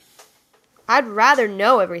 I'd rather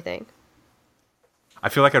know everything. I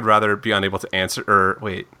feel like I'd rather be unable to answer, or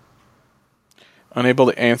wait.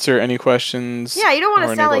 Unable to answer any questions. Yeah, you don't want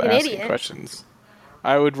to sound like an idiot. Questions.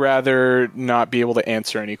 I would rather not be able to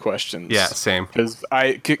answer any questions. Yeah, same.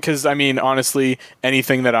 Because I mean, honestly,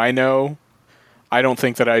 anything that I know, I don't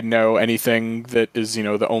think that I know anything that is, you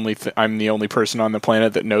know, I'm the only person on the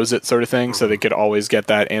planet that knows it, sort of thing. Mm-hmm. So they could always get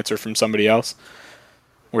that answer from somebody else.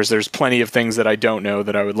 Whereas there's plenty of things that I don't know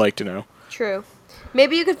that I would like to know. True.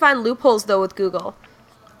 Maybe you could find loopholes though with Google.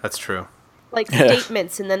 That's true. Like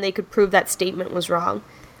statements, and then they could prove that statement was wrong.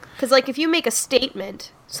 Because, like, if you make a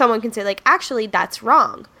statement, someone can say, like, actually, that's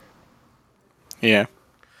wrong. Yeah.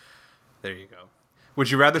 There you go. Would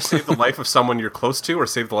you rather save the life of someone you're close to or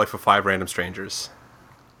save the life of 5 random strangers?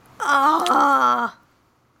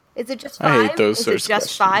 Is it just I five? hate those Is sorts it of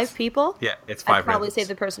just questions. 5 people? Yeah, it's 5 I'd probably randoms. save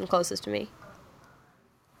the person closest to me.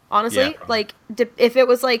 Honestly, Yeah, probably. like if it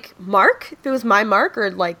was like Mark, if it was my Mark,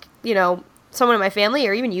 or like someone in my family,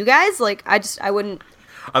 or even you guys, like I wouldn't.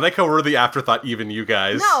 I like how we're the afterthought, even you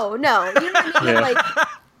guys. No, you know what I mean. Yeah.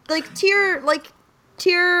 Like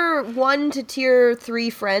tier 1 to tier 3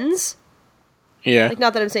 friends. Yeah. Like,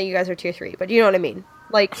 not that I'm saying you guys are tier 3, but you know what I mean.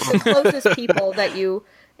 Like the closest people that you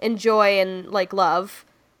enjoy and like love.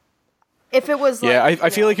 If it was, like, Yeah, I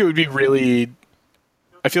feel like it would be really.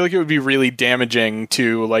 I feel like it would be really damaging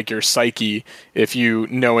to like your psyche if you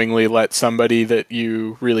knowingly let somebody that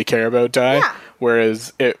you really care about die. Yeah.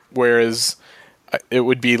 Whereas it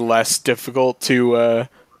would be less difficult to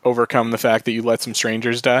overcome the fact that you let some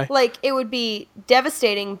strangers die. like it would be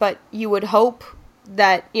devastating, but you would hope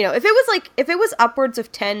that if it was upwards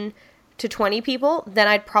of 10 to 20 people, then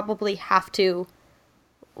I'd probably have to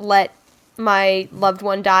let my loved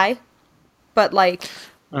one die. But like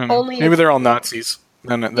I don't know. only Maybe if- they're all Nazis.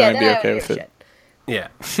 Then I'd be I don't okay give with a it.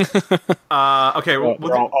 shit. Yeah. Okay. Well,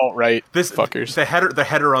 they're all alt-right this fuckers. The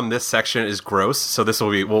header on this section is gross, so this will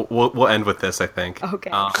be. We'll end with this, I think. Okay.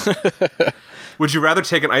 Would you rather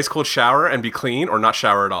take an ice cold shower and be clean, or not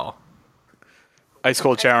shower at all? Ice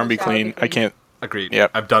cold shower and be shower and be clean. I can't. Agreed.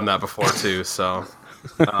 Yep. I've done that before too. So,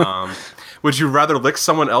 would you rather lick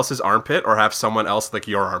someone else's armpit or have someone else lick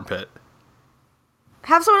your armpit?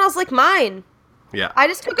 Have someone else like mine. Yeah. I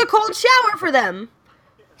just took a cold shower for them.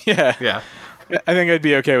 Yeah. Yeah. I think I'd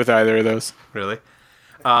be okay with either of those. Really.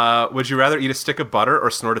 Would you rather eat a stick of butter or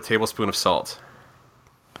snort a tablespoon of salt?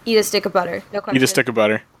 Eat a stick of butter. No question. Eat a stick of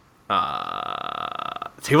butter. A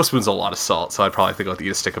tablespoon's a lot of salt, so I'd probably think I'd eat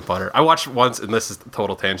a stick of butter. I watched once, and this is a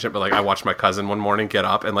total tangent, but like I watched my cousin one morning get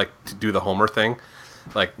up and like to do the Homer thing,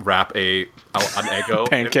 like wrap an Eggo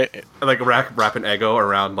Pancake. like wrap an Eggo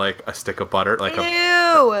around like a stick of butter, like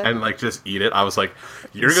Ew. and like just eat it. I was like,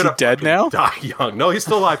 "You're Is he gonna dead fucking now? die young." No, he's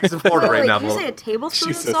still alive. He's in Florida right Wait, now. did you say a tablespoon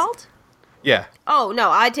Jesus. of salt? Yeah, Oh no,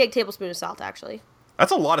 I'd take tablespoon of salt actually.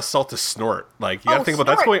 that's a lot of salt to snort. Like you gotta think about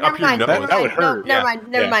that's snort. going up Never your mind, nose. never That would mind. No, hurt. never Yeah. mind.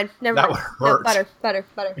 Never Yeah. mind. Never That mind. would hurt. No,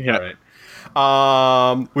 butter. Yeah.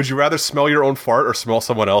 All right. Would you rather smell your own fart or smell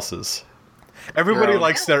someone else's? Everybody own.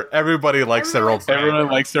 likes their their own. Everyone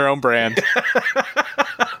likes their own brand.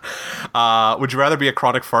 Would you rather be a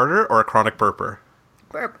chronic farter or a chronic burper?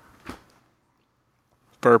 Burp.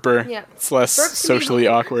 Burper. Yeah. It's less Burps can be- socially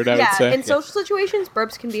awkward, I would Yeah, say. in social situations,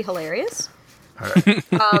 burps can be hilarious. All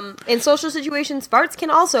right. In social situations, farts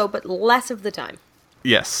can also, but less of the time.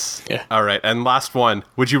 Yes. Yeah. All right. And last one.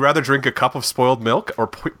 Would you rather drink a cup of spoiled milk or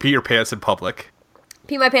pee your pants in public?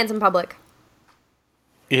 Pee my pants in public.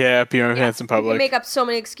 Yeah, pee my pants in You can public. make up so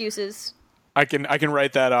many excuses. I can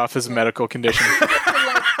write that off as a medical condition.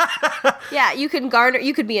 Yeah, you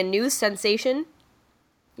could be a news sensation.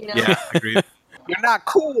 You know? Yeah. Agreed. You're not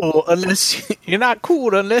cool unless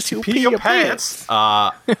you Pee your pants.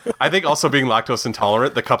 I think also being lactose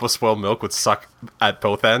intolerant, the cup of spoiled milk would suck at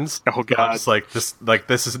both ends. Oh, God. Just like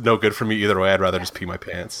this is no good for me either way. I'd rather just pee my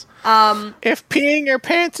pants. If peeing your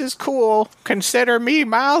pants is cool, consider me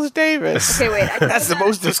Miles Davis. Okay, wait. That's the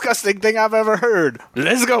most disgusting thing I've ever heard.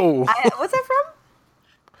 Let's go. What's that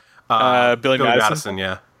from? Billy Madison.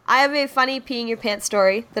 Yeah. I have a funny peeing your pants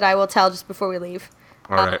story that I will tell just before we leave.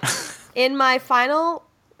 All right. In my final,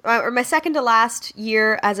 or my second to last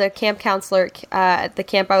year as a camp counselor at the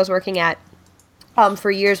camp I was working at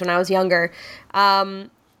for years when I was younger,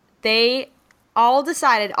 they all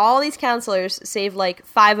decided, all these counselors, save like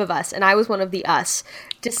 5 of us, and I was one of the us,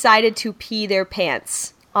 decided to pee their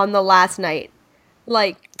pants on the last night.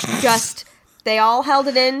 Like, just, they all held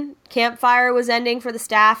it in. Campfire was ending for the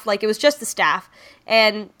staff. Like, it was just the staff.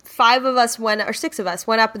 And 6 of us went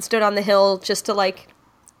up and stood on the hill just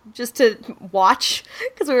to watch,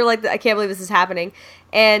 because we were like, I can't believe this is happening.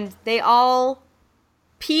 And they all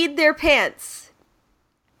peed their pants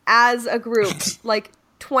as a group, like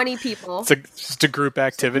 20 people. It's just a group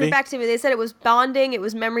activity. Back to me. They said it was bonding, it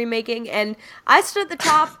was memory making, and I stood at the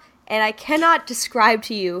top, and I cannot describe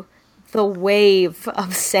to you the wave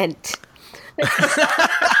of scent.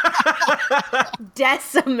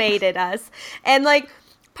 Decimated us. And like,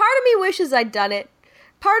 part of me wishes I'd done it.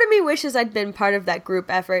 Part of me wishes I'd been part of that group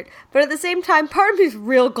effort, but at the same time, part of me is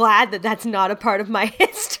real glad that that's not a part of my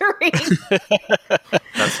history.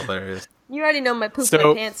 That's hilarious. You already know my poop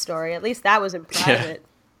So- my pants story. At least that was in private.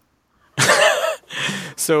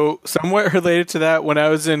 So somewhat related to that, when I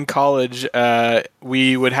was in college,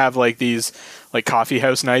 we would have like these like coffee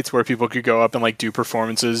house nights where people could go up and like do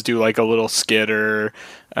performances, do like a little skit or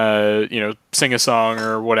sing a song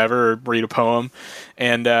or whatever, or read a poem.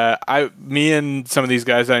 And me and some of these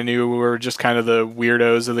guys I knew were just kind of the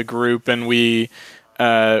weirdos of the group, and we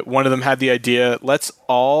one of them had the idea, let's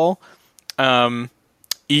all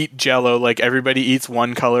eat Jell-O, like everybody eats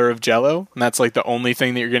one color of Jell-O, and that's like the only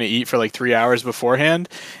thing that you're going to eat for like 3 hours beforehand.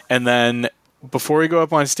 And then before we go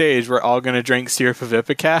up on stage, we're all going to drink syrup of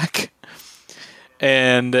Ipecac,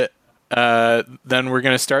 and then we're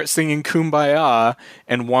going to start singing Kumbaya,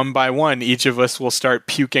 and one by one, each of us will start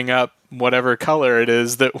puking up whatever color it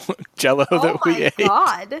is that Jell-O that we ate. Oh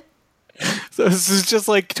my god. So this is just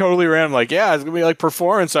like totally random. Like, yeah, it's gonna be like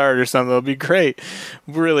performance art or something. It'll be great.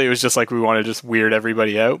 Really, it was just like we want to just weird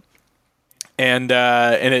everybody out, and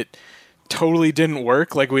it totally didn't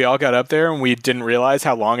work. Like, we all got up there and we didn't realize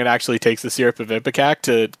how long it actually takes the syrup of Ipecac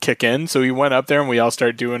to kick in. So we went up there and we all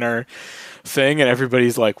started doing our thing, and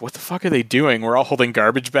everybody's like, "What the fuck are they doing?" We're all holding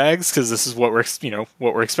garbage bags because this is what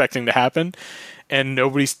we're expecting to happen. And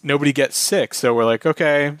nobody gets sick. So we're like,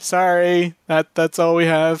 okay, sorry, that's all we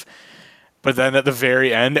have. But then at the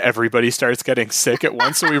very end, everybody starts getting sick at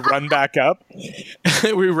once, so we run back up.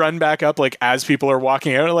 We run back up, like, as people are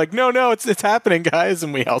walking out. We're like, no, it's happening, guys.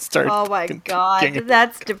 And we all start... Oh, my God.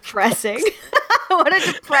 That's depressing. What a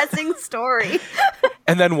depressing story.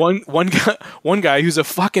 And then one guy who's a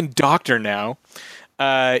fucking doctor now,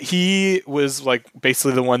 he was, like,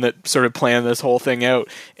 basically the one that sort of planned this whole thing out.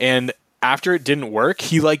 And after it didn't work,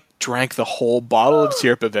 he, like, drank the whole bottle of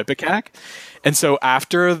syrup of Ipecac. And so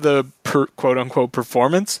after the quote-unquote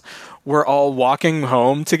performance, we're all walking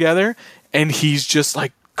home together, and he's just,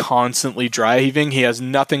 like, constantly dry heaving. He has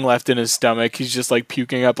nothing left in his stomach. He's just, like,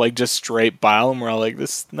 puking up, like, just straight bile, and we're all like,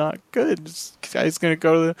 this is not good. This guy's gonna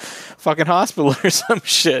go to the fucking hospital or some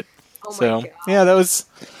shit. Oh my So, God. yeah, that's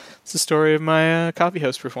the story of my coffee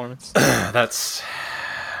house performance. That's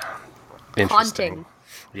interesting. Haunting.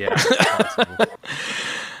 Yeah. Awesome.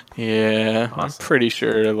 Yeah, Awesome. I'm pretty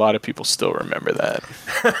sure a lot of people still remember that.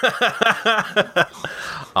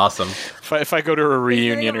 Awesome. If I go to a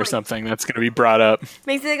reunion or something, that's going to be brought up.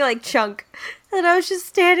 Makes me think of, like, Chunk. And I was just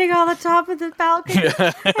standing on the top of the balcony and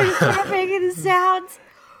started making the sounds.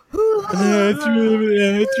 I threw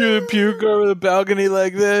the puke over the balcony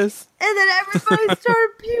like this. And then everybody started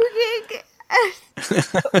puking.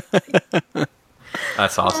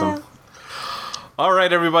 That's awesome. All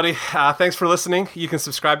right, everybody. Thanks for listening. You can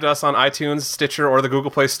subscribe to us on iTunes, Stitcher, or the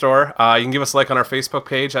Google Play Store. You can give us a like on our Facebook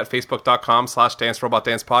page at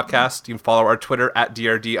facebook.com/DanceRobotDancePodcast. You can follow our Twitter at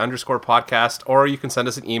DRD_podcast, or you can send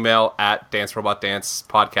us an email at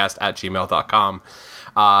dancerobotdancepodcast@gmail.com.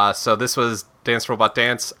 So this was Dance Robot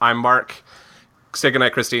Dance. I'm Mark. Say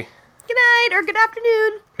goodnight, Christy. Good night or good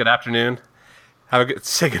afternoon. Good afternoon. Have a good...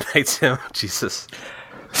 Say goodnight, Tim. Jesus.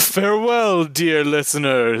 Farewell, dear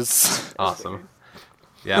listeners. Awesome.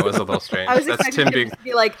 Yeah, it was a little strange. I was That's expecting Tim him being... to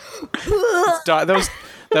be like, That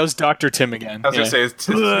was Dr. Tim again. I was going to say, it's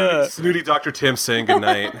snooty Dr. Tim saying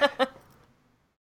goodnight.